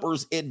and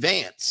Dumpers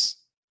advance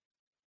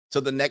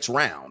to the next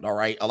round. All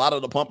right, a lot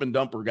of the Pump and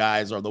Dumper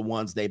guys are the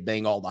ones they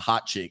bang all the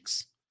hot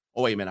chicks.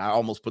 Oh, wait a minute, I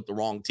almost put the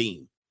wrong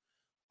team.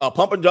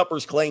 Pump and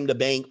Dumpers claim to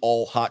bang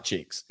all hot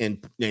chicks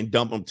and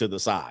dump them to the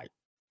side.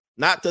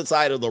 Not to the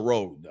side of the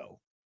road, though.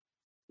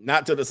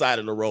 Not to the side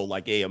of the road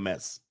like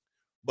AMS.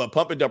 But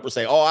Pump and Dumpers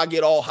say, oh, I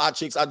get all hot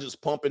chicks, I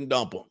just pump and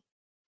dump them.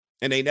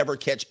 And they never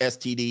catch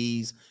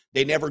STDs.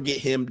 They never get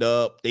hemmed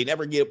up. They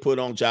never get put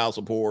on child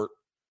support.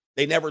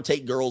 They never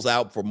take girls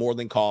out for more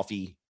than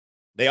coffee.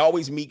 They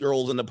always meet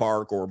girls in the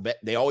park, or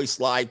they always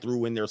slide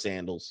through in their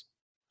sandals.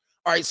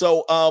 All right,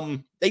 so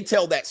they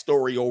tell that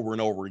story over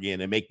and over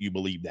again and make you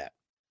believe that.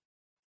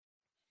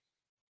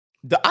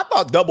 I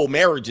thought double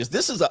marriages,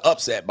 this is an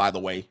upset, by the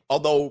way.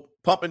 Although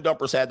Pump and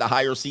Dumpers had the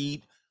higher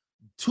seed,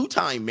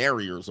 two-time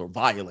marriers are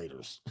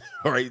violators.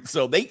 All right,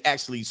 so they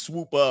actually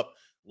swoop up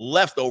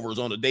leftovers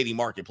on the dating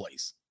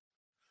marketplace.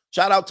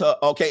 Shout out to,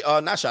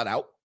 not shout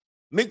out,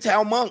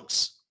 MGTOW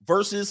monks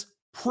versus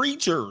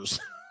preachers.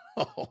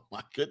 Oh,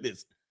 my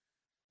goodness.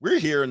 We're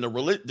here in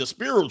the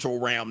spiritual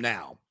realm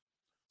now.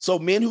 So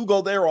men who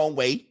go their own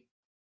way,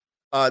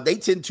 they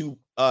tend to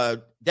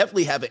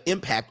definitely have an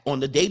impact on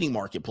the dating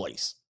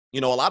marketplace. You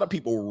know, a lot of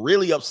people were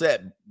really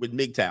upset with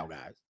MGTOW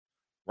guys,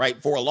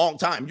 right? For a long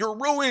time. You're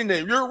ruining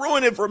it. You're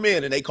ruining it for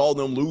men. And they call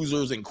them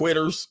losers and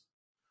quitters,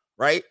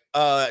 right?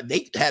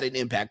 They had an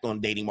impact on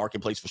the dating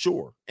marketplace for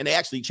sure. And they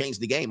actually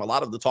changed the game. A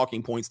lot of the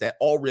talking points that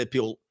all red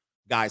pill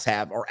guys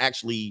have are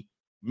actually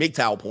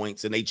MGTOW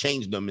points, and they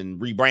changed them and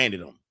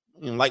rebranded them,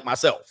 like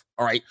myself.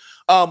 All right.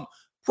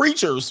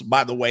 Preachers,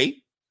 by the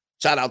way,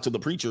 shout out to the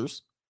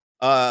preachers.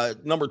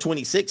 Number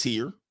 26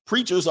 here.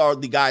 Preachers are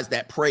the guys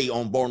that prey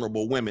on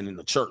vulnerable women in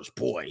the church.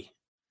 Boy,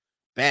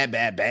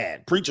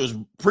 bad.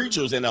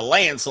 Preachers in a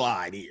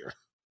landslide here.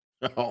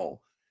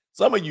 Oh,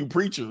 some of you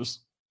preachers.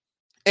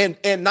 And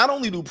not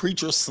only do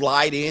preachers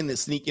slide in and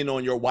sneak in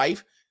on your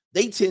wife,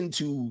 they tend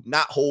to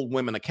not hold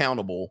women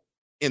accountable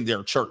in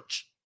their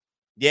church.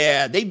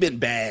 Yeah, they've been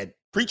bad.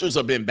 Preachers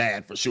have been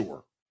bad for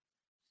sure.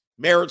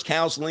 Marriage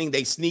counseling,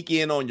 they sneak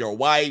in on your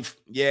wife.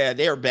 Yeah,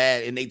 they're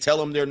bad. And they tell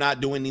them they're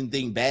not doing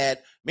anything bad.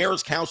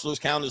 Marriage counselors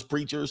count as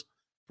preachers.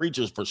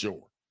 Preachers for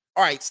sure.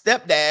 All right,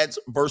 stepdads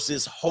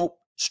versus hope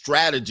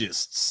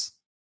strategists.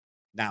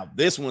 Now,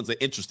 this one's an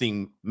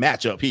interesting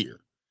matchup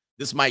here.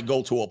 This might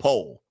go to a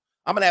poll.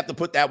 I'm going to have to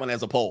put that one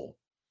as a poll.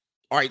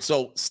 All right,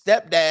 so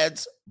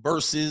stepdads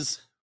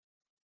versus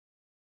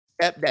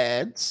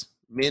stepdads,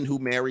 men who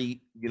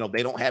marry,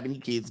 they don't have any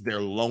kids. They're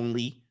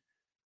lonely.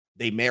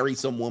 They marry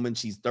some woman.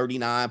 She's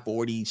 39,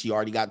 40. She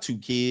already got 2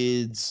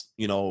 kids.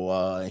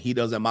 He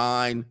doesn't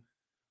mind.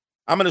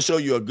 I'm going to show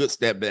you a good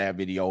stepdad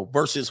video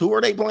versus who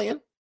are they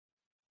playing?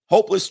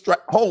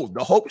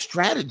 The hope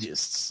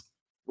strategists.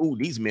 Ooh,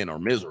 these men are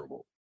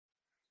miserable.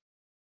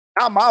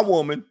 Now my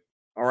woman.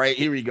 All right,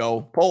 here we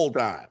go. Poll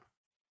time.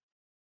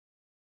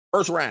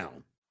 First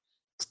round.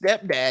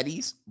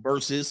 Stepdaddies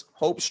versus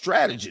hope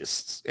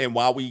strategists. And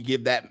while we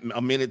give that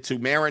a minute to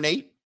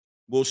marinate,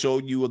 we'll show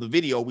you the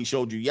video we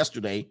showed you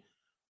yesterday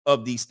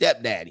of the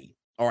stepdaddy.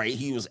 All right,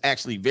 he was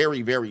actually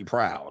very, very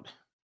proud.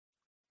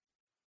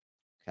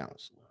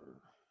 Counselor.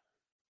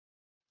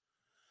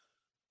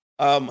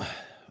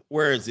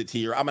 Where is it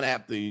here? I'm going to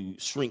have to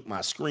shrink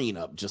my screen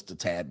up just a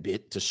tad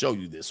bit to show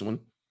you this one.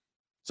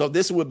 So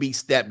this would be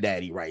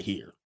stepdaddy right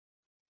here.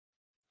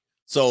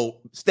 So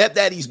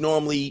stepdaddies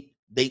normally,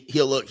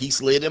 he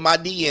slid in my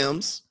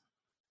DMs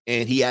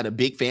and he had a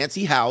big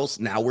fancy house.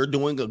 Now we're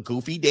doing a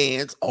goofy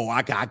dance. Oh,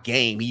 I got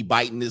game. He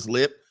biting his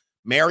lip.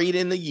 Married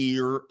in the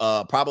year.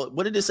 Probably,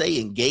 what did it say?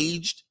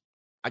 Engaged?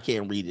 I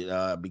can't read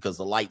it because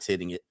the light's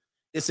hitting it.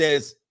 It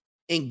says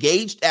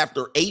engaged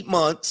after 8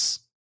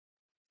 months,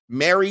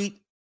 married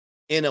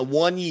in a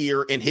 1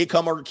 year, and here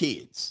come our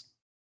kids.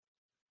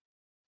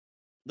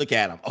 Look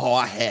at him. Oh,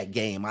 I had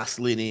game. I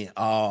slid in.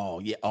 Oh,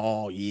 yeah.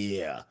 Oh,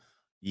 yeah.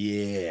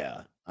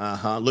 Yeah.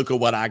 Look at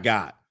what I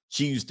got.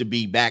 She used to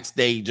be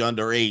backstage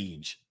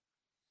underage.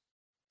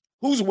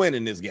 Who's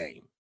winning this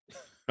game?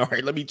 All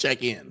right, let me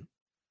check in.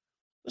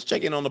 Let's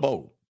check in on the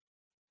bowl.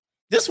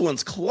 This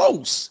one's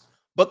close,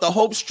 but the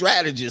hope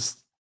strategist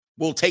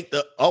will take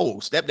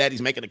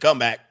stepdaddy's making a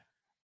comeback.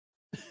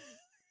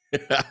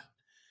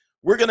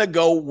 We're going to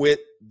go with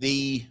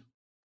who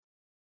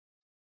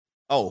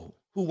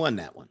won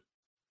that one?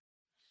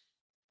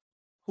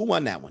 Who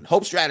won that one?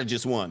 Hope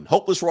strategist won.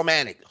 Hopeless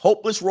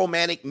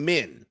romantic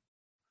men.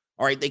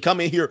 All right, they come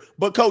in here,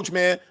 but coach,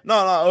 man,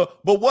 no,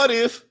 but what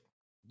if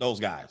those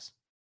guys?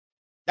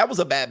 That was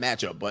a bad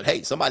matchup, but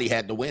hey, somebody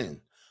had to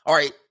win. All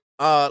right,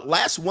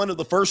 last one of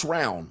the first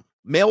round,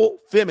 male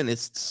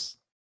feminists.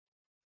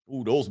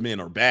 Ooh, those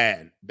men are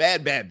bad.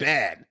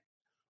 Bad.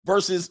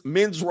 versus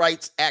men's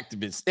rights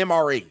activists,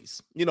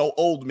 MRAs,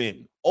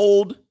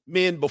 old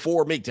men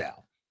before MGTOW.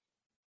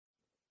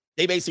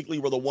 They basically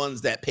were the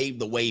ones that paved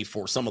the way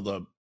for some of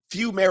the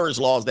few marriage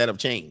laws that have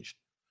changed.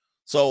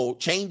 So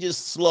change is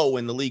slow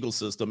in the legal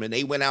system, and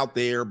they went out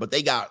there, but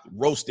they got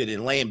roasted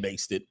and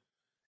lambasted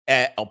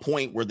at a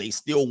point where they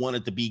still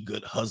wanted to be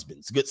good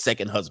husbands, good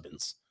second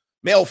husbands.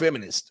 Male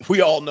feminists,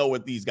 we all know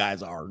what these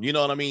guys are. You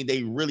know what I mean?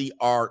 They really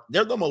are.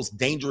 They're the most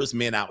dangerous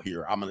men out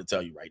here. I'm going to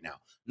tell you right now.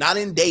 Not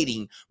in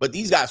dating, but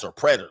these guys are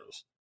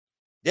predators.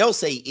 They'll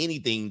say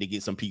anything to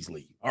get some peace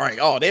leave. All right.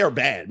 Oh, they're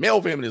bad.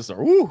 Male feminists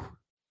are, whoo.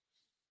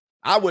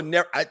 I would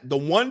never, the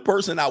one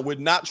person I would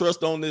not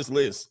trust on this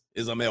list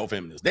is a male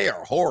feminist. They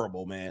are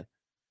horrible, man.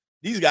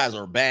 These guys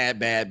are bad,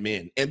 bad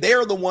men. And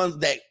they're the ones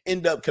that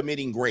end up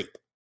committing rape.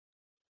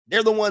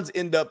 They're the ones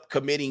end up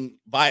committing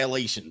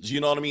violations.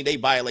 You know what I mean? They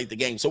violate the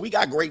game. So we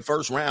got great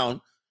first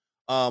round.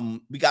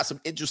 We got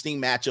some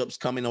interesting matchups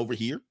coming over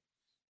here.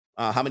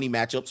 How many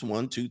matchups?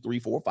 1, 2, 3,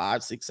 4,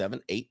 5, 6,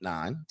 7, 8,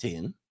 9,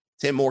 10.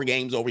 10 more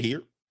games over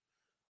here.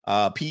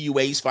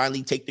 PUAs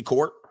finally take the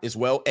court, as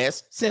well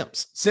as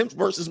Simps. Simps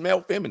versus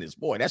male feminists.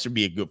 Boy, that should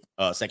be a good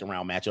second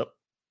round matchup.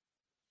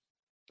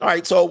 All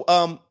right, so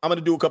I'm going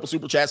to do a couple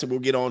super chats and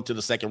we'll get on to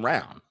the second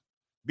round.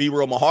 Be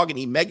Real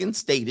Mahogany. Megan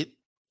stated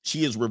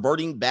she is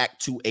reverting back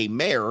to a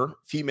mare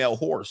female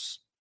horse.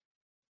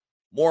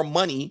 More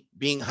money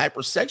being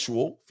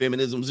hypersexual,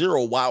 feminism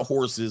 0, wild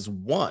horses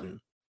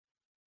 1.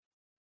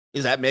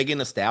 Is that Megan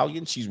Thee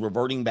Stallion? She's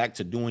reverting back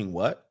to doing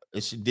what?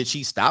 Did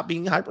she stop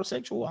being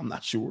hypersexual? I'm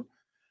not sure.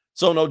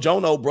 So no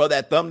Jono, bro,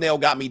 that thumbnail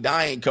got me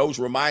dying, coach.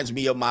 Reminds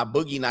me of my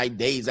boogie night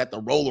days at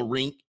the roller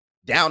rink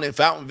down in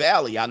Fountain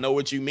Valley. I know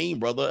what you mean,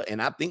 brother.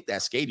 And I think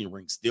that skating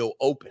rink's still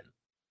open.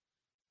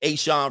 A.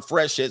 Sean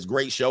Fresh says,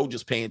 great show,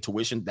 just paying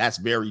tuition. That's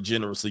very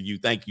generous of you.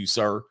 Thank you,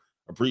 sir.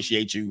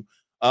 Appreciate you.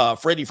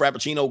 Freddie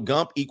Frappuccino,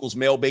 Gump equals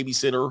male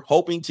babysitter,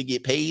 hoping to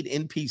get paid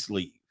in peace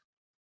leave.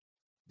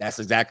 That's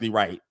exactly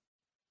right.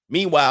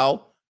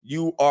 Meanwhile,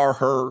 you are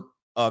her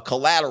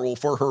collateral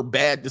for her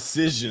bad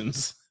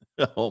decisions.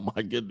 Oh,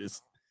 my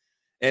goodness.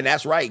 And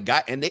that's right.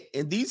 And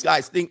these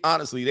guys think,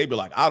 honestly, they be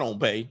like, I don't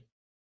pay.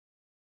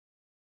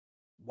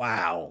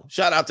 Wow.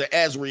 Shout out to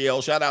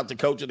Azriel. Shout out to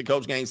Coach of the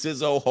Coach Gang.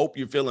 Sizzo, hope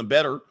you're feeling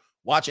better.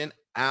 Watching,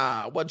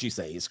 what'd you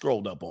say? It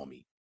scrolled up on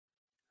me.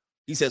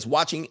 He says,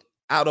 watching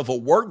out of a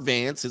work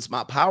van since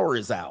my power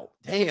is out.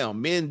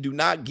 Damn, men do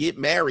not get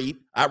married.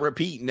 I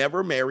repeat,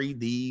 never marry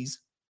these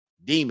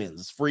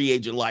demons. Free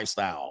agent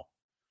lifestyle.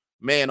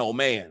 Man, oh,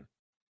 man.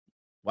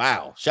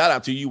 Wow. Shout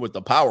out to you with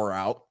the power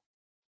out.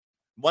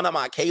 One of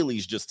my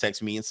Kayleys just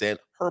texted me and said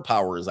her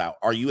power is out.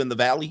 Are you in the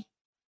valley?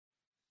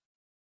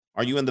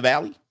 Are you in the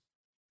valley?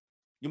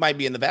 You might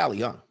be in the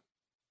valley, huh?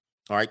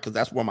 All right, because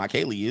that's where my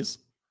Kaylee is.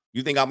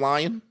 You think I'm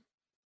lying?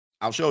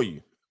 I'll show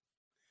you.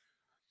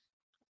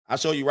 I'll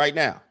show you right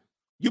now.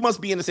 You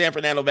must be in the San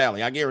Fernando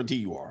Valley. I guarantee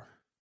you are.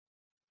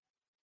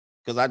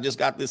 Because I just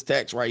got this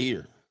text right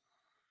here.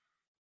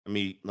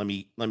 Let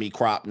me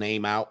crop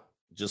name out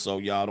just so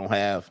y'all don't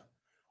have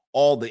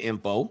all the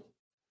info.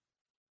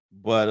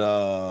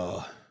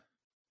 But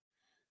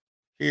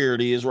here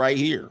it is right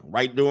here,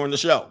 right during the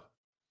show.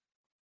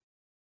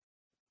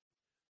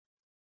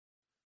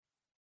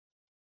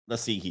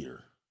 Let's see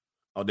here.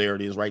 Oh, there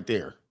it is right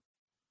there.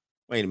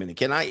 Wait a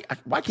minute.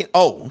 Why can't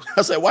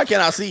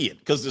I see it?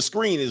 Because the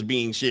screen is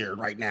being shared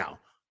right now.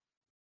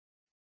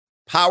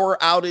 Power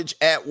outage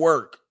at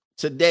work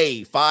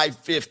today,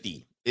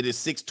 5:50. It is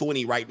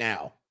 6:20 right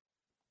now.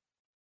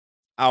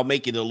 I'll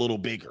make it a little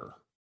bigger.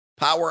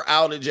 Power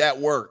outage at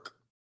work,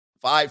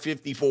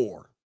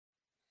 5:54.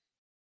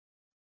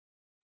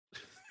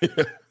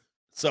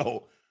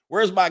 So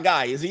where's my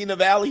guy? Is he in the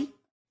valley?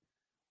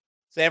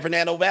 San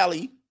Fernando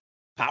Valley,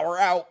 power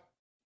out.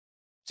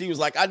 She was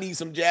like, I need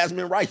some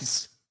jasmine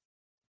rice.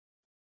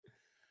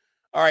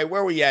 All right,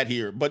 where are we at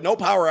here? But no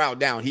power out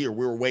down here.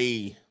 We're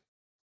way.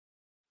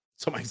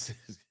 Somebody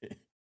says,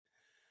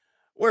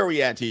 where are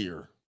we at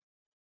here?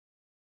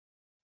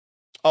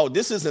 Oh,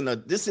 this isn't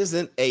a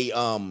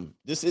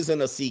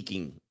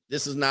seeking.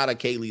 This is not a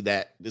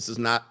Kaylee this is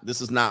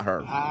not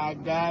her. I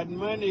got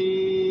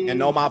money. And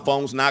no, my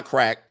phone's not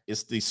cracked.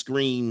 It's the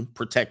screen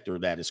protector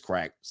that is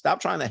cracked. Stop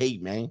trying to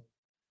hate, man.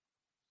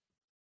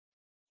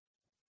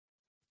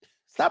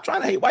 Stop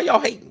trying to hate. Why y'all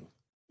hating?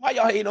 Why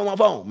y'all hating on my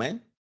phone,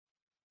 man?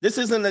 This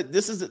isn't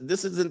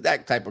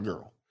that type of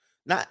girl.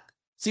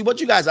 See, what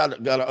you guys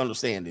gotta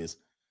understand is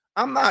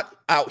I'm not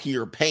out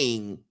here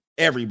paying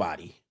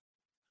everybody.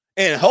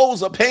 And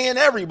hoes are paying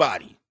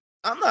everybody.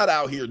 I'm not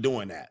out here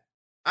doing that.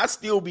 I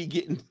still be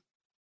getting.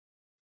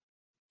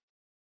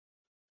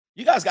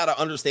 You guys got to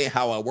understand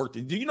how I work.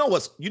 Do you know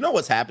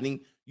what's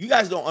happening? You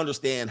guys don't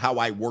understand how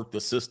I work the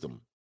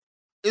system.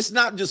 It's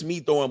not just me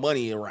throwing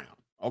money around.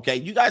 Okay.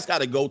 You guys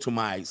got to go to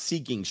my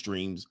seeking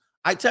streams.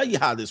 I tell you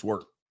how this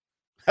works.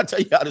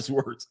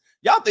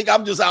 Y'all think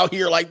I'm just out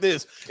here like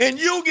this and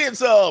you get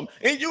some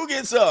and you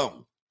get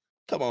some.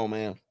 Come on,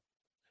 man.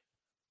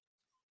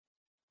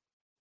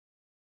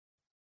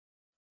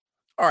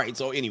 All right.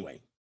 So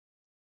anyway.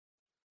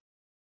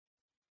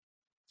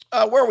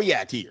 Where are we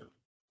at here?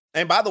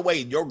 And by the way,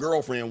 your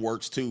girlfriend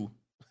works too.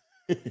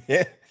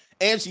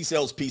 And she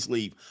sells peace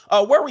leave.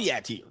 Where are we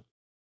at here?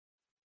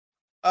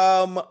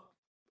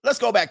 Let's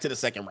go back to the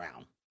second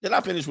round. Did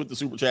I finish with the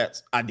super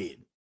chats? I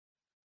did.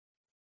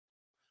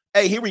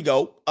 Hey, here we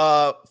go.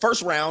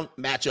 First round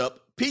matchup,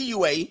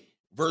 PUA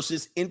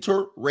versus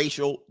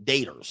interracial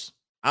daters.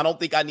 I don't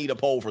think I need a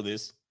poll for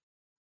this.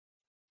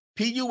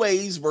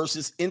 PUAs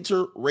versus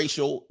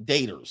interracial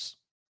daters.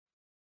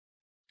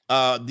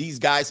 These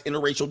guys,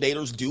 interracial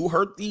daters, do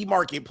hurt the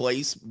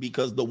marketplace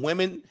because the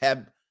women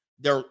have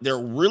they're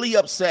really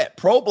upset.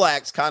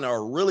 Pro-blacks kind of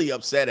are really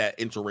upset at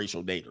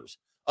interracial daters.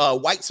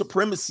 White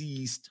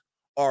supremacists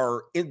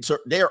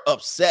they're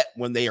upset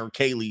when their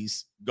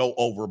Kayleys go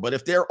over, but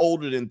if they're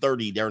older than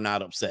 30, they're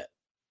not upset.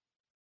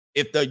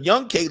 If the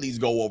young Kayleys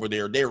go over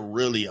there, they're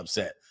really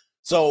upset.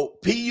 So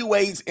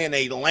PUAs in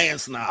a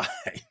landslide.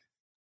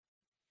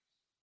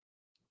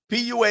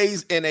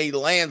 PUAs in a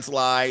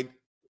landslide.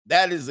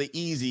 That is an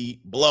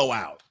easy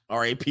blowout. All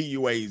right,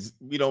 PUAs,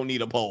 we don't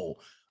need a poll.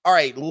 All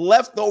right,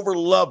 leftover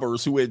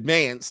lovers who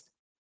advanced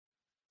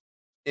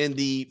in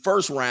the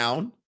first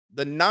round,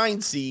 the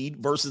 9 seed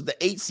versus the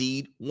 8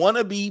 seed,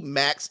 wannabe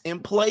max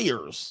and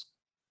players.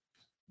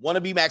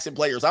 Wannabe max and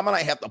players. I'm going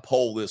to have to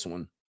poll this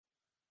one.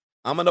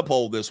 What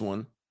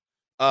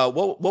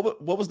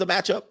was the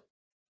matchup?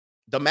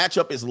 The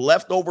matchup is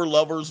leftover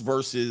lovers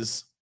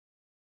versus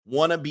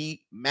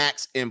wannabe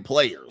max and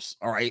players.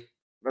 All right,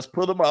 let's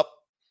put them up.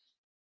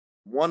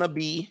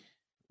 Wannabe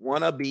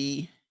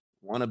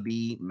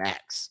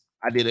max.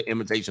 I did an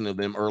imitation of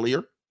them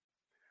earlier.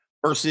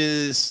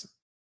 Versus,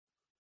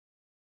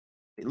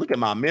 look at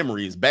my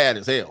memory, is bad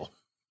as hell.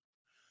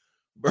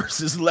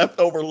 Versus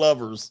leftover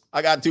lovers.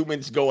 I got 2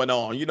 minutes going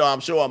on. You know,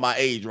 I'm showing my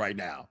age right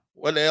now.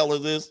 What the hell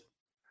is this?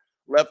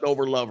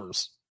 Leftover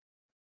lovers.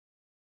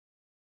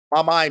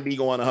 My mind be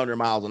going 100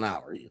 miles an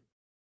hour here.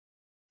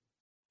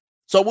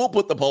 So we'll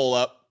put the poll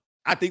up.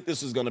 I think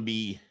this is going to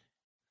be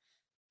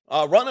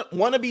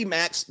wannabe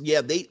max.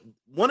 Yeah,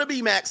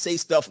 wannabe max say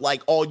stuff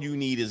like all you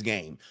need is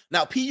game.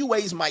 Now,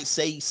 PUAs might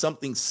say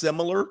something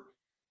similar,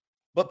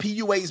 but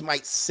PUAs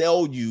might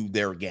sell you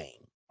their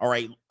game. All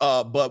right.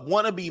 But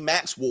wannabe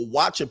max will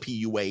watch a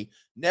PUA,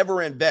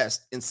 never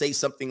invest, and say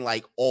something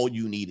like all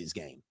you need is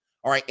game.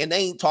 All right. And they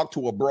ain't talked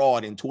to a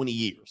broad in 20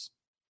 years.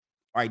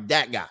 All right.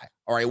 That guy.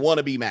 All right.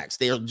 Wannabe max.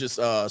 They're just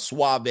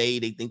suave. They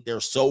think they're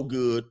so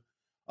good.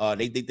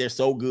 They think they're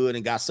so good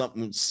and got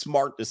something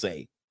smart to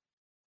say.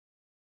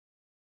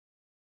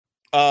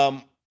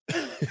 A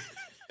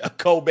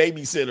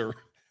co-babysitter.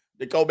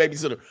 The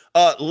co-babysitter.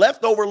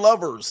 Leftover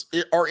lovers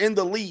are in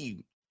the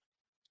lead.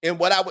 And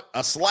what I would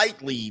a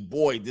slight lead,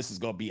 boy, this is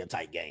gonna be a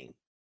tight game.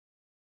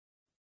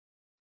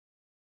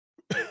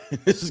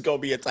 This is gonna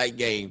be a tight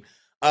game.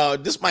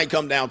 This might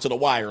come down to the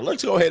wire.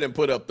 Let's go ahead and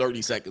put up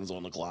 30 seconds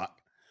on the clock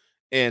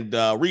and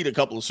read a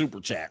couple of super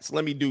chats.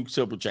 Let me do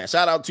super chats.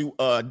 Shout out to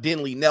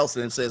Denley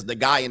Nelson. Says the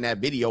guy in that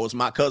video is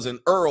my cousin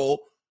Earl.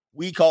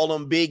 We call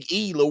him Big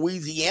E,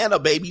 Louisiana,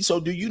 baby. So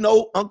do you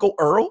know Uncle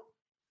Earl?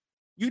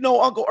 You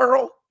know Uncle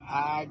Earl?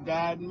 I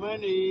got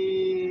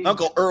money.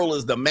 Uncle Earl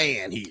is the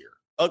man here.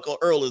 Uncle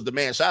Earl is the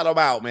man. Shout him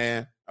out,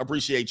 man. I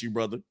appreciate you,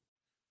 brother.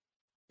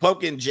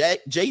 Pumpkin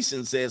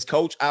Jason says,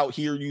 Coach out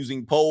here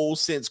using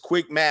polls since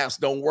quick maths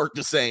don't work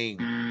the same.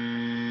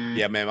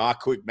 Yeah, man, my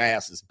quick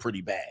maths is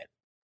pretty bad.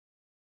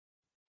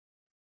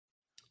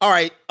 All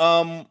right,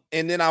 and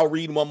then I'll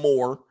read one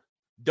more.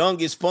 Dung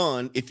is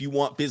fun. If you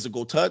want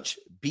physical touch,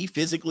 be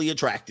physically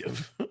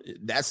attractive.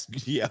 That's,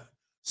 yeah.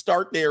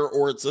 Start there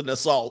or it's an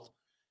assault.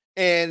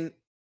 And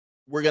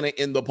we're going to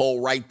end the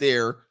poll right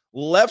there.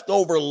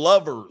 Leftover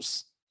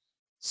lovers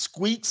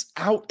squeaks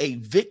out a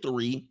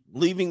victory,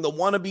 leaving the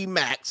wannabe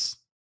Max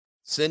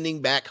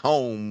sending back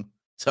home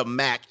to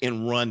Mac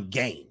and run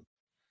game.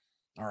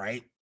 All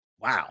right.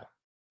 Wow.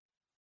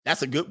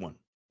 That's a good one.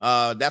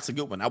 That's a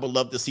good one. I would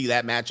love to see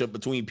that matchup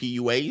between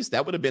PUAs.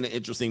 That would have been an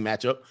interesting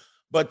matchup.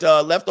 But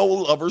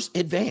leftover lovers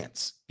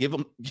advance. Give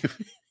them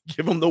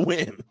the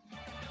win.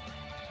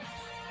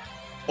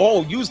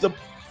 Oh, use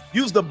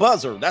the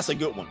buzzer. That's a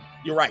good one.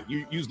 You're right.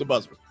 You use the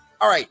buzzer.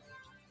 All right.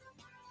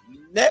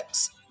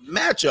 Next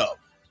matchup.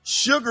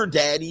 Sugar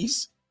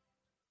Daddies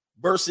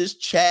versus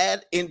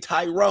Chad and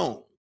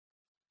Tyrone.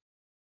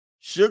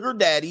 Sugar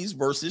Daddies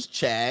versus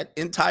Chad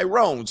and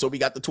Tyrone. So we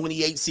got the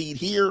 28 seed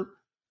here.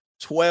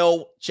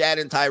 12, Chad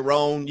and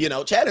Tyrone. You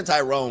know, Chad and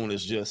Tyrone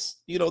is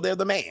just, you know, they're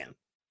the man.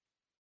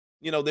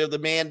 You know, they're the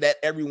man that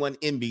everyone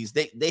envies.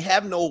 They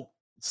have no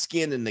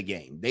skin in the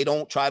game. They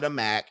don't try to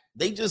mac.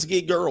 They just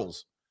get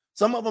girls.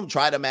 Some of them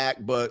try to mac,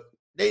 but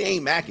they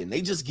ain't macking.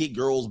 They just get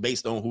girls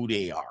based on who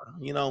they are.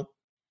 You know,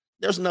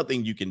 there's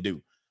nothing you can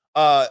do.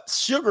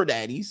 Sugar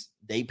Daddies,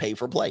 they pay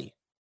for play.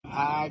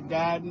 I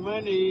got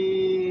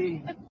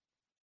money.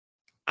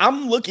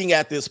 I'm looking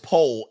at this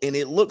poll, and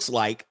it looks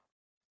like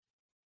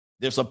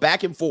there's a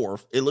back and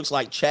forth. It looks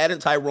like Chad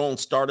and Tyrone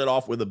started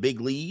off with a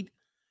big lead,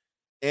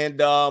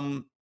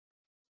 and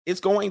it's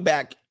going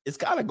back. It's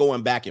kind of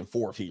going back and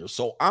forth here.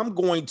 So I'm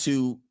going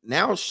to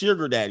now.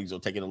 Sugar Daddies are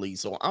taking the lead,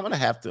 so I'm going to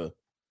have to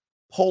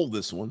poll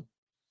this one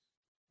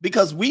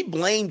because we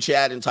blame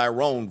Chad and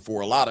Tyrone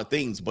for a lot of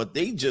things, but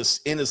they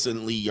just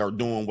innocently are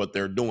doing what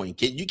they're doing.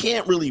 You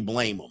can't really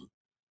blame them.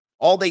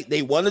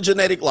 They won a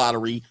genetic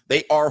lottery.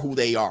 They are who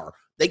they are.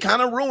 They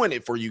kind of ruin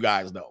it for you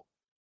guys, though.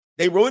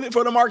 They ruin it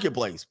for the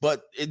marketplace,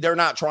 but they're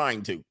not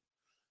trying to.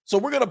 So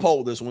we're going to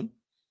poll this one.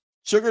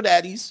 Sugar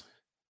daddies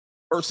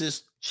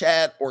versus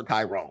Chad or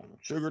Tyrone.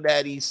 Sugar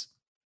daddies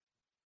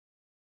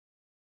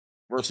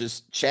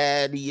versus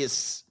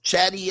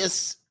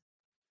Chadius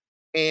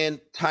and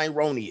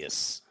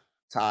Tyronius.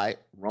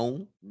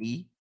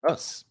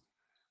 Tyronius.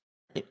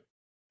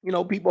 You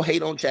know, people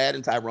hate on Chad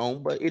and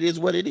Tyrone, but it is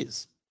what it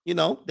is. You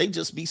know, they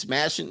just be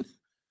smashing.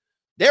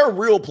 They're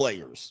real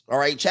players. All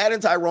right. Chad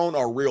and Tyrone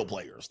are real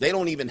players. They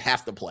don't even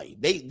have to play.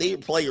 They're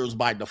players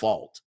by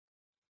default.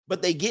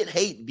 But they get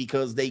hate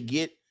because they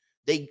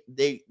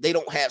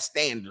don't have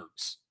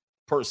standards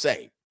per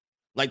se.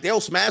 Like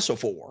they'll smash a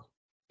 4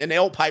 and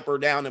they'll pipe her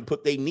down and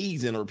put their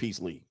knees in her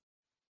peace league.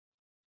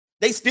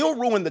 They still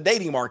ruin the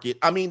dating market.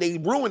 I mean, they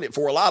ruin it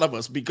for a lot of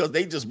us because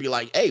they just be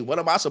like, hey, what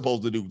am I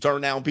supposed to do?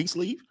 Turn down peace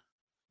leave?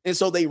 And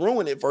so they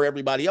ruin it for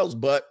everybody else.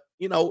 But,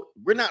 you know,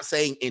 we're not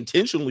saying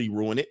intentionally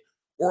ruin it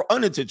or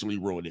unintentionally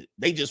ruin it.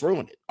 They just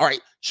ruin it. All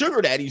right.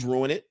 Sugar daddies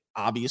ruin it,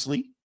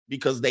 obviously,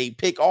 because they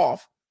pick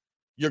off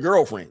your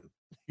girlfriend.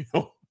 You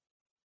know?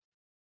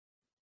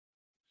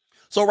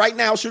 So right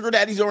now, sugar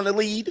daddies are in the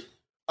lead.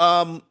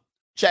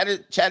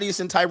 Chadius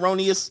and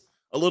Tyronius,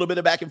 a little bit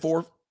of back and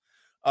forth.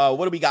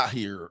 What do we got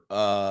here?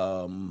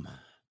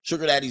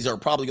 Sugar daddies are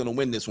probably going to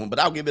win this one, but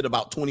I'll give it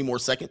about 20 more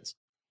seconds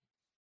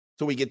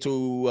till we get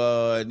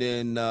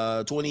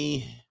to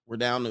 20. We're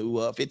down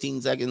to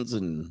 15 seconds,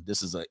 and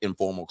this is an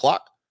informal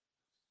clock.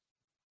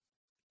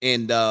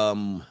 And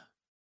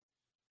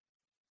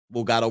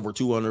we got over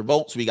 200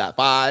 votes. We got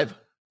 5,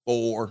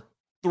 4,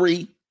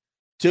 3,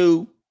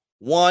 2,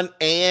 1,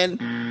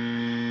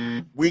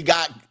 and we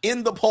got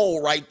in the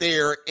poll right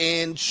there,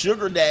 and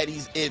sugar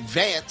daddies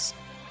advance.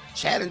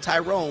 Chad and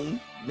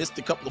Tyrone missed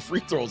a couple of free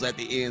throws at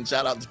the end.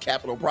 Shout out to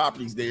Capital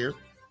Properties there.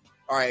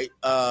 All right,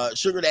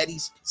 sugar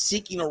daddies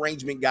seeking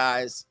arrangement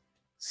guys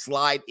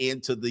slide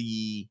into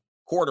the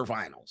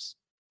quarterfinals.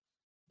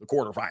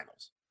 All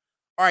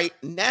right,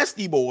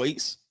 nasty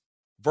boys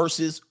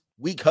versus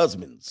weak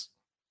husbands.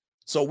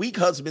 So weak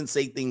husbands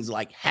say things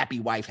like happy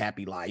wife,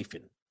 happy life,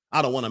 and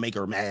I don't want to make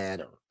her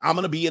mad, or I'm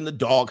going to be in the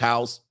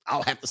doghouse.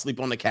 I'll have to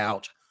sleep on the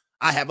couch.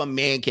 I have a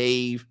man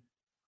cave.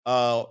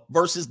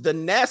 Versus the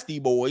nasty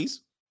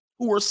boys,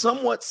 who are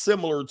somewhat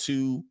similar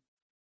to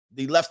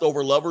the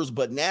leftover lovers,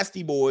 but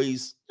nasty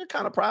boys, they're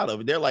kind of proud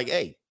of it. They're like,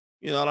 hey,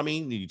 you know what I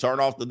mean? You turn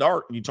off the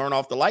dark, you turn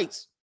off the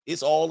lights.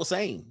 It's all the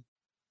same.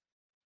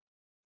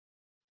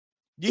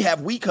 You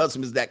have weak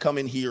husbands that come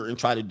in here and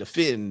try to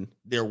defend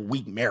their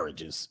weak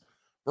marriages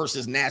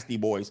versus nasty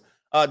boys.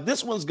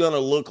 This one's going to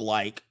look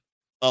like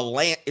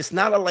it's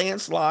not a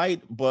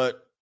landslide,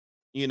 but,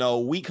 you know,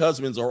 weak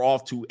husbands are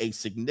off to a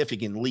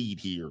significant lead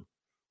here.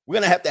 We're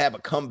going to have a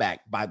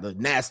comeback by the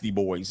nasty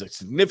boys, a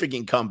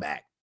significant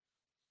comeback.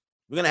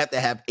 We're going to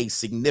have a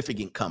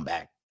significant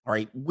comeback. All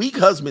right. Weak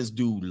husbands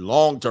do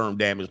long-term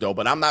damage, though,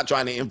 but I'm not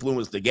trying to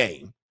influence the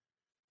game.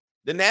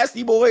 The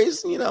nasty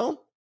boys, you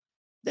know,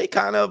 they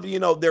kind of, you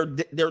know,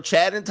 they're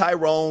Chad and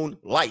Tyrone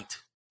light.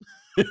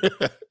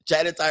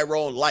 Chad and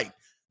Tyrone light.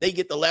 They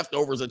get the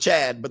leftovers of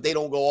Chad, but they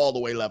don't go all the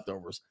way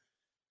leftovers.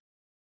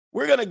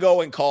 We're going to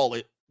go and call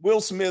it.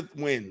 Will Smith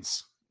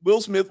wins. Will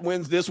Smith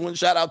wins this one.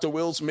 Shout out to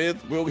Will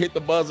Smith. We'll hit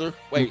the buzzer.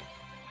 Wait.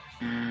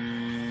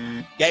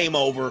 Game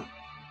over.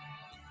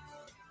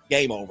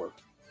 Game over.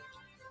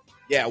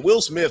 Yeah, Will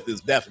Smith is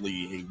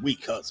definitely a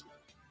weak husband.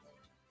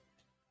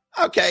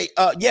 Okay.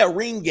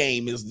 Ring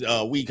Game is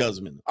a weak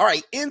husband. All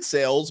right.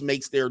 Incels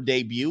makes their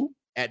debut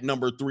at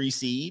number 3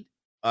 seed.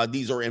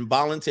 These are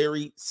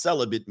involuntary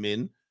celibate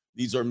men.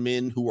 These are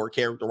men who are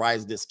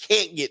characterized as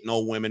can't get no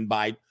women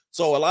by.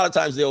 So a lot of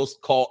times they'll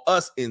call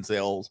us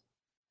incels.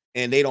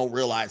 And they don't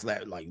realize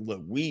that, like,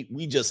 look,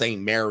 we just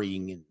ain't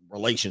marrying in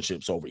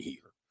relationships over here.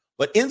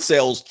 But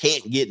incels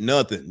can't get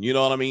nothing. You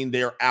know what I mean?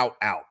 They're out.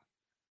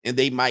 And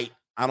they might,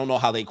 I don't know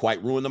how they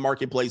quite ruin the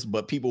marketplace,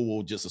 but people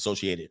will just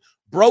associate it.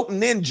 Broke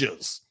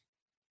ninjas.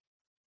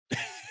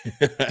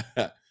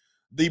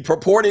 The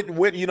purported,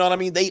 you know what I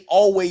mean? They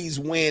always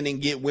win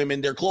and get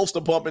women. They're close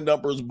to pumping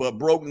dumpers, but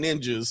broke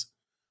ninjas,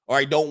 all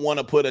right, don't want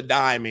to put a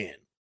dime in.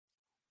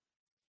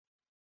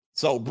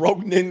 So broke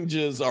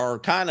ninjas are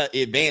kind of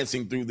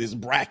advancing through this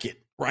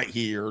bracket right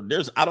here.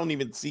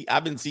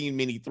 I've been seeing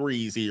many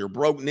 3s here.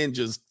 Broke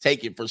ninjas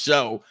take it for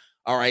show.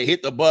 All right,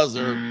 hit the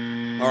buzzer.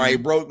 All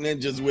right, broke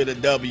ninjas with a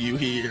W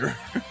here.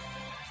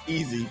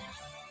 Easy.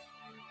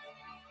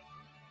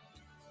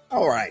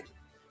 All right.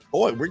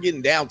 Boy, we're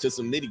getting down to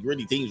some nitty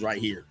gritty teams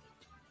right here.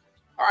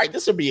 All right,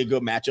 this will be a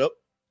good matchup.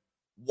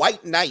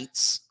 White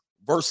Knights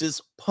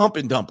versus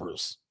Pumping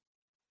Dumpers.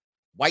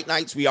 White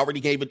Knights, we already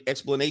gave an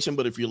explanation,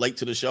 but if you're late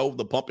to the show,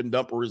 the pump and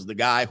dumper is the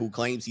guy who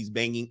claims he's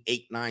banging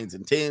 8, 9s,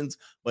 and 10s,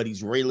 but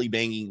he's really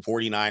banging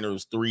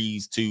 49ers,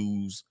 3s,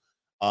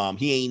 2s.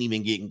 He ain't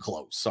even getting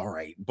close. All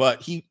right.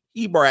 But he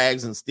he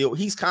brags and still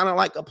he's kind of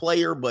like a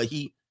player, but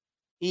he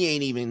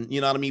ain't even,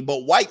 you know what I mean?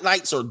 But white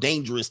knights are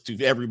dangerous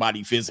to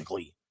everybody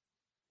physically.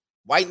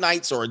 White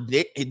knights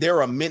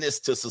they're a menace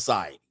to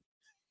society.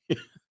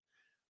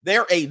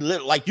 They're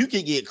like you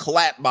can get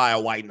clapped by a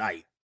white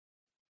knight.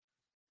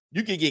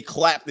 You can get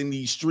clapped in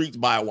these streets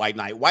by a white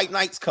knight. White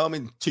knights come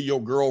into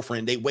your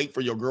girlfriend. They wait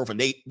for your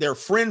girlfriend. They're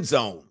friend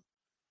zone.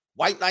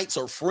 White knights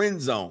are friend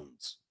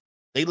zones.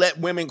 They let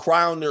women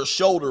cry on their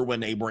shoulder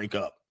when they break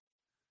up.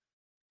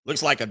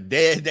 Looks like a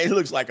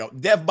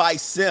death by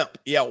simp.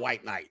 Yeah,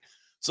 white knight.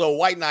 So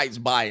white knights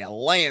by a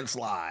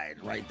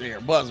landslide right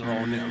there. Buzzer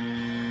on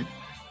them.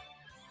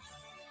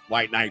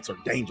 White knights are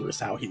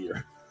dangerous out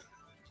here.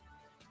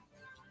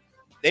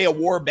 They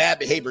award bad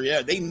behavior.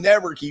 Yeah, they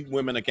never keep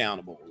women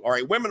accountable. All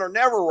right, women are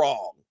never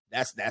wrong.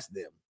 That's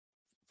them.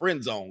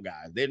 Friend zone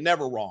guys. They're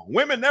never wrong.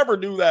 Women never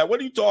do that. What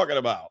are you talking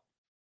about?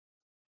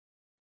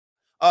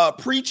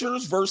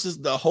 Preachers versus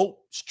the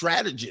hope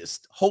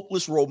strategist,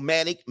 hopeless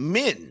romantic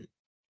men.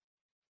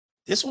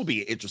 This will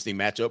be an interesting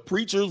matchup.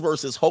 Preachers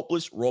versus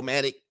hopeless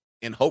romantic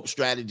and hope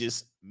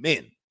strategist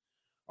men.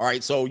 All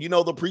right, so you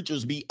know the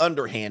preachers be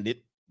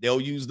underhanded.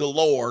 They'll use the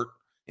Lord,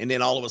 and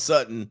then all of a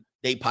sudden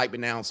they piping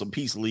down some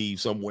peace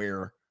leave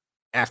somewhere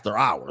after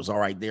hours. All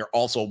right, they're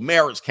also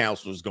marriage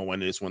counselors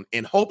going to this one,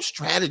 and hope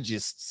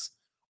strategists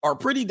are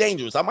pretty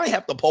dangerous. I might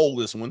have to poll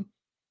this one.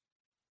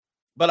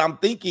 But I'm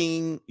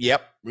thinking,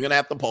 yep, we're going to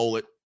have to poll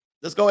it.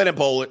 Let's go ahead and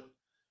poll it.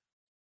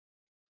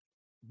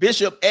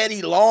 Bishop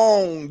Eddie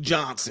Long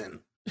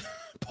Johnson.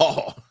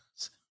 Pause.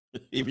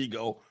 Here we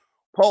go.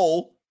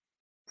 Poll,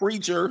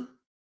 preacher,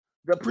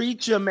 the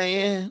preacher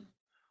man,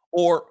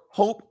 or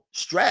hope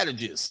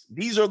strategist.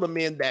 These are the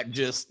men that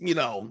just,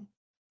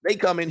 they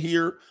come in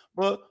here.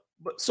 But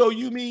so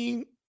you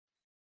mean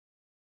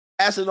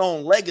acid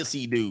on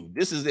legacy dude?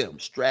 This is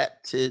them.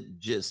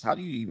 Strategist. How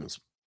do you even?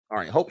 All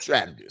right, hope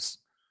strategist.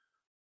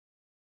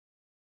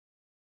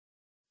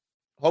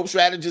 Hope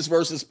strategists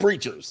versus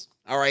preachers.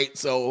 All right.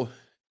 So,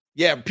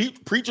 yeah,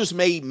 preachers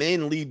made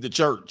men leave the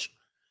church.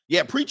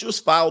 Yeah, preachers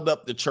fouled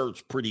up the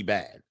church pretty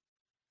bad.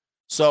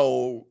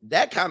 So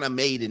that kind of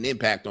made an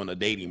impact on the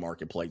dating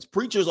marketplace.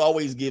 Preachers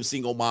always give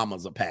single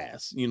mamas a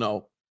pass.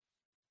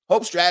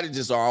 Hope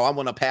strategists are, I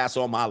want to pass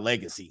on my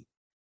legacy.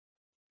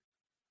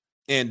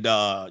 And,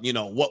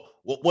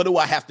 what do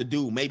I have to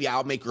do? Maybe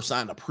I'll make her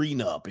sign a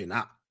prenup. And,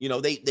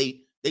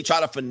 they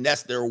try to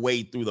finesse their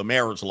way through the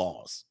marriage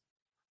laws.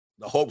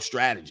 The hope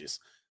strategist.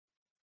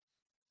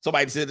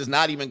 Somebody said it's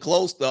not even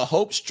close. The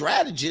hope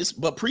strategist,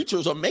 but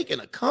preachers are making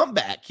a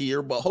comeback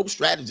here. But hope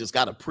strategists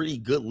got a pretty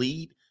good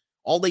lead.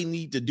 All they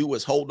need to do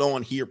is hold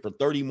on here for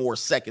 30 more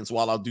seconds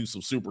while I'll do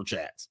some super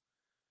chats.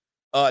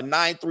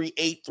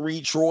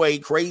 9383 Troy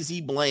crazy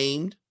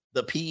blamed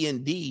the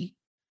P&D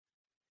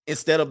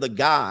instead of the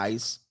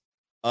guys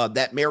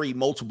that marry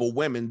multiple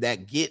women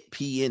that get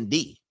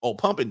P&D. Oh,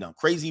 pump and dump.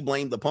 Crazy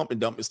blamed the pump and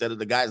dump instead of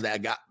the guys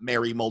that got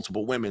married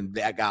multiple women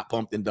that got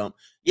pumped and dumped.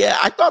 Yeah,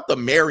 I thought the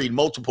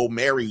multiple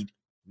married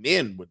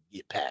men would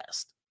get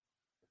passed.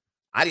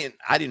 I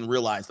didn't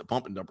realize the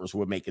pump and dumpers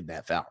would make it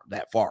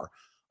that far.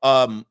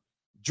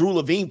 Drew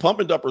Levine, pump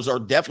and dumpers are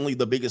definitely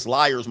the biggest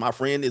liars. My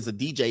friend is a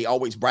DJ,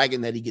 always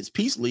bragging that he gets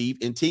peace leave.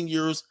 In 10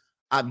 years,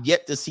 I've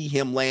yet to see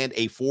him land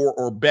a 4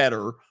 or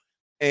better.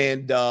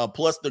 And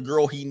plus the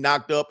girl he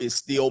knocked up is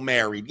still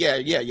married. Yeah.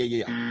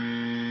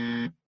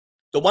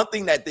 The one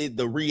thing that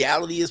the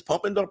reality is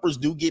pump and dumpers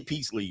do get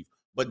peace leave,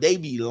 but they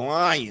be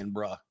lying,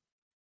 bruh.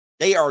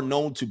 They are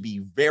known to be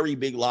very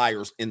big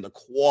liars in the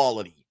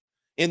quality.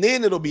 And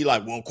then it'll be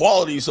like, well,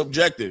 quality is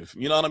subjective.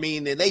 You know what I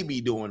mean? And they be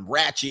doing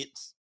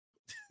ratchets.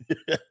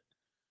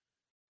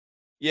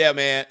 Yeah,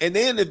 man. And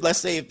then let's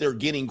say if they're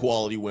getting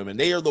quality women,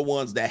 they are the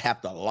ones that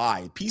have to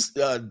lie.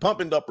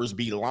 Pump and dumpers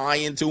be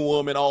lying to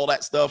them and all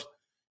that stuff.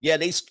 Yeah,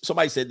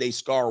 somebody said they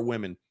scar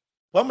women.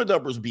 Pump and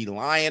dumpers be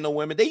lying to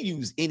women. They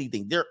use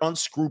anything. They're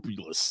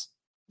unscrupulous.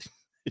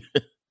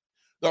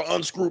 They're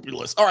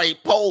unscrupulous. All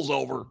right, poll's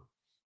over.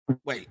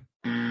 Wait,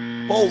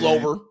 poll's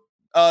over.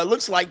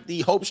 Looks like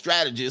the hope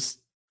strategist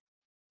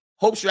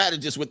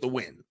with the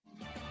win.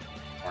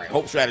 All right,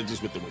 hope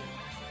strategist with the win.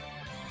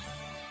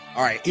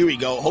 All right, here we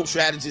go. Hope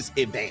strategist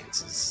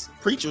advances.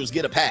 Preachers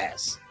get a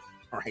pass.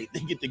 All right, they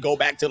get to go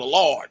back to the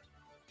Lord.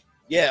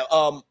 Yeah,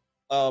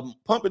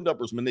 pump and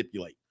dumpers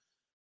manipulate.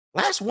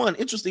 Last one,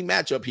 interesting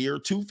matchup here.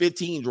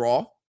 2-15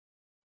 draw.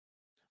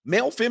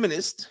 Male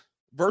feminist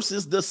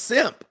versus the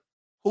simp.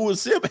 Who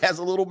is simp has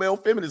a little male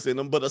feminist in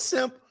him, but a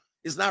simp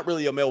is not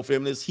really a male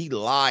feminist. He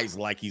lies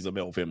like he's a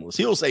male feminist.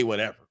 He'll say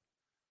whatever.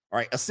 All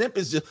right, a simp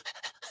is just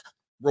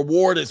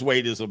reward his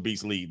way to some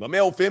peace leave. A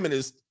male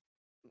feminist,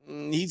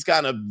 he's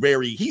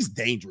he's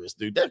dangerous,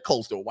 dude. They're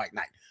close to a white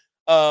knight.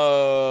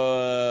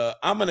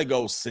 I'm going to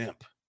go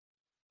simp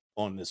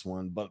on this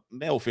one, but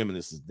male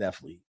feminists is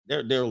definitely,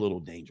 they're a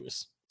little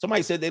dangerous.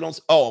 Somebody said they don't.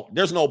 Oh,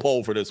 there's no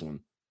poll for this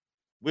one.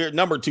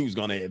 Number 2 is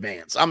going to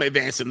advance. I'm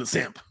advancing the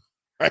simp.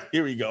 All right,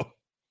 here we go.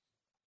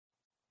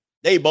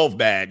 They both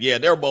bad. Yeah,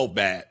 they're both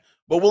bad.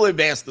 But we'll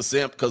advance the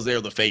simp because they're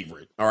the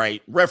favorite. All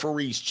right.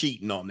 Referees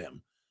cheating on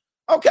them.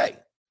 Okay.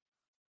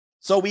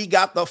 So we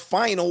got the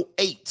final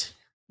 8.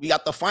 We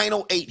got the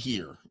final 8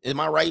 here. Am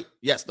I right?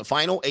 Yes, the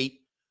final 8.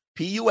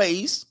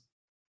 PUAs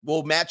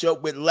will match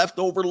up with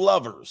leftover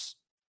lovers.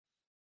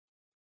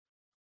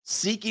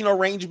 Seeking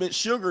arrangement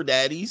sugar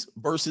daddies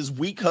versus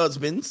weak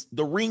husbands.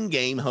 The ring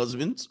game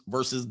husbands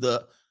versus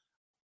the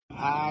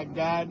I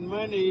got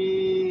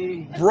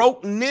money.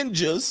 broke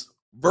ninjas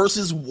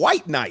versus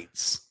white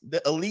knights.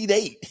 The Elite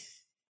 8.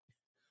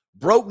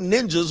 Broke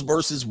ninjas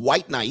versus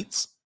white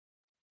knights.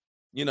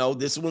 You know,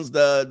 this one's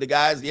the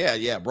guys.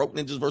 Yeah. Broke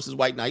ninjas versus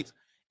white knights.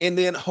 And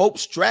then Hope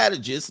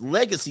Strategists,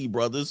 Legacy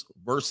Brothers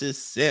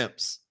versus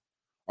Simps.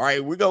 All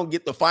right, we're going to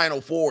get the final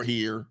 4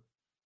 here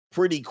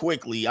pretty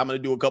quickly. I'm going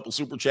to do a couple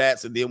super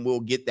chats and then we'll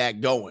get that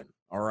going.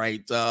 All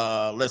right,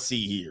 let's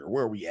see here.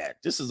 Where are we at?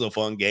 This is a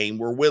fun game.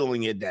 We're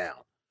whittling it down.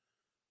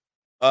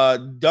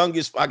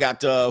 Dungus, I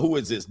got, who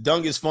is this?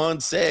 Dungus Fun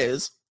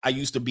says, I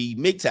used to be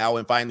MGTOW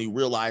and finally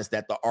realized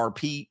that the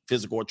RP,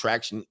 physical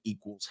attraction,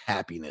 equals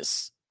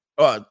happiness.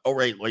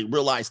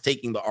 Realized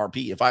taking the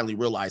RP. I finally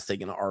realized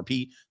taking the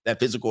RP, that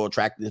physical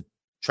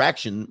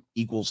attraction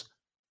equals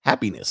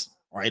happiness.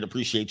 All right,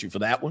 appreciate you for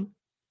that one.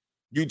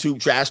 YouTube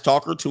Trash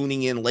Talker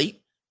tuning in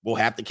late. We'll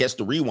have to catch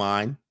the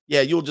rewind.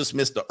 Yeah, you'll just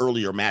miss the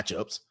earlier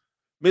matchups.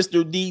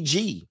 Mr.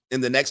 DG,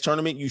 in the next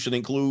tournament, you should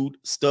include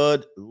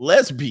stud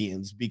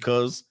lesbians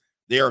because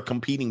they are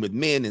competing with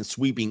men and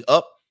sweeping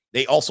up.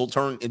 They also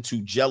turn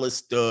into jealous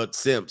stud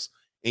simps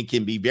and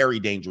can be very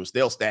dangerous.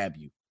 They'll stab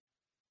you.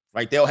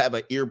 Right? They'll have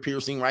an ear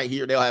piercing right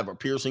here. They'll have a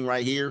piercing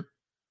right here.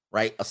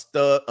 Right? A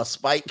stud, a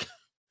spike.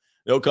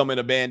 They'll come in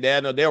a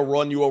bandana. They'll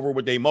run you over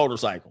with their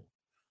motorcycle.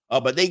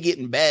 But they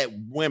getting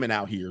bad women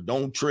out here.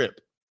 Don't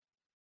trip.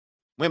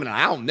 Women,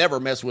 I don't never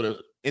mess with her.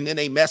 And then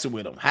they messing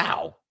with them.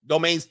 How?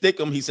 Domain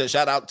Stickum, he said,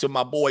 shout out to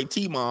my boy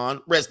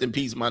T-Mon. Rest in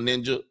peace, my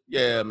ninja.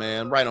 Yeah,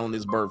 man. Right on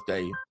his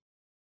birthday.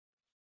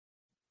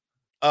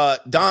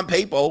 Don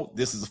Papo,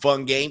 this is a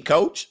fun game,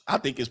 coach. I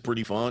think it's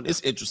pretty fun.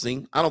 It's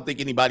interesting. I don't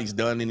think anybody's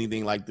done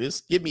anything like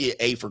this. Give me an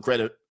A for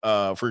credit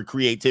for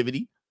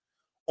creativity.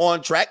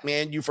 On track,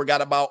 man, you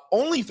forgot about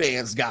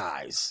OnlyFans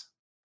guys.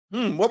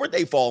 What would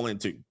they fall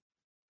into?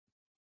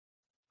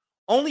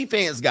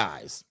 OnlyFans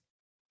guys.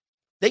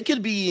 They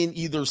could be in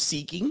either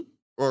seeking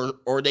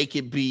or they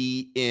could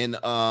be in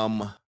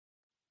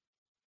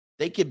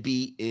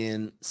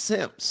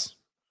simps.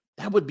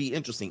 That would be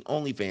interesting.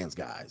 OnlyFans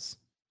guys.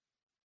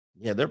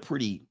 Yeah, they're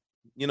pretty,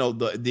 you know,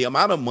 the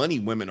amount of money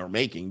women are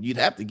making, you'd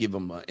have to give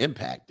them an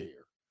impact there.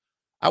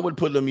 I would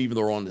put them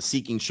either on the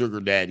seeking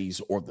sugar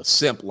daddies or the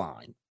simp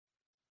line.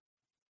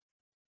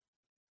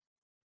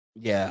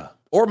 Yeah.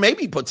 Or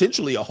maybe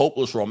potentially a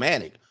hopeless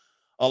romantic.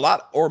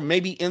 Or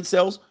maybe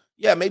incels.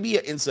 Yeah, maybe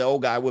an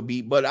incel guy would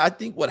be, but I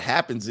think what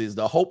happens is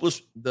the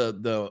hopeless,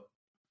 they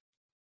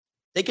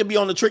can be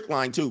on the trick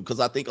line too, because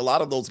I think a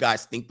lot of those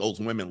guys think those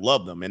women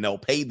love them and they'll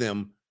pay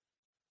them.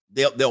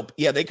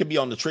 They could be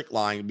on the trick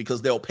line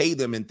because they'll pay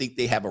them and think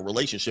they have a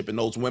relationship, and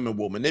those women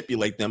will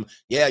manipulate them.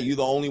 Yeah, you're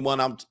the only one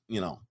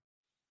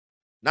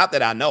not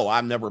that I know.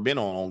 I've never been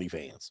on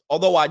OnlyFans,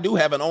 although I do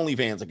have an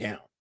OnlyFans account.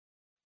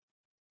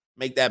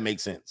 Make that make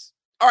sense.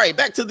 All right,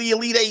 back to the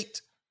Elite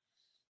 8.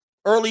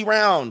 Early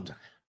round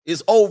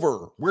is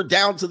over. We're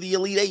down to the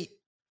Elite 8.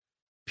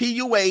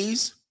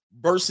 PUAs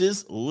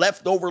versus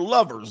leftover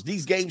lovers.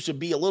 These games should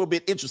be a little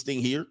bit interesting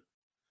here.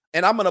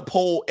 And I'm going to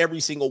poll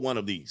every single one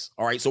of these.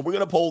 All right, so we're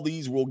going to poll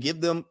these. We'll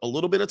give them a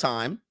little bit of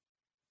time.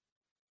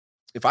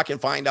 If I can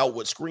find out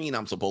what screen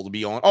I'm supposed to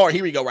be on. Oh,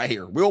 here we go right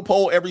here. We'll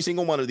poll every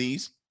single one of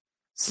these.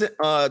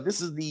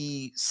 This is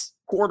the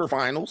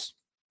quarterfinals.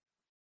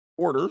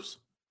 Orders.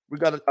 We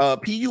got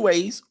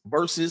PUAs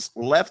versus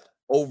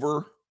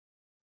leftover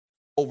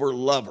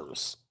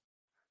lovers.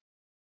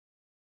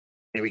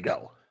 Here we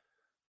go.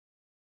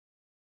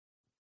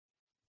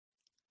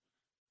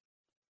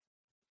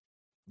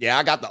 Yeah,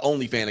 I got the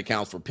OnlyFans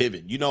accounts for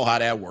Pivot. You know how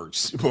that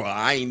works. Well,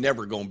 I ain't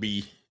never going to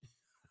be.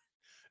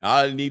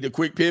 I need a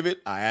quick pivot.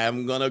 I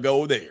am going to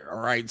go there.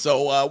 All right.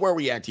 So where are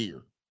we at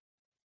here?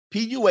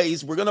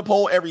 PUAs, we're going to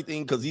poll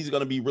everything because these are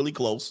going to be really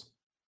close.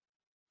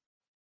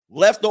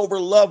 Leftover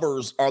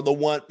lovers are the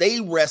one.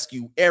 They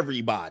rescue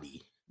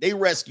everybody. They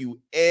rescue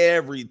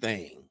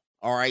everything.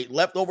 All right.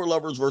 Leftover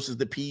lovers versus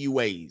the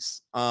PUAs.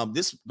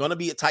 This is going to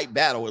be a tight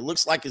battle. It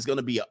looks like it's going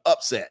to be an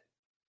upset.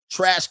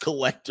 Trash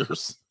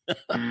collectors.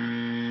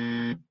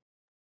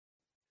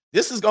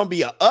 This is going to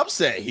be an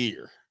upset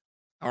here.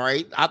 All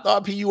right. I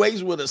thought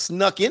PUAs would have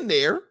snuck in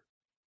there,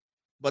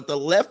 but the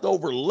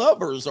leftover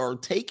lovers are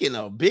taking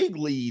a big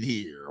lead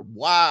here.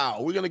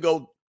 Wow. We're going to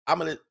go.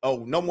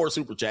 No more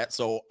super chat.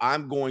 So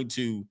I'm going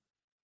to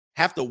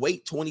have to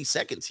wait 20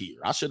 seconds here.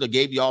 I should have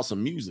gave y'all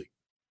some music.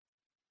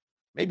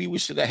 Maybe we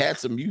should have had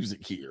some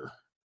music here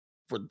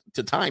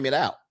to time it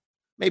out.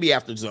 Maybe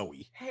after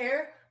Zoe.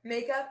 Hair,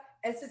 makeup,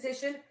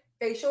 esthetician,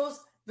 facials,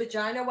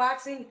 vagina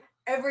waxing,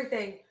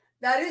 everything.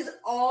 That is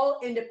all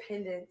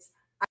independence.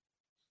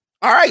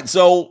 All right,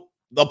 so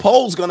the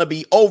poll's going to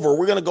be over.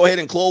 We're going to go ahead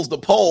and close the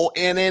poll.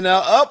 And in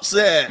an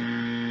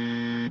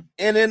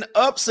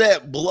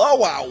upset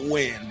blowout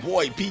win.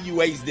 Boy,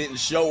 PUAs didn't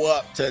show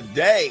up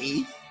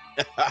today.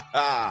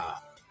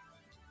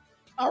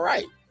 All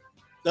right.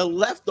 The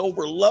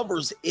leftover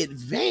lovers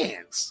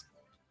advance.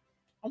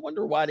 I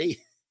wonder why did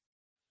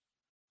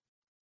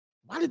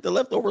the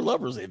leftover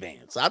lovers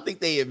advance? I think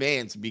they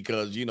advance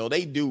because, you know,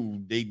 they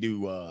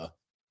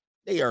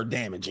are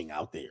damaging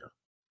out there.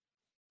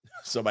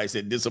 Somebody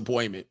said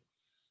disappointment.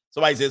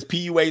 Somebody says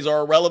PUAs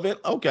are irrelevant.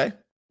 Okay.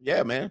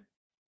 Yeah, man.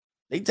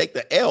 They take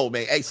the L,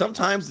 man. Hey,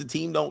 sometimes the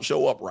team don't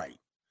show up right.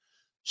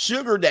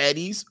 Sugar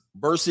daddies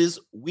versus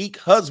weak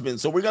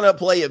husbands. So we're going to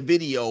play a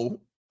video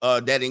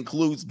that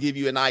includes, give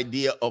you an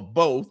idea of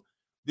both.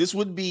 This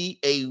would be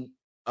a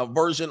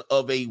version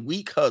of a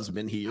weak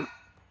husband here.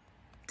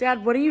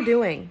 Dad, what are you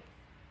doing?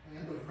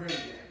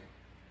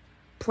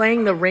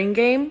 Playing the ring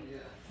game?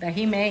 That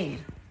he made,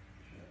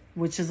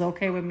 which is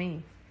okay with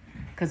me.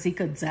 Because he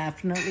could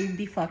definitely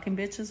be fucking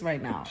bitches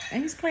right now.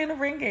 And he's playing a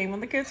ring game in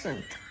the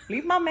kitchen.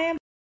 Leave my man.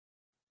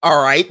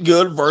 All right,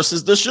 good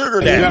versus the sugar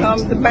daddy. Here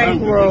comes the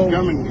bankroll.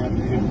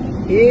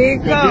 Here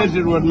it comes. This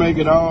is what make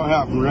it all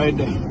happen right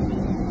there.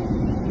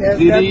 That's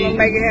what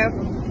make it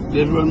happen.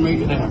 This what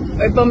make it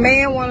happen. If a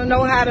man want to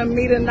know how to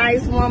meet a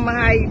nice woman,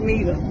 how you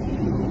meet her?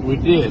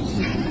 With this.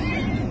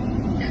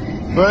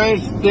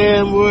 First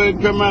damn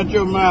word come out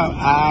your mouth.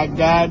 I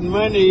got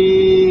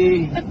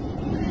money.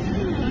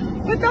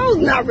 But those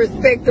not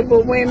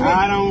respectable women.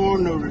 I don't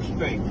want no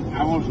respect.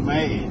 I want some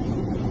ass.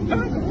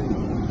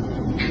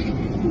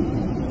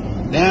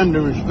 Damn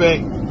the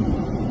respect.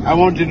 I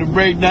want you to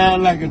break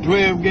down like a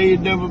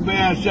 12-gauge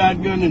double-barrel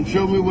shotgun and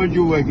show me what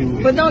you're working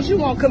with. But don't you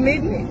want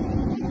commitment?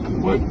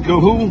 What? Go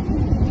who?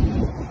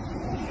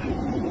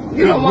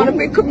 You don't want to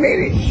be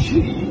committed.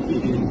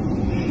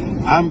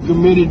 I'm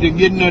committed to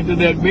getting her to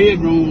that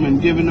bedroom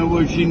and giving her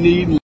what she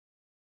needs.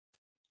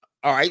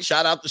 All right,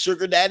 shout out to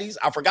sugar daddies.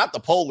 I forgot to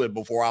poll it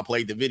before I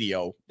played the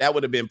video. That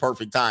would have been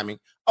perfect timing.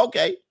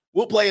 Okay,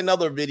 we'll play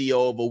another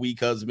video of a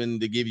weak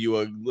husband to give you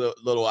a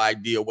little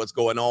idea of what's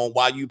going on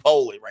while you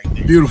poll it right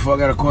there. Beautiful, I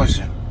got a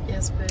question.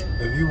 Yes, babe.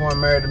 If you weren't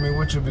married to me,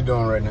 what you be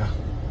doing right now?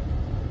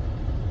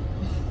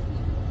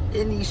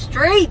 In these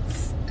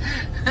streets.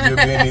 You'll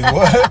be in these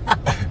what?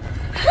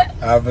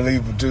 I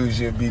believe it too.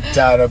 She'll be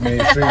tied up in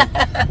these streets.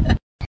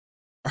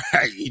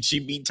 Right,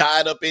 she'd be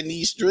tied up in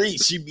these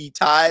streets. She'd be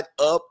tied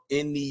up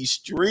in these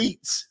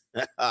streets.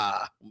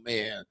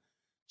 Man,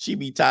 she'd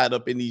be tied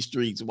up in these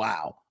streets.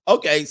 Wow.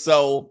 Okay,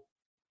 so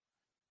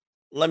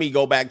let me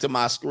go back to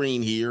my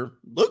screen here.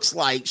 Looks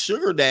like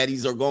sugar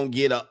daddies are going to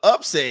get an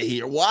upset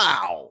here.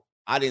 Wow.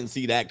 I didn't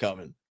see that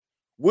coming.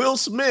 Will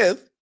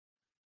Smith.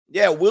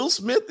 Yeah, Will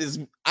Smith is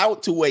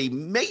out to a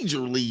major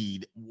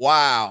lead.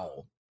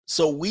 Wow.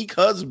 So weak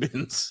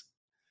husbands.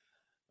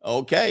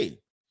 Okay.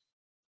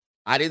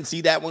 I didn't see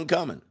that one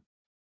coming.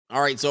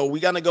 All right, so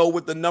we're going to go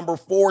with the number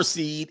 4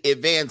 seed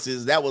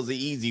advances. That was the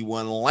easy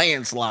one.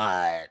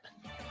 Landslide.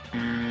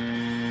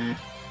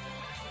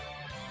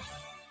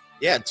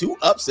 Yeah, 2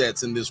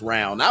 upsets in this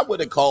round. I would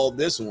have called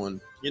this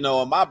one, you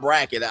know, my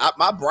bracket.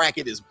 My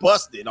bracket is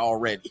busted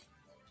already.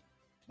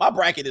 My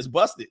bracket is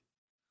busted.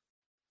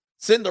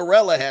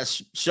 Cinderella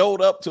has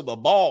showed up to the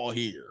ball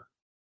here.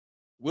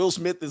 Will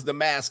Smith is the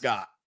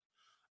mascot.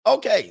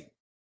 Okay.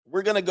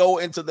 We're going to go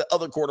into the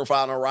other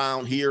quarterfinal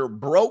round here.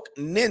 Broke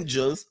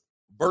Ninjas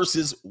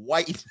versus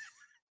White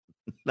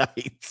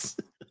Knights.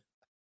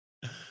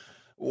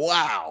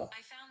 Wow.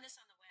 I found this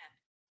on the web.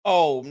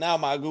 Oh, now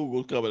my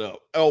Google's coming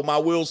up. Oh, my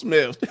Will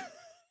Smith.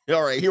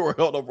 All right, here,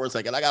 hold on for a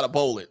second. I got to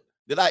poll it.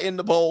 Did I end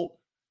the poll?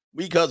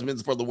 Weak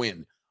husbands for the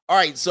win. All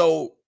right,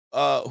 so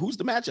who's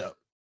the matchup?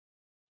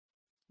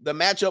 The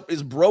matchup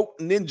is Broke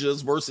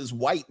Ninjas versus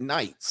White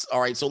Knights. All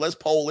right, so let's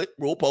poll it.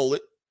 We'll poll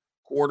it.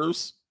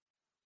 Quarters.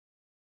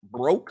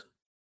 Broke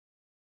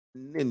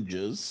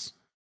Ninjas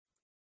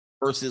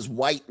versus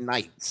White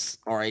Knights.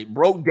 All right,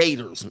 broke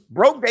daters.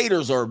 Broke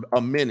daters are a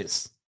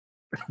menace.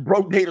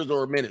 Broke daters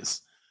are a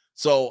menace.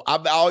 So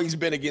I've always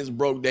been against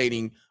broke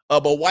dating,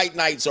 but White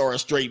Knights are a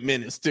straight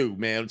menace too,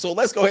 man. So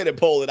let's go ahead and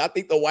poll it. I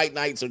think the White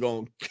Knights are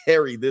going to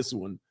carry this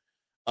one.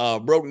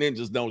 Broke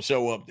Ninjas don't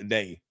show up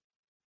today.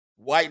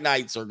 White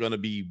Knights are going to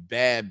be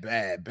bad,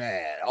 bad,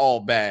 bad. All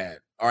bad.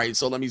 All right,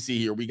 so let me see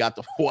here. We got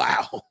the,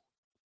 wow.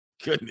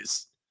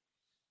 Goodness.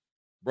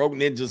 Broke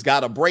Ninjas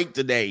got a break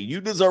today. You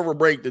deserve a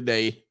break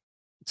today.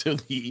 To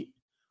the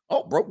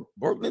Broke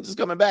Ninjas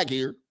coming back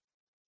here.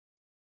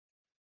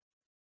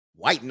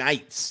 White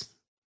Knights.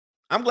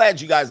 I'm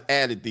glad you guys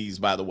added these,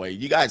 by the way.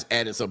 You guys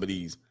added some of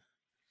these.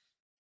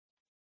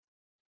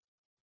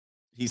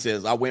 He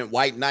says, I went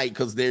White Knight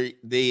because they're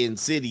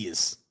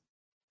insidious.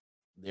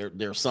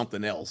 They're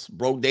something else.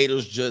 Broke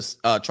daters just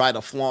try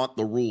to flaunt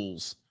the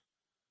rules.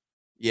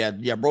 Yeah,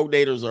 broke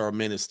daters are a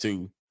menace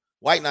too.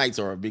 White Knights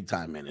are a big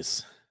time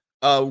menace.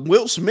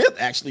 Will Smith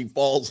actually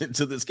falls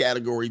into this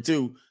category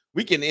too.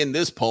 We can end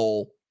this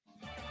poll.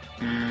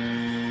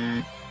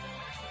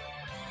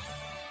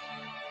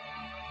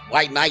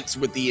 White Knights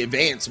with the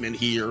advancement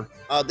here.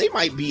 They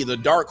might be the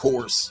dark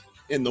horse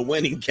in the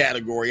winning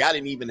category. I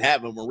didn't even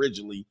have them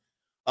originally.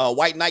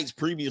 White Knights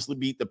previously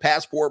beat the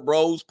Passport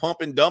Bros,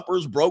 Pump and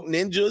Dumpers, Broke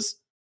Ninjas.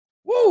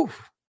 Woo!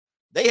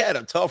 They had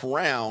a tough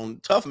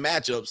round, tough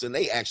matchups, and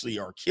they actually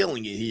are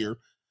killing it here.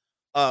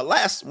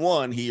 Last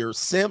one here,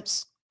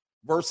 Simps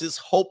versus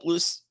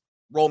Hopeless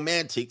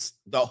Romantics,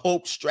 the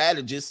Hope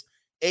Strategist,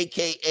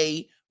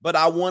 aka But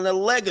I Want a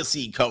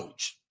Legacy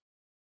Coach.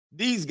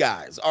 These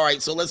guys. All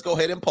right, so let's go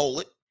ahead and poll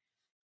it.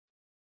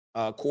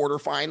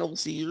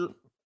 Quarterfinals here.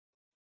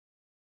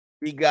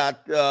 We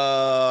got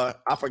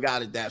I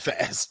forgot it that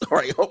fast. All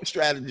right, Hope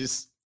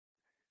Strategist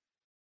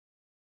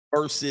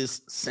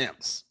versus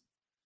Simps.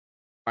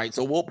 All right,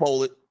 so we'll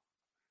poll it.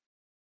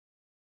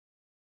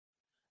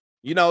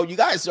 You know, you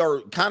guys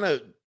are kind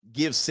of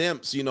give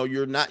Simps, you know,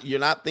 you're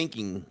not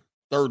thinking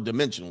third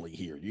dimensionally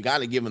here. You got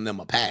to give them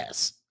a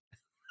pass.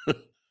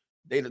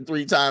 They the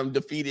 3-time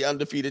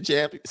undefeated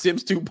champion.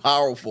 Simps too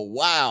powerful.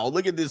 Wow,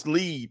 look at this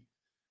lead.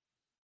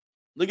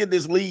 Look at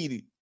this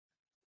lead.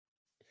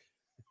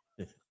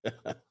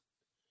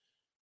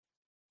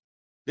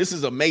 This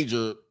is a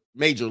major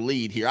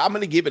lead here. I'm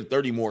going to give it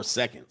 30 more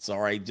seconds, all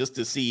right, just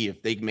to see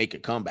if they can make a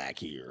comeback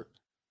here.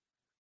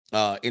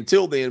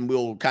 Until then,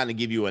 we'll kind of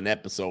give you an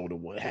episode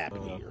of what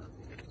happened here.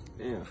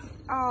 Yeah.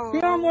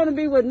 He don't want to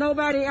be with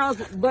nobody else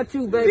but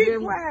you, baby. Be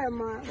quiet,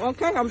 man.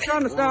 Okay, I'm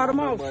trying to start him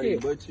off. Shit.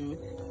 But you.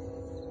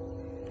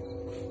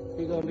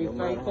 He gonna be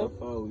faithful. How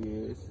far he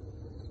is.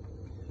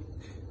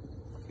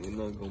 You're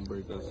not gonna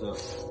break us up.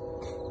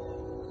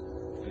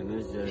 And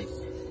it's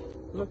just.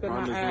 Look at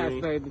my ass,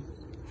 baby.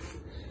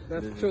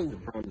 That's true. The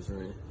promise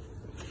ring.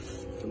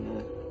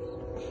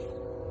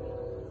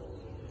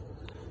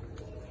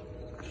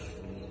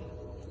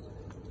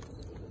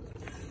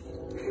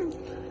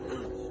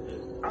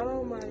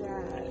 Oh my God.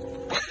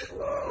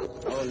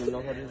 I don't even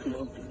know how this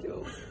motherfucker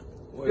goes.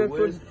 Wait,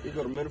 where is you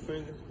got a middle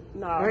finger?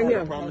 No, right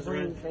here. Promise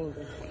ring.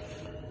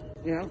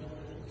 Yeah.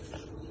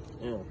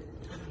 Yeah.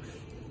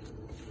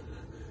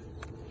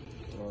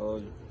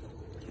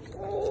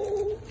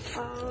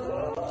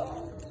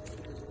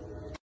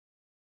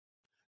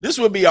 This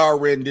would be our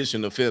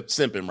rendition of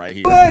Simping right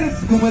here.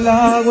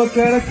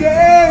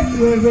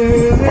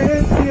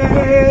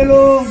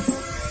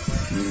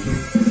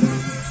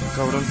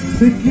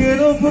 Te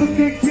quiero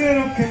porque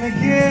quiero que me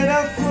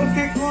quieras,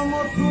 porque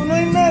como tú no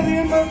hay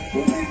nadie más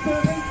que me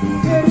pueda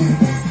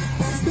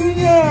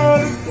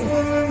brillar.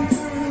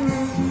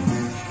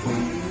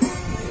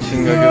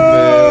 Chinga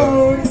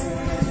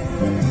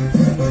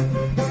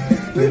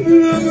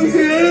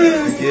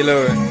Tranquilo,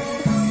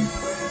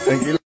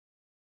 Tranquilo.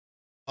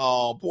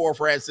 Oh, poor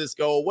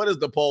Francisco. What does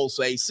the poll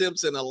say?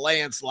 Simps in a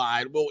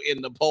landslide. We'll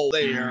end the poll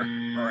there.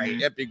 All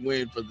right, epic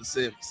win for the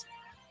Simps.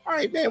 All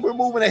right, man, we're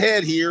moving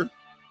ahead here.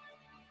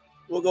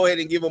 We'll go ahead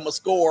and give them a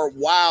score.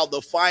 Wow,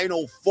 the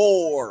final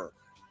four.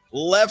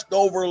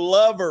 Leftover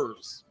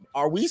Lovers.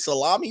 Are we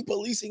salami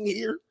policing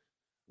here?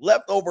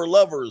 Leftover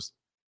Lovers.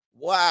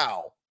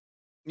 Wow.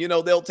 You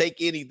know, they'll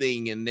take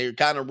anything and they're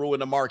kind of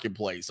ruin the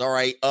marketplace. All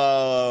right.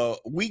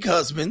 Weak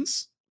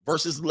Husbands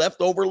versus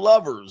Leftover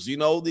Lovers. You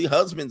know, the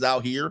husbands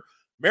out here.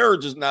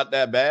 Marriage is not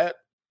that bad.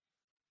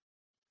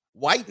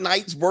 White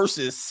Knights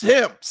versus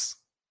Simps.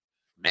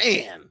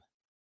 Man,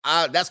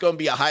 that's going to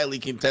be a highly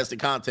contested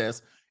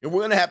contest. And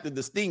we're going to have to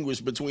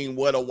distinguish between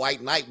what a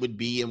white knight would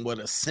be and what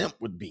a simp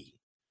would be.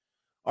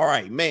 All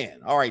right, man.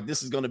 All right,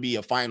 this is going to be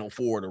a final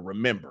four to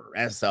remember,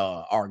 as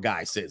our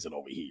guy says it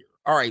over here.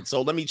 All right,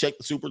 so let me check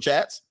the super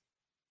chats.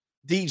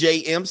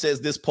 DJ M says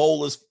the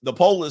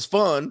poll is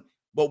fun,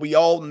 but we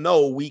all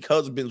know Weak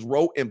Husbands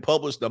wrote and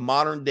published the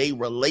modern day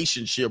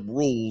relationship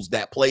rules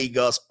that plague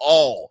us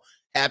all.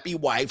 Happy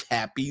wife,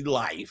 happy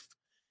life.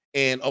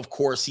 And of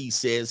course, he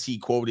says he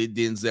quoted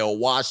Denzel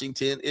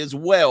Washington as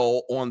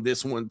well on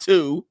this one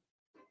too.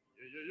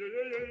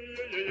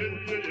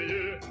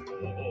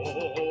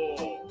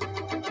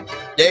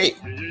 Hey.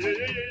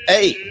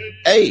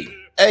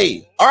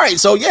 All right,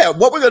 so yeah,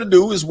 what we're going to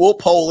do is we'll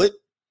poll it.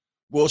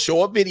 We'll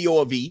show a video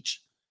of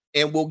each,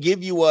 and we'll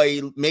give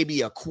you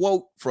maybe a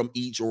quote from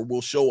each, or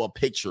we'll show a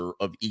picture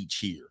of each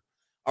here.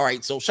 All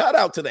right, so shout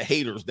out to the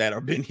haters that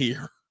have been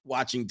here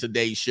watching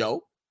today's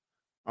show.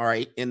 All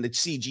right, and the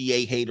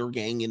CGA hater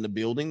gang in the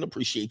building.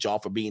 Appreciate y'all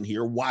for being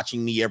here,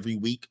 watching me every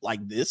week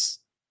like this.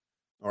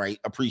 All right,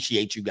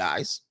 appreciate you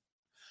guys.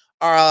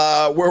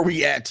 Where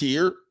we at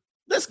here?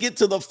 Let's get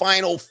to the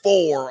final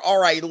four.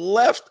 All right,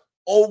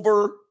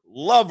 Leftover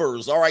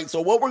Lovers. All right,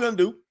 so what we're going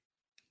to do,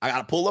 I got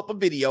to pull up a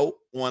video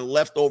on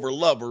Leftover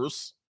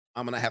Lovers.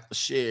 I'm going to have to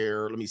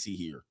share. Let me see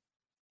here.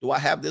 Do I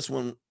have this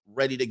one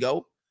ready to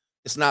go?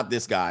 It's not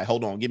this guy.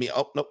 Hold on. Give me.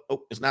 Oh, no.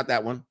 Oh, it's not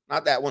that one.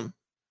 Not that one.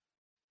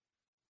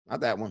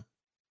 Not that one.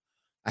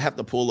 I have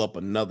to pull up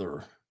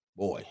another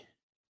boy.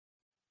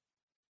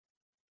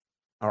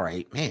 All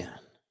right, man.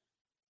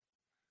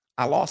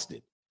 I lost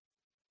it.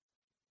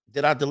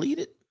 Did I delete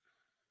it?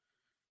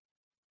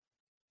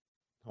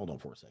 Hold on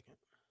for a second.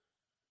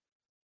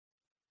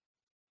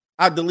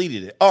 I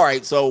deleted it. All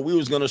right, so we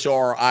was going to show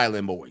our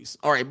Island Boys.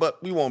 All right,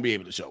 but we won't be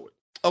able to show it.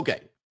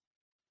 Okay.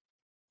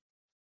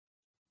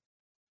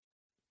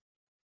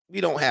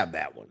 We don't have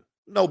that one.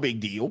 No big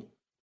deal.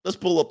 Let's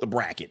pull up the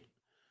bracket.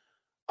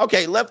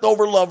 Okay,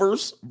 Leftover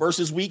Lovers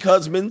versus Weak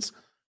Husbands.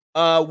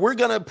 We're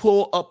going to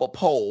pull up a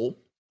poll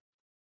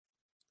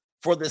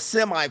for the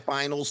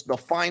semifinals, the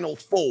final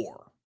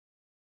four.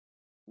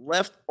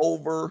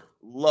 Leftover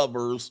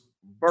Lovers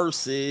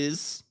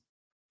versus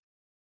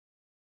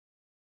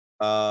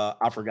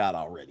I forgot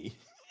already.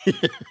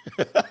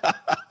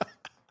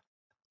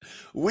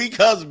 Weak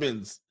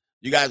Husbands.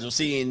 You guys are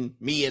seeing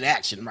me in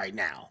action right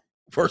now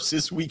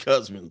versus Weak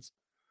Husbands.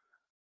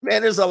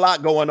 Man, there's a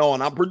lot going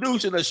on. I'm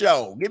producing a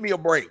show. Give me a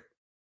break.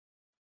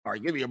 All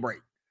right, give me a break.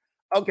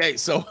 Okay,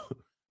 so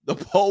the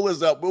poll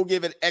is up. We'll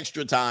give it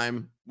extra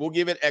time. We'll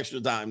give it extra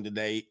time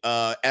today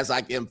as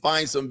I can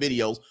find some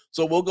videos.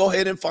 So we'll go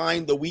ahead and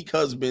find the Weak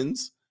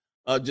Husbands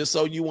just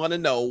so you want to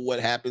know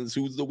what happens,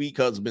 who's the Weak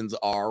Husbands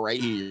are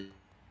right here.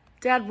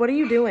 Dad, what are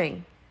you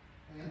doing?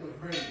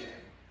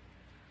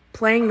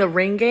 Playing the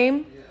ring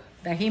game?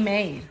 That he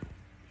made,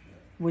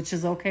 which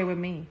is okay with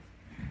me.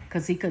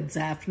 Because he could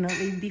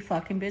definitely be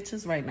fucking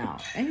bitches right now.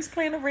 And he's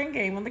playing a ring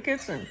game in the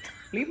kitchen.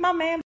 Leave my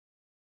man.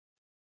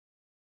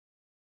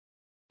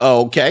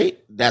 Okay,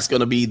 that's going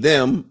to be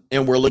them.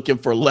 And we're looking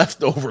for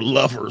Leftover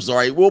Lovers. All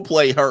right, we'll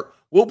play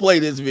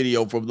this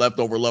video from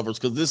Leftover Lovers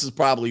because this is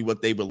probably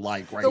what they would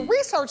like right The here.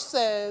 research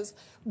says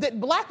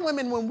that black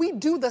women, when we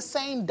do the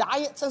same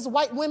diets as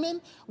white women,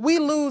 we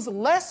lose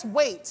less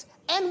weight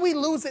and we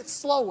lose it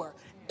slower,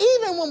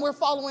 even when we're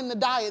following the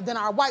diet than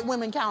our white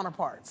women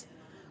counterparts.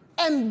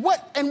 And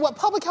what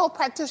public health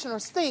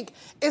practitioners think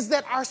is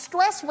that our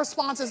stress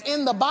responses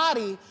in the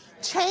body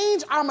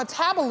change our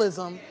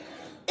metabolism.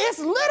 It's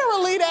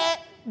literally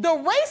that the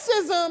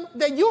racism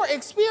that you're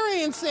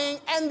experiencing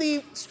and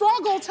the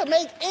struggle to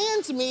make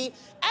ends meet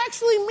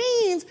actually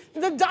means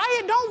the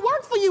diet don't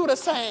work for you the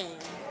same.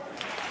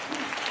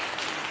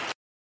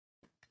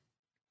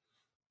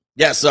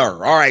 Yes,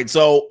 sir. All right,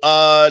 so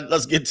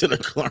let's get to the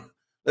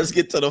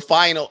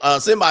final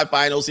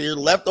semifinals here.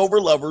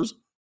 Leftover Lovers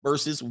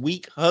versus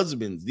Weak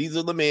Husbands. These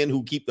are the men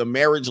who keep the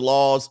marriage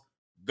laws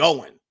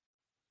going.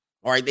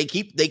 All right, they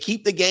keep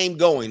the game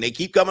going. They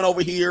keep coming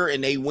over here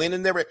and they win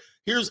in their.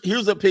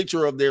 Here's a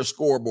picture of their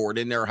scoreboard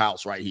in their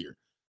house right here.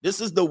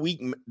 This is the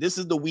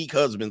Weak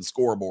Husband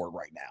scoreboard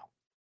right now.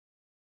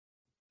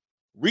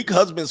 Weak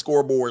Husband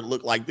scoreboard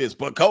look like this.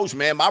 But coach,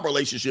 man, my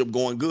relationship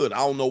going good. I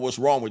don't know what's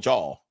wrong with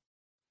y'all.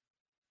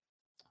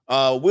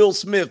 Will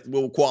Smith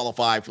will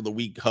qualify for the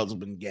Weak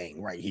Husband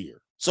gang right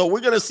here. So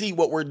we're gonna see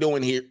what we're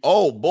doing here.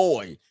 Oh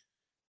boy,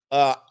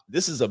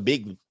 this is a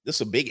big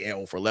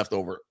L for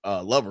Leftover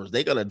Lovers.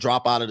 They're gonna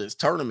drop out of this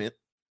tournament.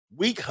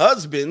 Weak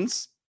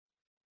Husbands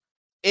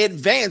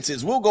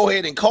advances. We'll go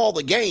ahead and call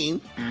the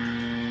game.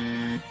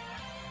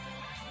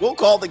 We'll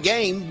call the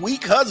game.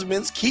 Weak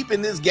Husbands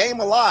keeping this game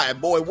alive.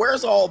 Boy,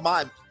 where's all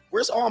my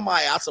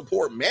I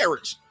support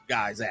marriage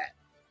guys at?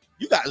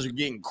 You guys are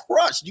getting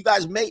crushed. You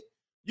guys made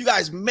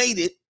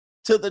it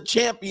to the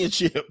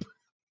championship.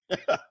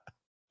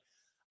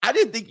 I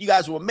didn't think you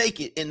guys would make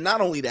it. And not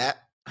only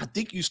that, I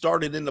think you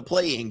started in the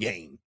play-in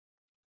game.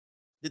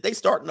 Did they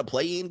start in the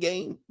play-in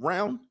game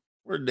round?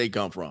 Where did they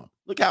come from?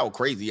 Look how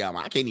crazy I am.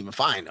 I can't even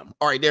find them.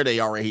 All right, there they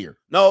are right here.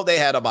 No, they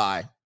had a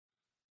bye.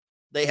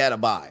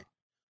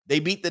 They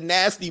beat the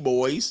Nasty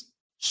Boys,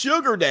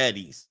 Sugar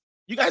Daddies.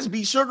 You guys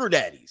beat Sugar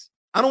Daddies.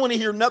 I don't want to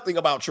hear nothing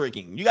about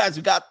tricking. You guys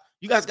got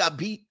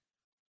beat.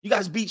 You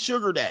guys beat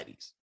Sugar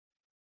Daddies.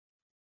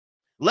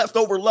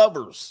 Leftover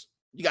Lovers,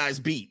 you guys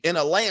beat in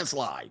a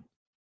landslide.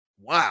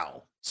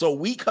 Wow. So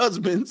Weak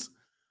Husbands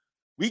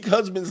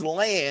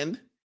land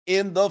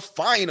in the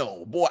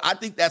final. Boy, I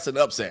think that's an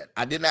upset.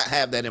 I did not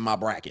have that in my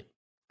bracket.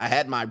 I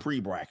had my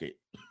pre-bracket.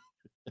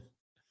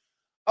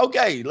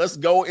 Okay, let's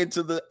go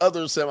into the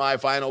other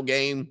semifinal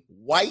game.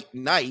 White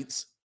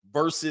Knights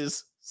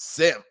versus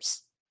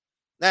Simps.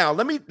 Now,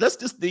 let's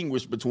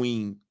distinguish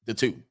between the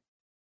two.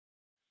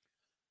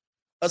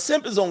 A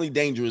simp is only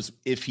dangerous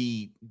if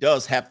he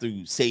does have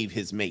to save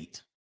his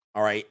mate.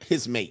 All right,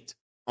 his mate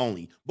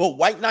only. But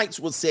White Knights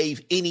will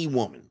save any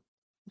woman.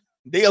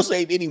 They'll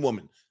save any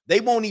woman.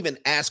 They won't even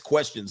ask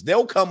questions.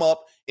 They'll come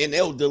up and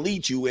they'll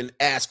delete you and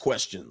ask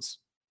questions.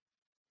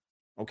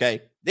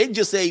 Okay, they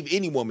just save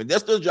any woman.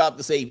 That's their job,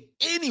 to save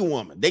any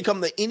woman. They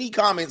come to any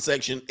comment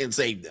section and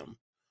save them.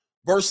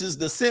 Versus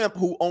the simp,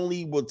 who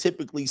only will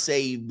typically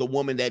save the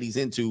woman that he's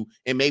into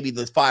and maybe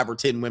the 5 or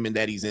 10 women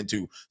that he's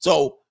into.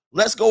 So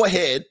let's go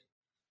ahead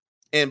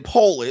and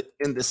poll it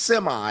in the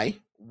semi.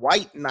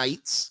 White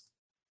Knights,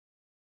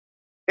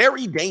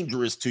 very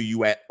dangerous to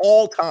you at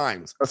all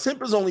times. A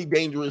simp is only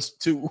dangerous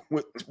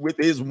with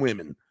his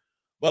women,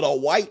 but a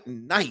White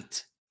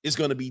Knight is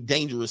going to be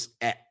dangerous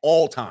at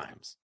all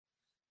times.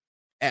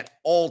 At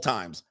all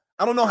times.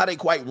 I don't know how they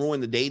quite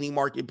ruin the dating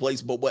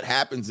marketplace, but what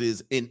happens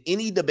is in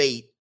any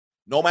debate,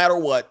 no matter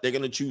what, they're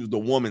going to choose the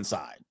woman's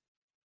side.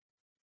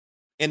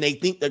 And they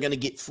think they're going to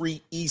get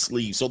free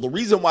easily. So the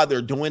reason why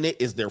they're doing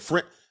it is their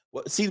friend.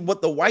 See,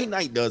 what the White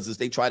Knight does is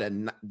they try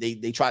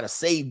to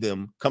save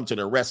them, come to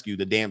their rescue,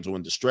 the damsel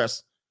in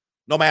distress,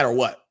 no matter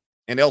what.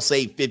 And they'll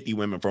save 50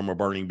 women from a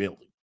burning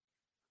building.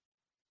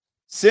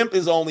 Simp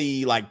is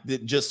only like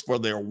just for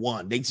their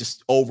one. They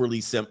just overly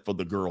simp for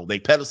the girl. They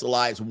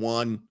pedestalize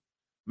 1,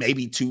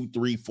 maybe 2,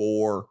 3,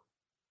 4.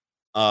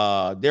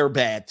 they're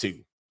bad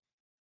too.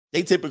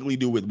 They typically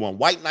do with one.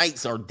 White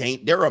Knights are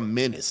they're a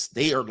menace.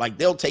 They are like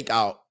they'll take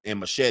out and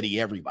machete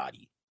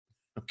everybody.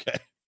 Okay.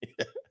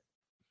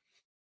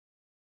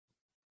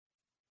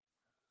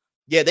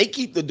 Yeah, they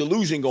keep the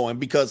delusion going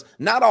because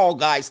not all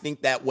guys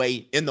think that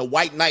way, and the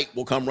White Knight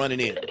will come running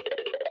in.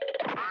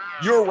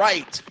 You're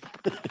right.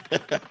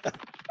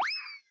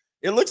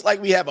 It looks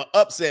like we have an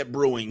upset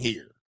brewing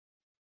here.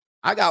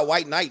 I got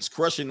White Knights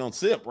crushing on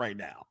Simp right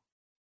now.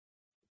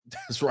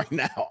 That's right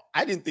now.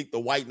 I didn't think the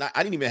White Knight,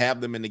 I didn't even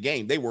have them in the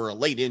game. They were a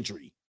late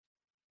entry.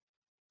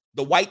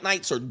 The White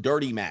Knights are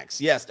Dirty Max.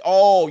 Yes.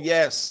 Oh,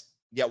 yes.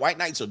 Yeah, White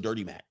Knights are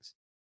Dirty Max.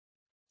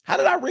 How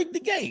did I rig the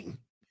game?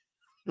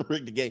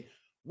 Rig the game.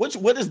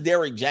 What is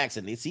Derek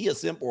Jackson? Is he a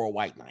Simp or a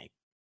White Knight?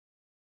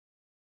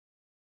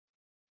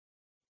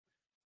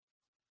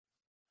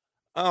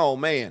 Oh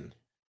man.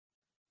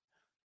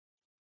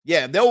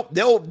 Yeah, they'll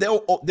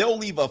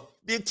leave a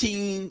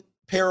 15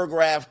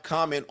 paragraph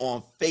comment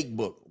on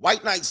Fakebook.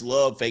 White Knights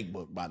love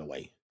Fakebook, by the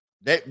way.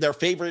 Their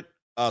favorite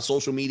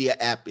social media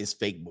app is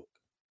Fakebook.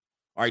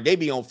 All right, they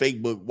be on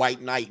Fakebook,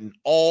 White Knighting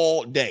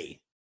all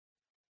day.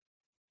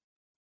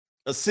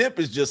 A simp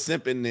is just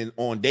simping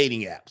on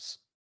dating apps.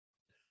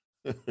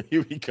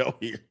 Here we go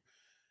here.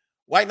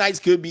 White Knights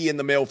could be in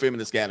the male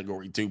feminist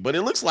category too, but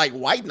it looks like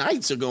White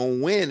Knights are going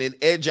to win and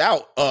edge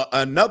out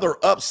another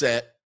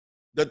upset.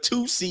 The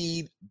 2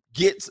 seed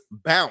gets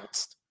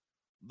bounced.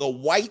 The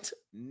White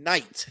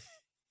Knight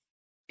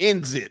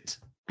ends it.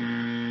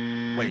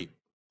 Wait.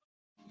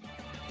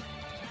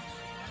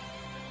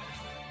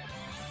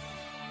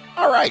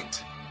 All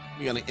right.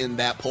 We're going to end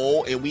that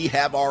poll, and we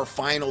have our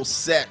final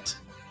set.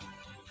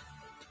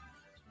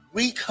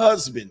 Weak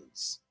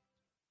Husbands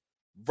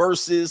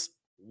versus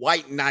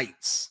White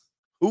Knights.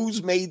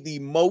 Who's made the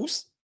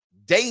most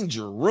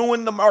danger,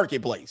 ruin the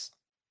marketplace?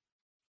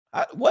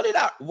 What did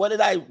I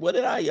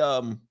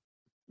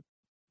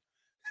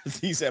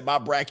he said my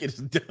bracket is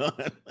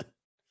done.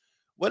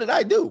 What did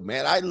I do,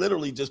 man? I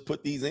literally just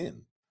put these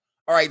in.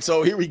 All right,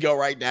 so here we go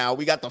right now.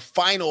 We got the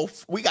final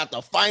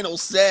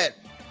set.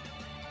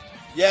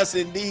 Yes,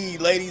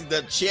 indeed, ladies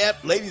and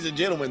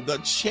gentlemen, the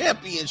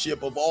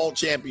championship of all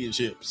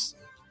championships.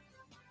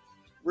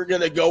 We're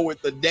going to go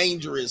with the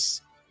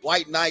dangerous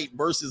White Knight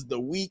versus the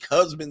Weak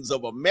Husbands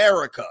of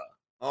America.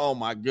 Oh,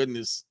 my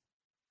goodness.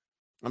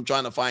 I'm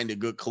trying to find a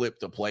good clip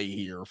to play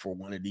here for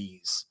one of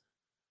these.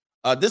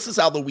 This is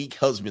how the Weak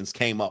Husbands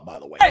came up, by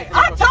the way. Hey,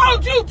 I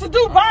told you to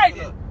do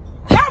Biden.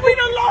 Now we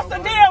done lost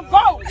a damn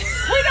vote.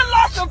 We done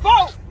lost a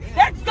vote.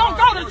 That's going to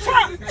go to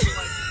Trump.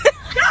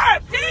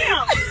 God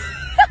damn.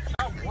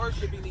 I'm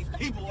worshiping these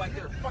people like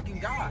they're fucking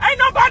God. Ain't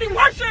nobody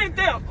worshiping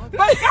them.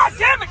 But God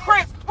damn it,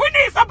 Chris, we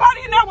need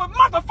somebody in there with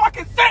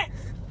motherfucking sense.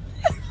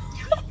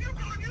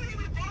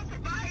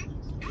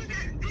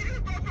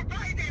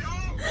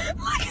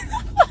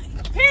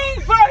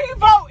 He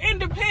vote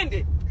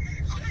independent.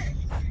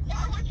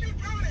 Why would you do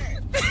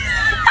that?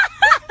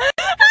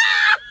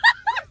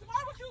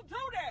 Why would you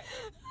do that?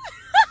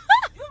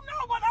 You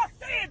know what I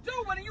said do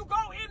when you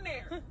go in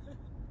there.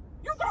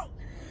 You go.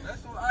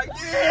 That's what I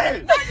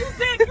did. No, you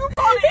said you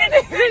voted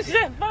independent. This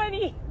shit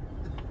funny.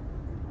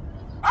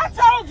 I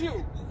told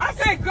you. I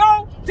said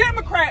go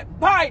Democrat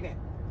Biden.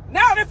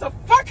 Now there's a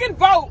fucking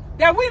vote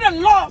that we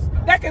done lost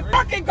that can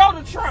fucking go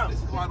to Trump.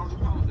 This is why I don't do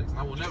politics.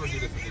 I will never do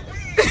this again.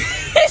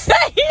 He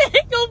said he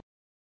ain't gonna.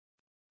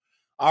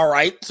 All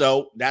right,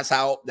 so that's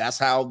how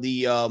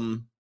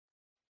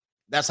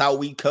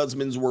Weak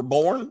Husbands were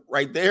born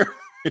right there.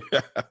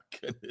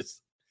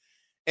 Goodness.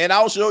 And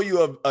I'll show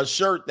you a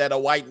shirt that a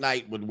White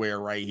Knight would wear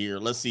right here.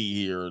 Let's see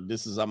here. I'm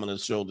going to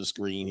show the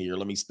screen here.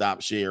 Let me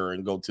stop share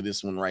and go to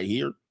this one right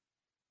here.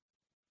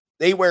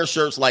 They wear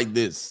shirts like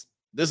this.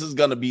 This is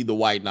going to be the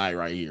White Knight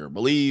right here.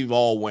 Believe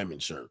all women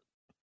shirt.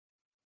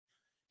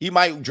 He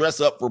might dress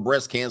up for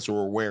breast cancer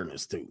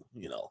awareness too,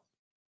 you know.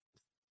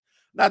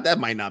 That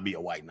might not be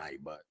a White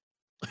Knight, but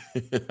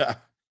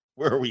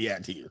where are we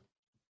at here?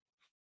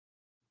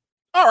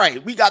 All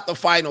right, we got the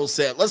final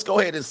set. Let's go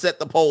ahead and set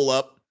the poll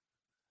up.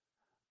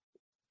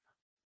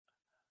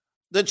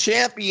 The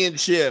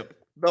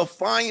championship, the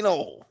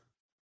final.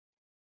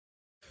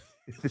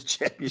 The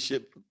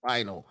championship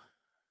final.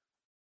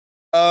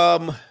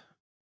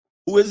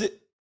 Who is it?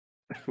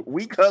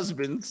 Weak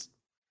Husbands.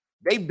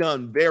 They've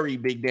done very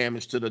big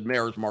damage to the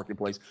marriage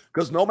marketplace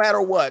because no matter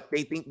what,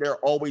 they think they're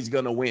always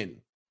going to win.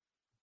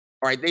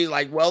 All right, they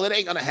like, well, it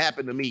ain't going to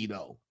happen to me,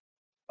 though.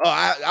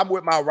 Oh, I'm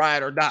with my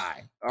ride or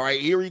die. All right,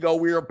 here we go.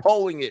 We are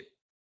polling it.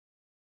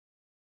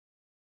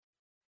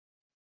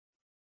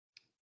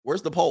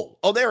 Where's the poll?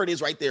 Oh, there it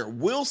is right there.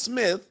 Will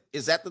Smith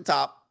is at the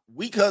top.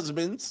 Weak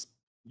Husbands.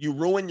 You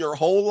ruin your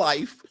whole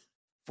life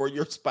for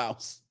your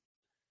spouse.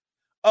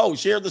 Oh,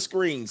 share the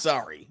screen.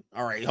 Sorry.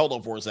 All right, hold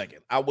on for a second.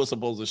 I was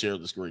supposed to share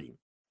the screen.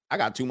 I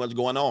got too much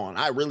going on.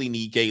 I really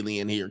need Kaylee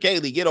in here.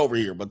 Kaylee, get over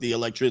here, but the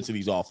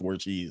electricity's off where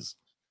she is.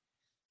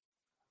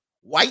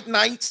 White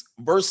Knights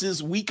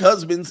versus Weak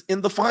Husbands in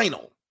the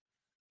final.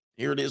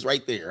 Here it is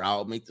right there.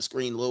 I'll make the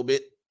screen a little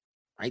bit.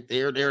 Right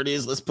there. There it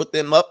is. Let's put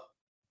them up.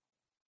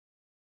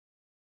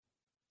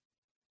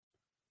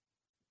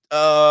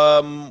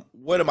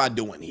 What am I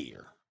doing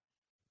here?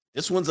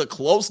 This one's a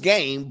close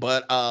game,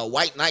 but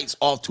White Knights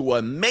off to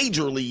a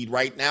major lead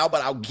right now,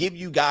 but I'll give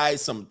you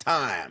guys some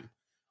time.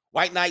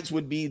 White Knights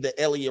would be the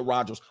Elliot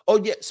Rogers.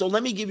 Oh, yeah, so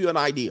let me give you an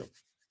idea.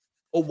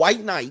 A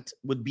White Knight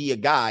would be a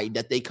guy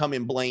that they come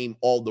and blame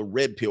all the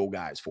red pill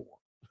guys for,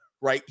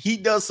 right? He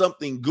does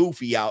something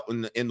goofy out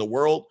in the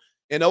world,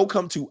 and they'll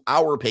come to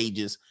our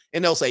pages,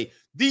 and they'll say,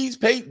 these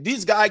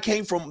guy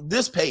came from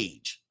this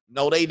page.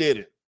 No, they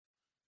didn't.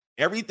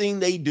 Everything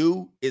they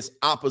do is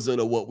opposite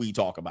of what we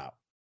talk about.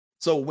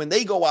 So when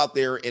they go out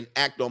there and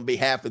act on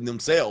behalf of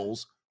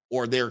themselves,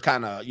 or they're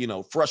kind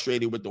of,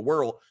 frustrated with the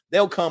world,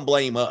 they'll come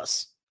blame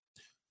us.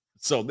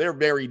 So they're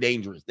very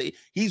dangerous.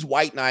 He's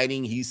white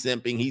knighting, he's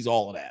simping, he's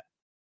all of that.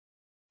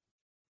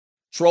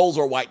 Trolls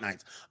or white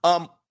knights.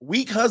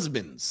 Weak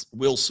husbands,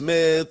 Will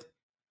Smith,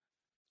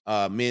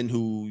 men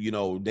who,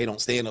 they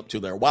don't stand up to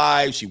their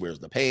wives. She wears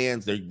the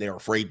pants. They're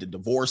afraid to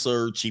divorce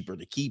her, cheaper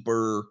to keep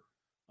her.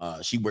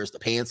 She wears the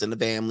pants in the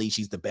family.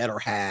 She's the better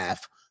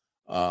half.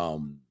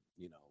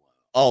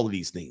 All of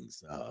these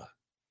things.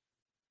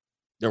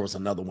 There was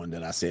another one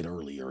that I said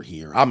earlier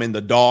here. I'm in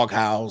the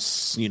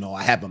doghouse.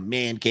 I have a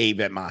man cave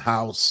at my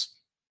house.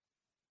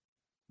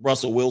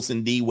 Russell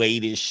Wilson, D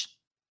Wade-ish.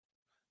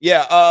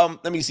 Yeah,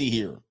 let me see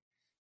here.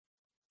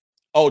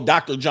 Oh,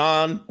 Dr.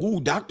 John. Ooh,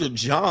 Dr.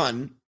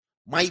 John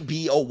might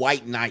be a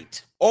white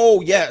knight. Oh,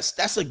 yes,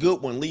 that's a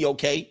good one, Leo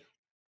K.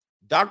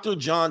 Dr.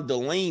 John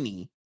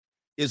Delaney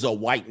is a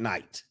white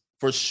knight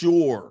for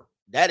sure.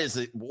 That's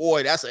an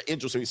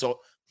interesting.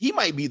 So he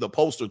might be the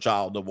poster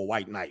child of a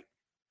white knight.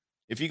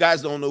 If you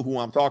guys don't know who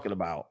I'm talking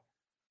about,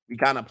 we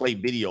kind of play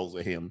videos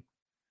of him.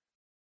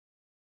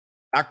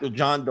 Dr.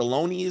 John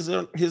Delaney is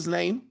his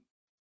name.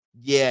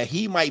 Yeah,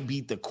 he might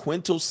be the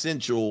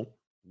quintessential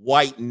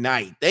white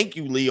knight. Thank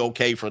you, Leo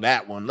K, for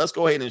that one. Let's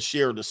go ahead and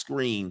share the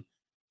screen.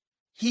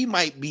 He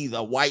might be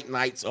the white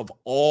knights of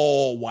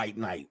all white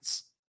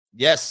knights.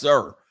 Yes,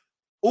 sir.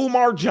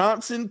 Umar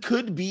Johnson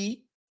could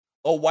be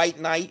a white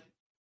knight.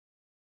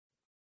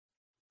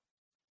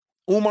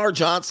 Umar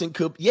Johnson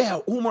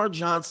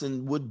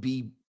would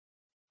be.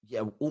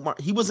 Yeah,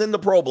 he was in the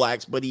Pro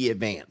Blacks, but he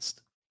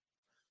advanced.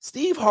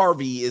 Steve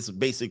Harvey is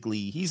basically,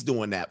 he's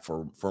doing that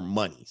for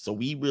money. So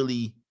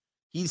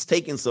he's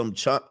taking some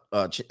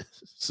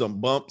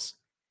bumps.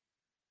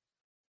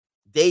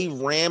 Dave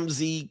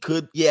Ramsey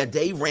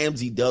Dave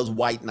Ramsey does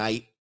white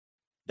knight.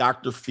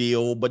 Dr.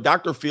 Phil, but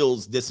Dr.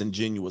 Phil's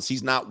disingenuous.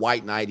 He's not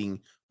white knighting,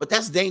 but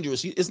that's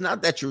dangerous. It's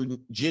not that you're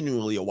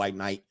genuinely a white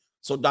knight.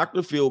 So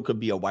Dr. Phil could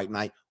be a white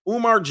knight.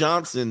 Umar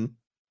Johnson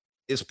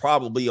is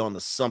probably on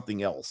the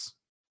something else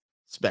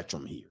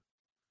spectrum here.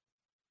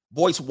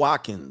 Boyce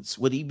Watkins,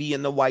 would he be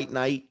in the white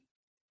knight?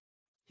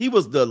 He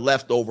was the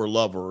leftover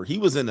lover. He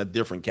was in a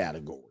different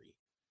category.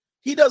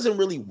 He doesn't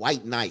really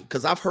white knight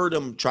because I've heard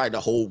him try to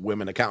hold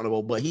women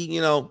accountable, but he,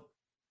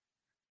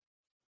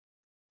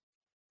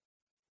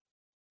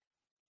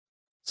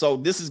 So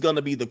this is going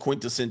to be the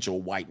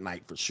quintessential white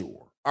knight for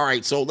sure. All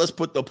right, so let's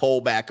put the poll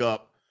back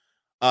up.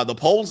 The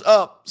poll's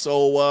up,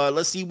 so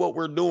let's see what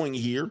we're doing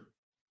here.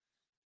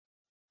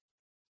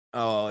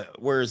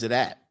 Where is it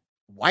at?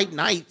 White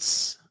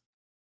Knights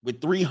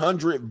with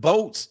 300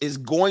 votes is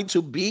going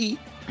to be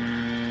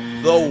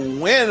the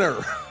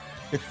winner.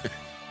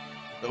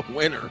 The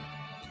winner.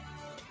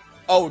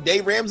 Oh,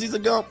 Dave Ramsey's a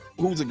gump?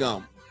 Who's a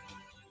gump?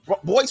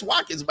 Boyce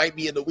Watkins might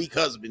be in the weak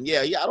husband.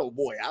 Yeah, I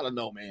don't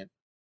know, man.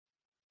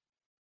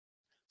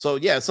 So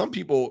yeah, some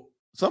people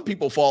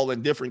fall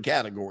in different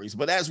categories,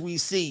 but as we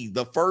see,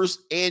 the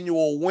first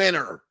annual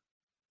winner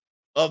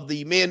of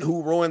the Men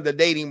Who Ruined the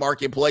Dating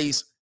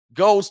Marketplace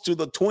goes to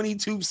the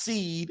 22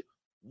 seed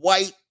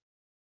White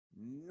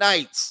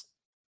Knights.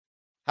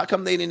 How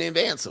come they didn't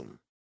advance them?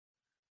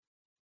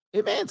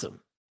 Advance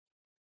them.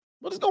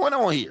 What is going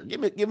on here?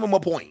 Give them a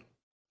point.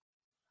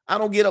 I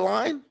don't get a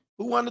line.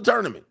 Who won the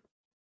tournament?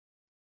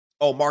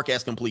 Oh, Mark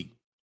has complete.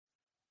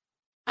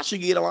 I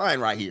should get a line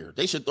right here.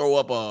 They should throw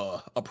up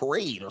a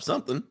parade or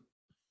something.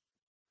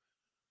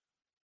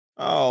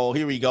 Oh,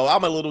 here we go.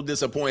 I'm a little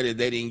disappointed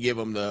they didn't give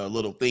them the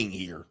little thing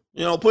here.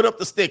 Put up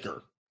the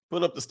sticker.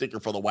 Put up the sticker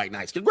for the White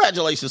Knights.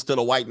 Congratulations to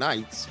the White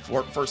Knights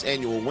for first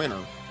annual winner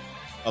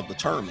of the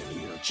tournament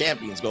here.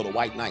 Champions go to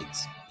White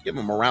Knights. Give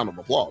them a round of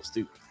applause,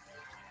 too.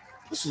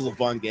 This was a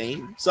fun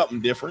game.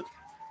 Something different.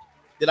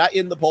 Did I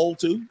end the poll,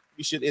 too?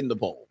 We should end the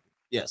poll.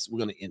 Yes, we're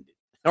going to end it.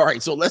 All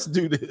right, so let's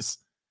do this.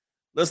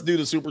 Let's do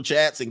the super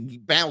chats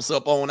and bounce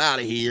up on out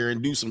of here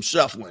and do some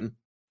shuffling.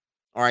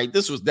 All right,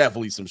 this was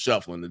definitely some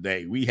shuffling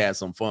today. We had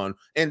some fun.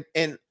 And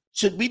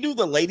should we do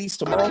the ladies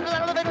tomorrow?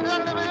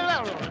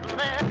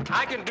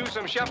 I can do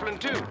some shuffling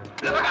too.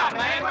 Look out,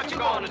 man. What you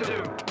going to do?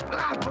 Look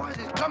out, boys.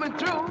 It's coming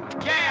through.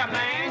 Yeah,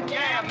 man.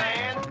 Yeah,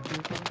 man.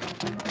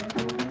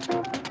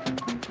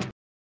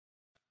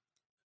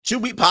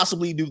 Should we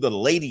possibly do the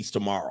ladies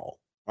tomorrow?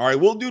 All right,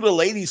 we'll do the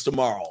ladies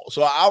tomorrow.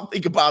 So I'll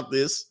think about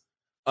this.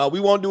 We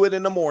won't do it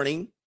in the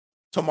morning.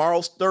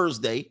 Tomorrow's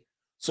Thursday.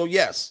 So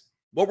yes,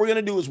 what we're going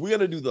to do is we're going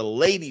to do the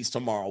ladies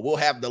tomorrow. We'll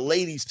have the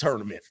ladies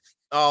tournament.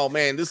 Oh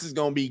man, this is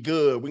gonna be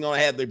good. We're gonna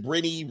have the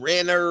Brittany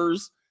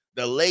Renners,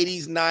 the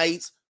ladies'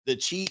 nights, the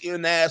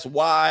cheating ass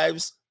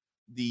wives,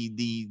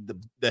 the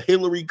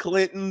Hillary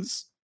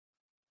Clintons.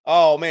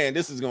 Oh man,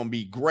 this is gonna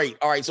be great.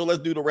 All right, so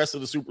let's do the rest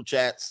of the super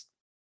chats.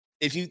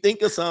 If you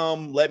think of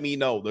some, let me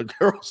know. The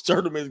girls'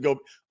 tournament is going.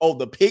 Oh,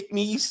 the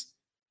pick-me's.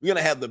 We're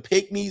gonna have the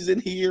pick-me's in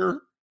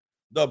here.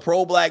 The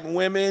pro-black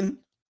women,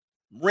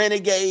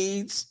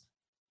 renegades,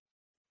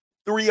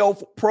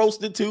 304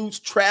 prostitutes,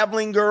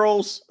 traveling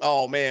girls.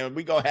 Oh man,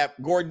 we gonna have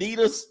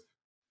Gorditas,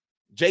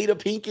 Jada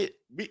Pinkett.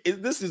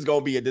 This is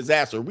gonna be a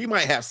disaster. We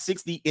might have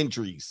 60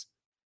 entries.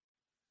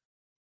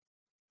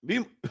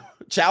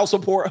 Child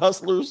support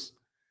hustlers.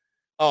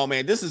 Oh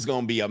man, this is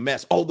gonna be a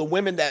mess. Oh, the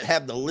women that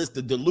have the list,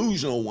 the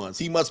delusional ones.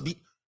 He must be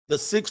the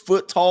 6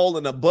 foot tall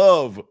and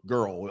above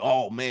girl.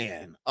 Oh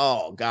man.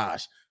 Oh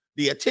gosh.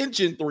 The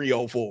attention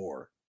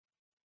 304.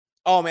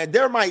 Oh man,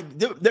 there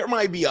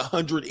might be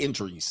 100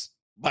 entries.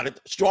 But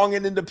strong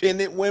and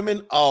independent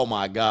women. Oh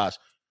my gosh.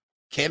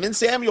 Kevin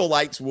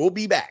Samuelites will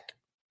be back.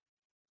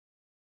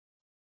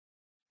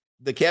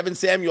 The Kevin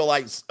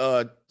Samuelites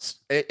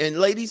and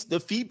ladies, the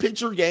feet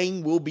picture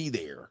game will be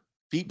there.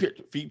 Feet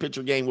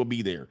picture game will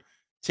be there.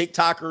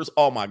 TikTokers,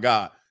 oh my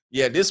God.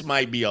 Yeah, this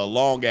might be a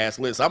long ass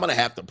list. I'm going to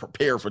have to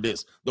prepare for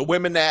this. The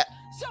women that.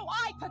 So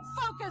I could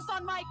focus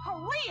on my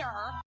career.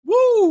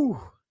 Woo.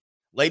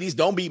 Ladies,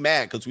 don't be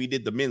mad because we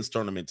did the men's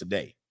tournament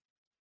today.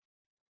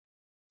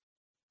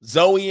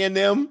 Zoe and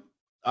them.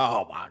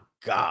 Oh my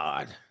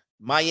God.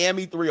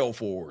 Miami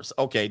 304s.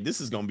 Okay, this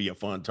is going to be a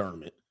fun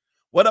tournament.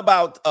 What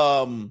about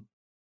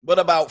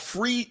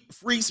free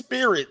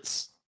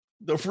spirits?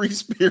 The free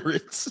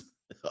spirits.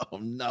 Oh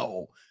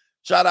no.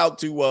 Shout out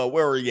to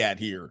where are you at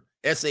here?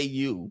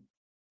 SAU.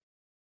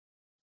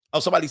 Oh,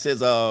 somebody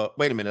says,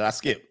 wait a minute, I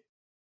skipped.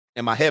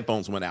 And my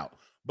headphones went out.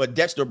 But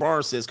Dexter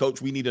Barnes says,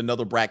 Coach, we need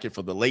another bracket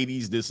for the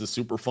ladies. This is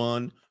super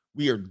fun.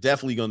 We are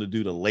definitely going to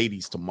do the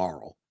ladies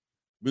tomorrow.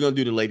 We're going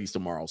to do the ladies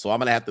tomorrow. So I'm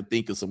going to have to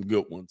think of some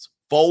good ones.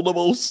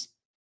 Foldables.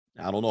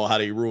 I don't know how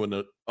they ruin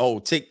the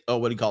what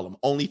do you call them?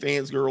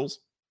 OnlyFans girls.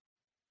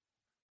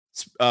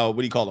 What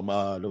do you call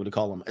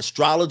them?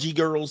 Astrology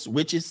girls,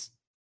 witches.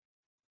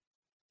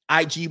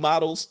 IG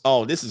models.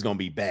 Oh, this is going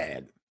to be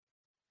bad.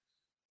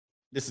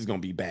 This is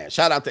going to be bad.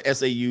 Shout out to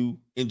SAU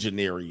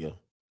Engineering.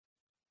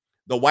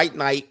 The white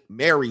knight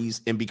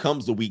marries and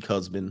becomes the weak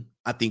husband.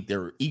 I think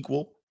they're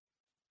equal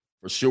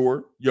for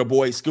sure. Your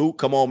boy Scoop.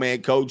 Come on,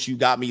 man. Coach, you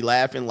got me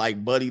laughing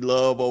like Buddy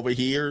Love over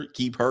here.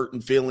 Keep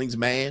hurting feelings,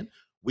 man.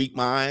 Weak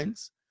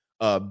minds.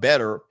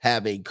 Better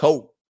have a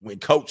coat when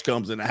Coach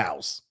comes in the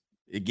house.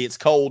 It gets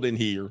cold in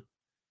here.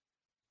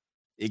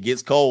 It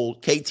gets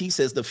cold. KT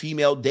says the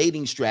female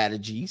dating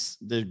strategies.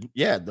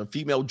 The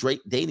female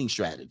dating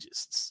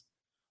strategists.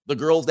 The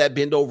girls that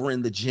bend over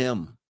in the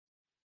gym.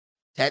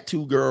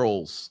 Tattoo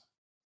girls.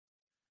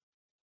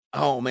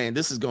 Oh, man,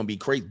 this is going to be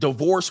crazy.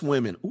 Divorced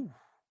women. Ooh.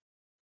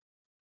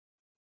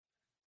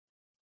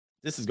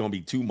 This is going to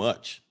be too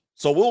much.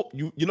 So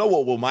you know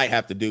what we might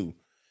have to do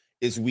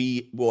is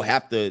we will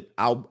have to,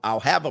 I'll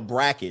have a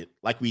bracket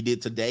like we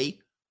did today,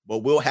 but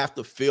we'll have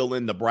to fill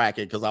in the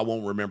bracket because I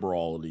won't remember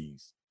all of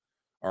these.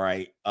 All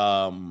right.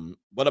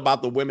 What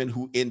about the women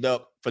who end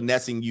up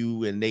finessing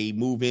you and they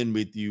move in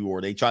with you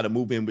or they try to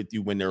move in with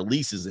you when their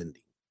lease is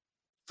ending?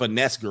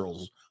 Finesse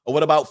girls. Or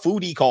what about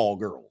foodie call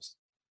girls?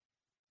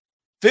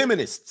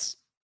 Feminists.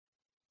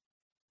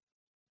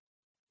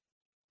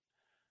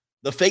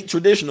 The fake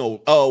traditional.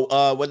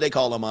 What do they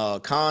call them?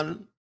 What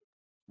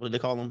do they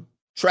call them?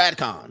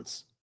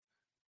 Tradcons.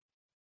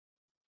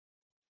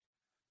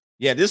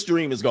 Yeah, this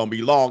stream is going to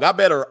be long. I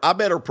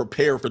better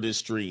prepare for this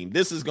stream.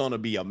 This is going to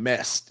be a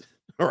mess.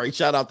 All right,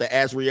 shout out to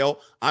Azriel.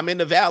 I'm in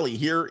the Valley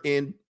here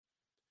in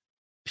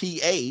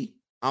PA.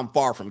 I'm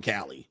far from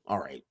Cali. All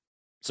right,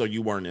 so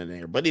you weren't in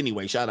there. But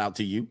anyway, shout out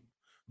to you.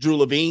 Drew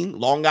Levine,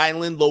 Long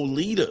Island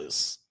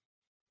Lolitas.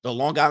 The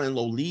Long Island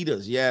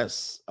Lolitas,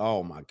 yes.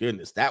 Oh, my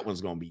goodness. That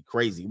one's going to be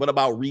crazy. What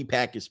about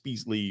repackaged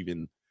peace leave?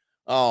 And,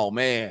 oh,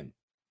 man.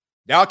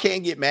 Y'all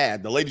can't get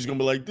mad. The ladies going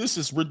to be like, this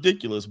is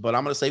ridiculous. But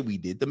I'm going to say we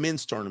did the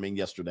men's tournament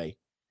yesterday.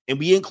 And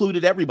we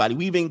included everybody.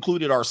 We've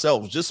included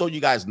ourselves. Just so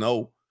you guys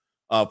know,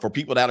 for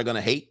people that are going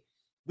to hate,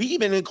 we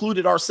even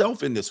included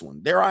ourselves in this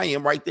one. There I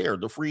am right there,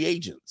 the free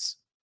agents.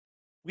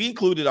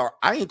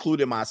 I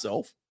included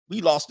myself.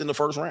 We lost in the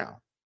first round.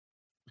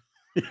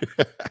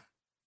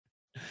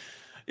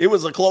 It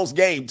was a close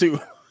game, too.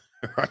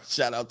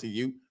 Shout out to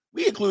you.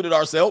 We included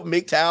ourselves.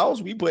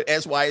 MGTOWs. We put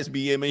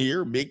SYSBM in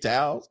here.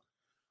 MGTOWs.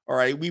 All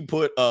right. We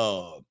put,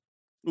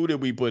 who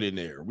did we put in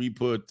there? We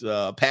put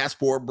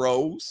Passport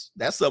Bros.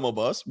 That's some of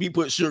us. We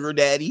put Sugar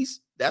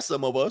Daddies. That's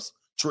some of us.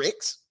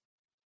 Tricks.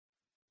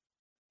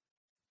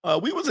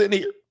 We was in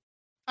here.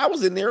 I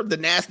was in there. The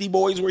Nasty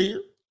Boys were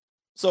here.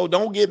 So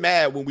don't get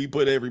mad when we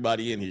put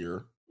everybody in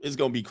here. It's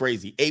going to be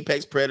crazy.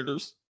 Apex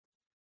Predators.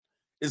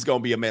 It's going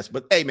to be a mess.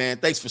 But, hey, man,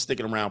 thanks for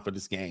sticking around for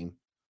this game.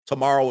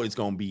 Tomorrow is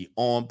going to be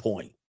on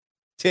point.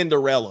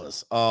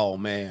 Tinderellas. Oh,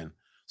 man.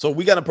 So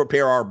we got to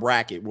prepare our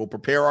bracket. We'll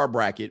prepare our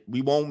bracket.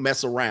 We won't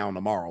mess around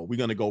tomorrow. We're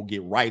going to go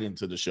get right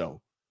into the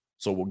show.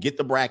 So we'll get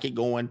the bracket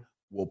going.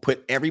 We'll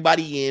put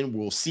everybody in.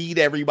 We'll seed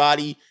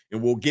everybody,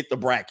 and we'll get the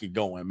bracket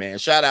going, man.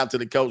 Shout out to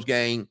the Coach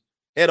Gang.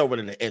 Head over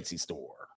to the Etsy store.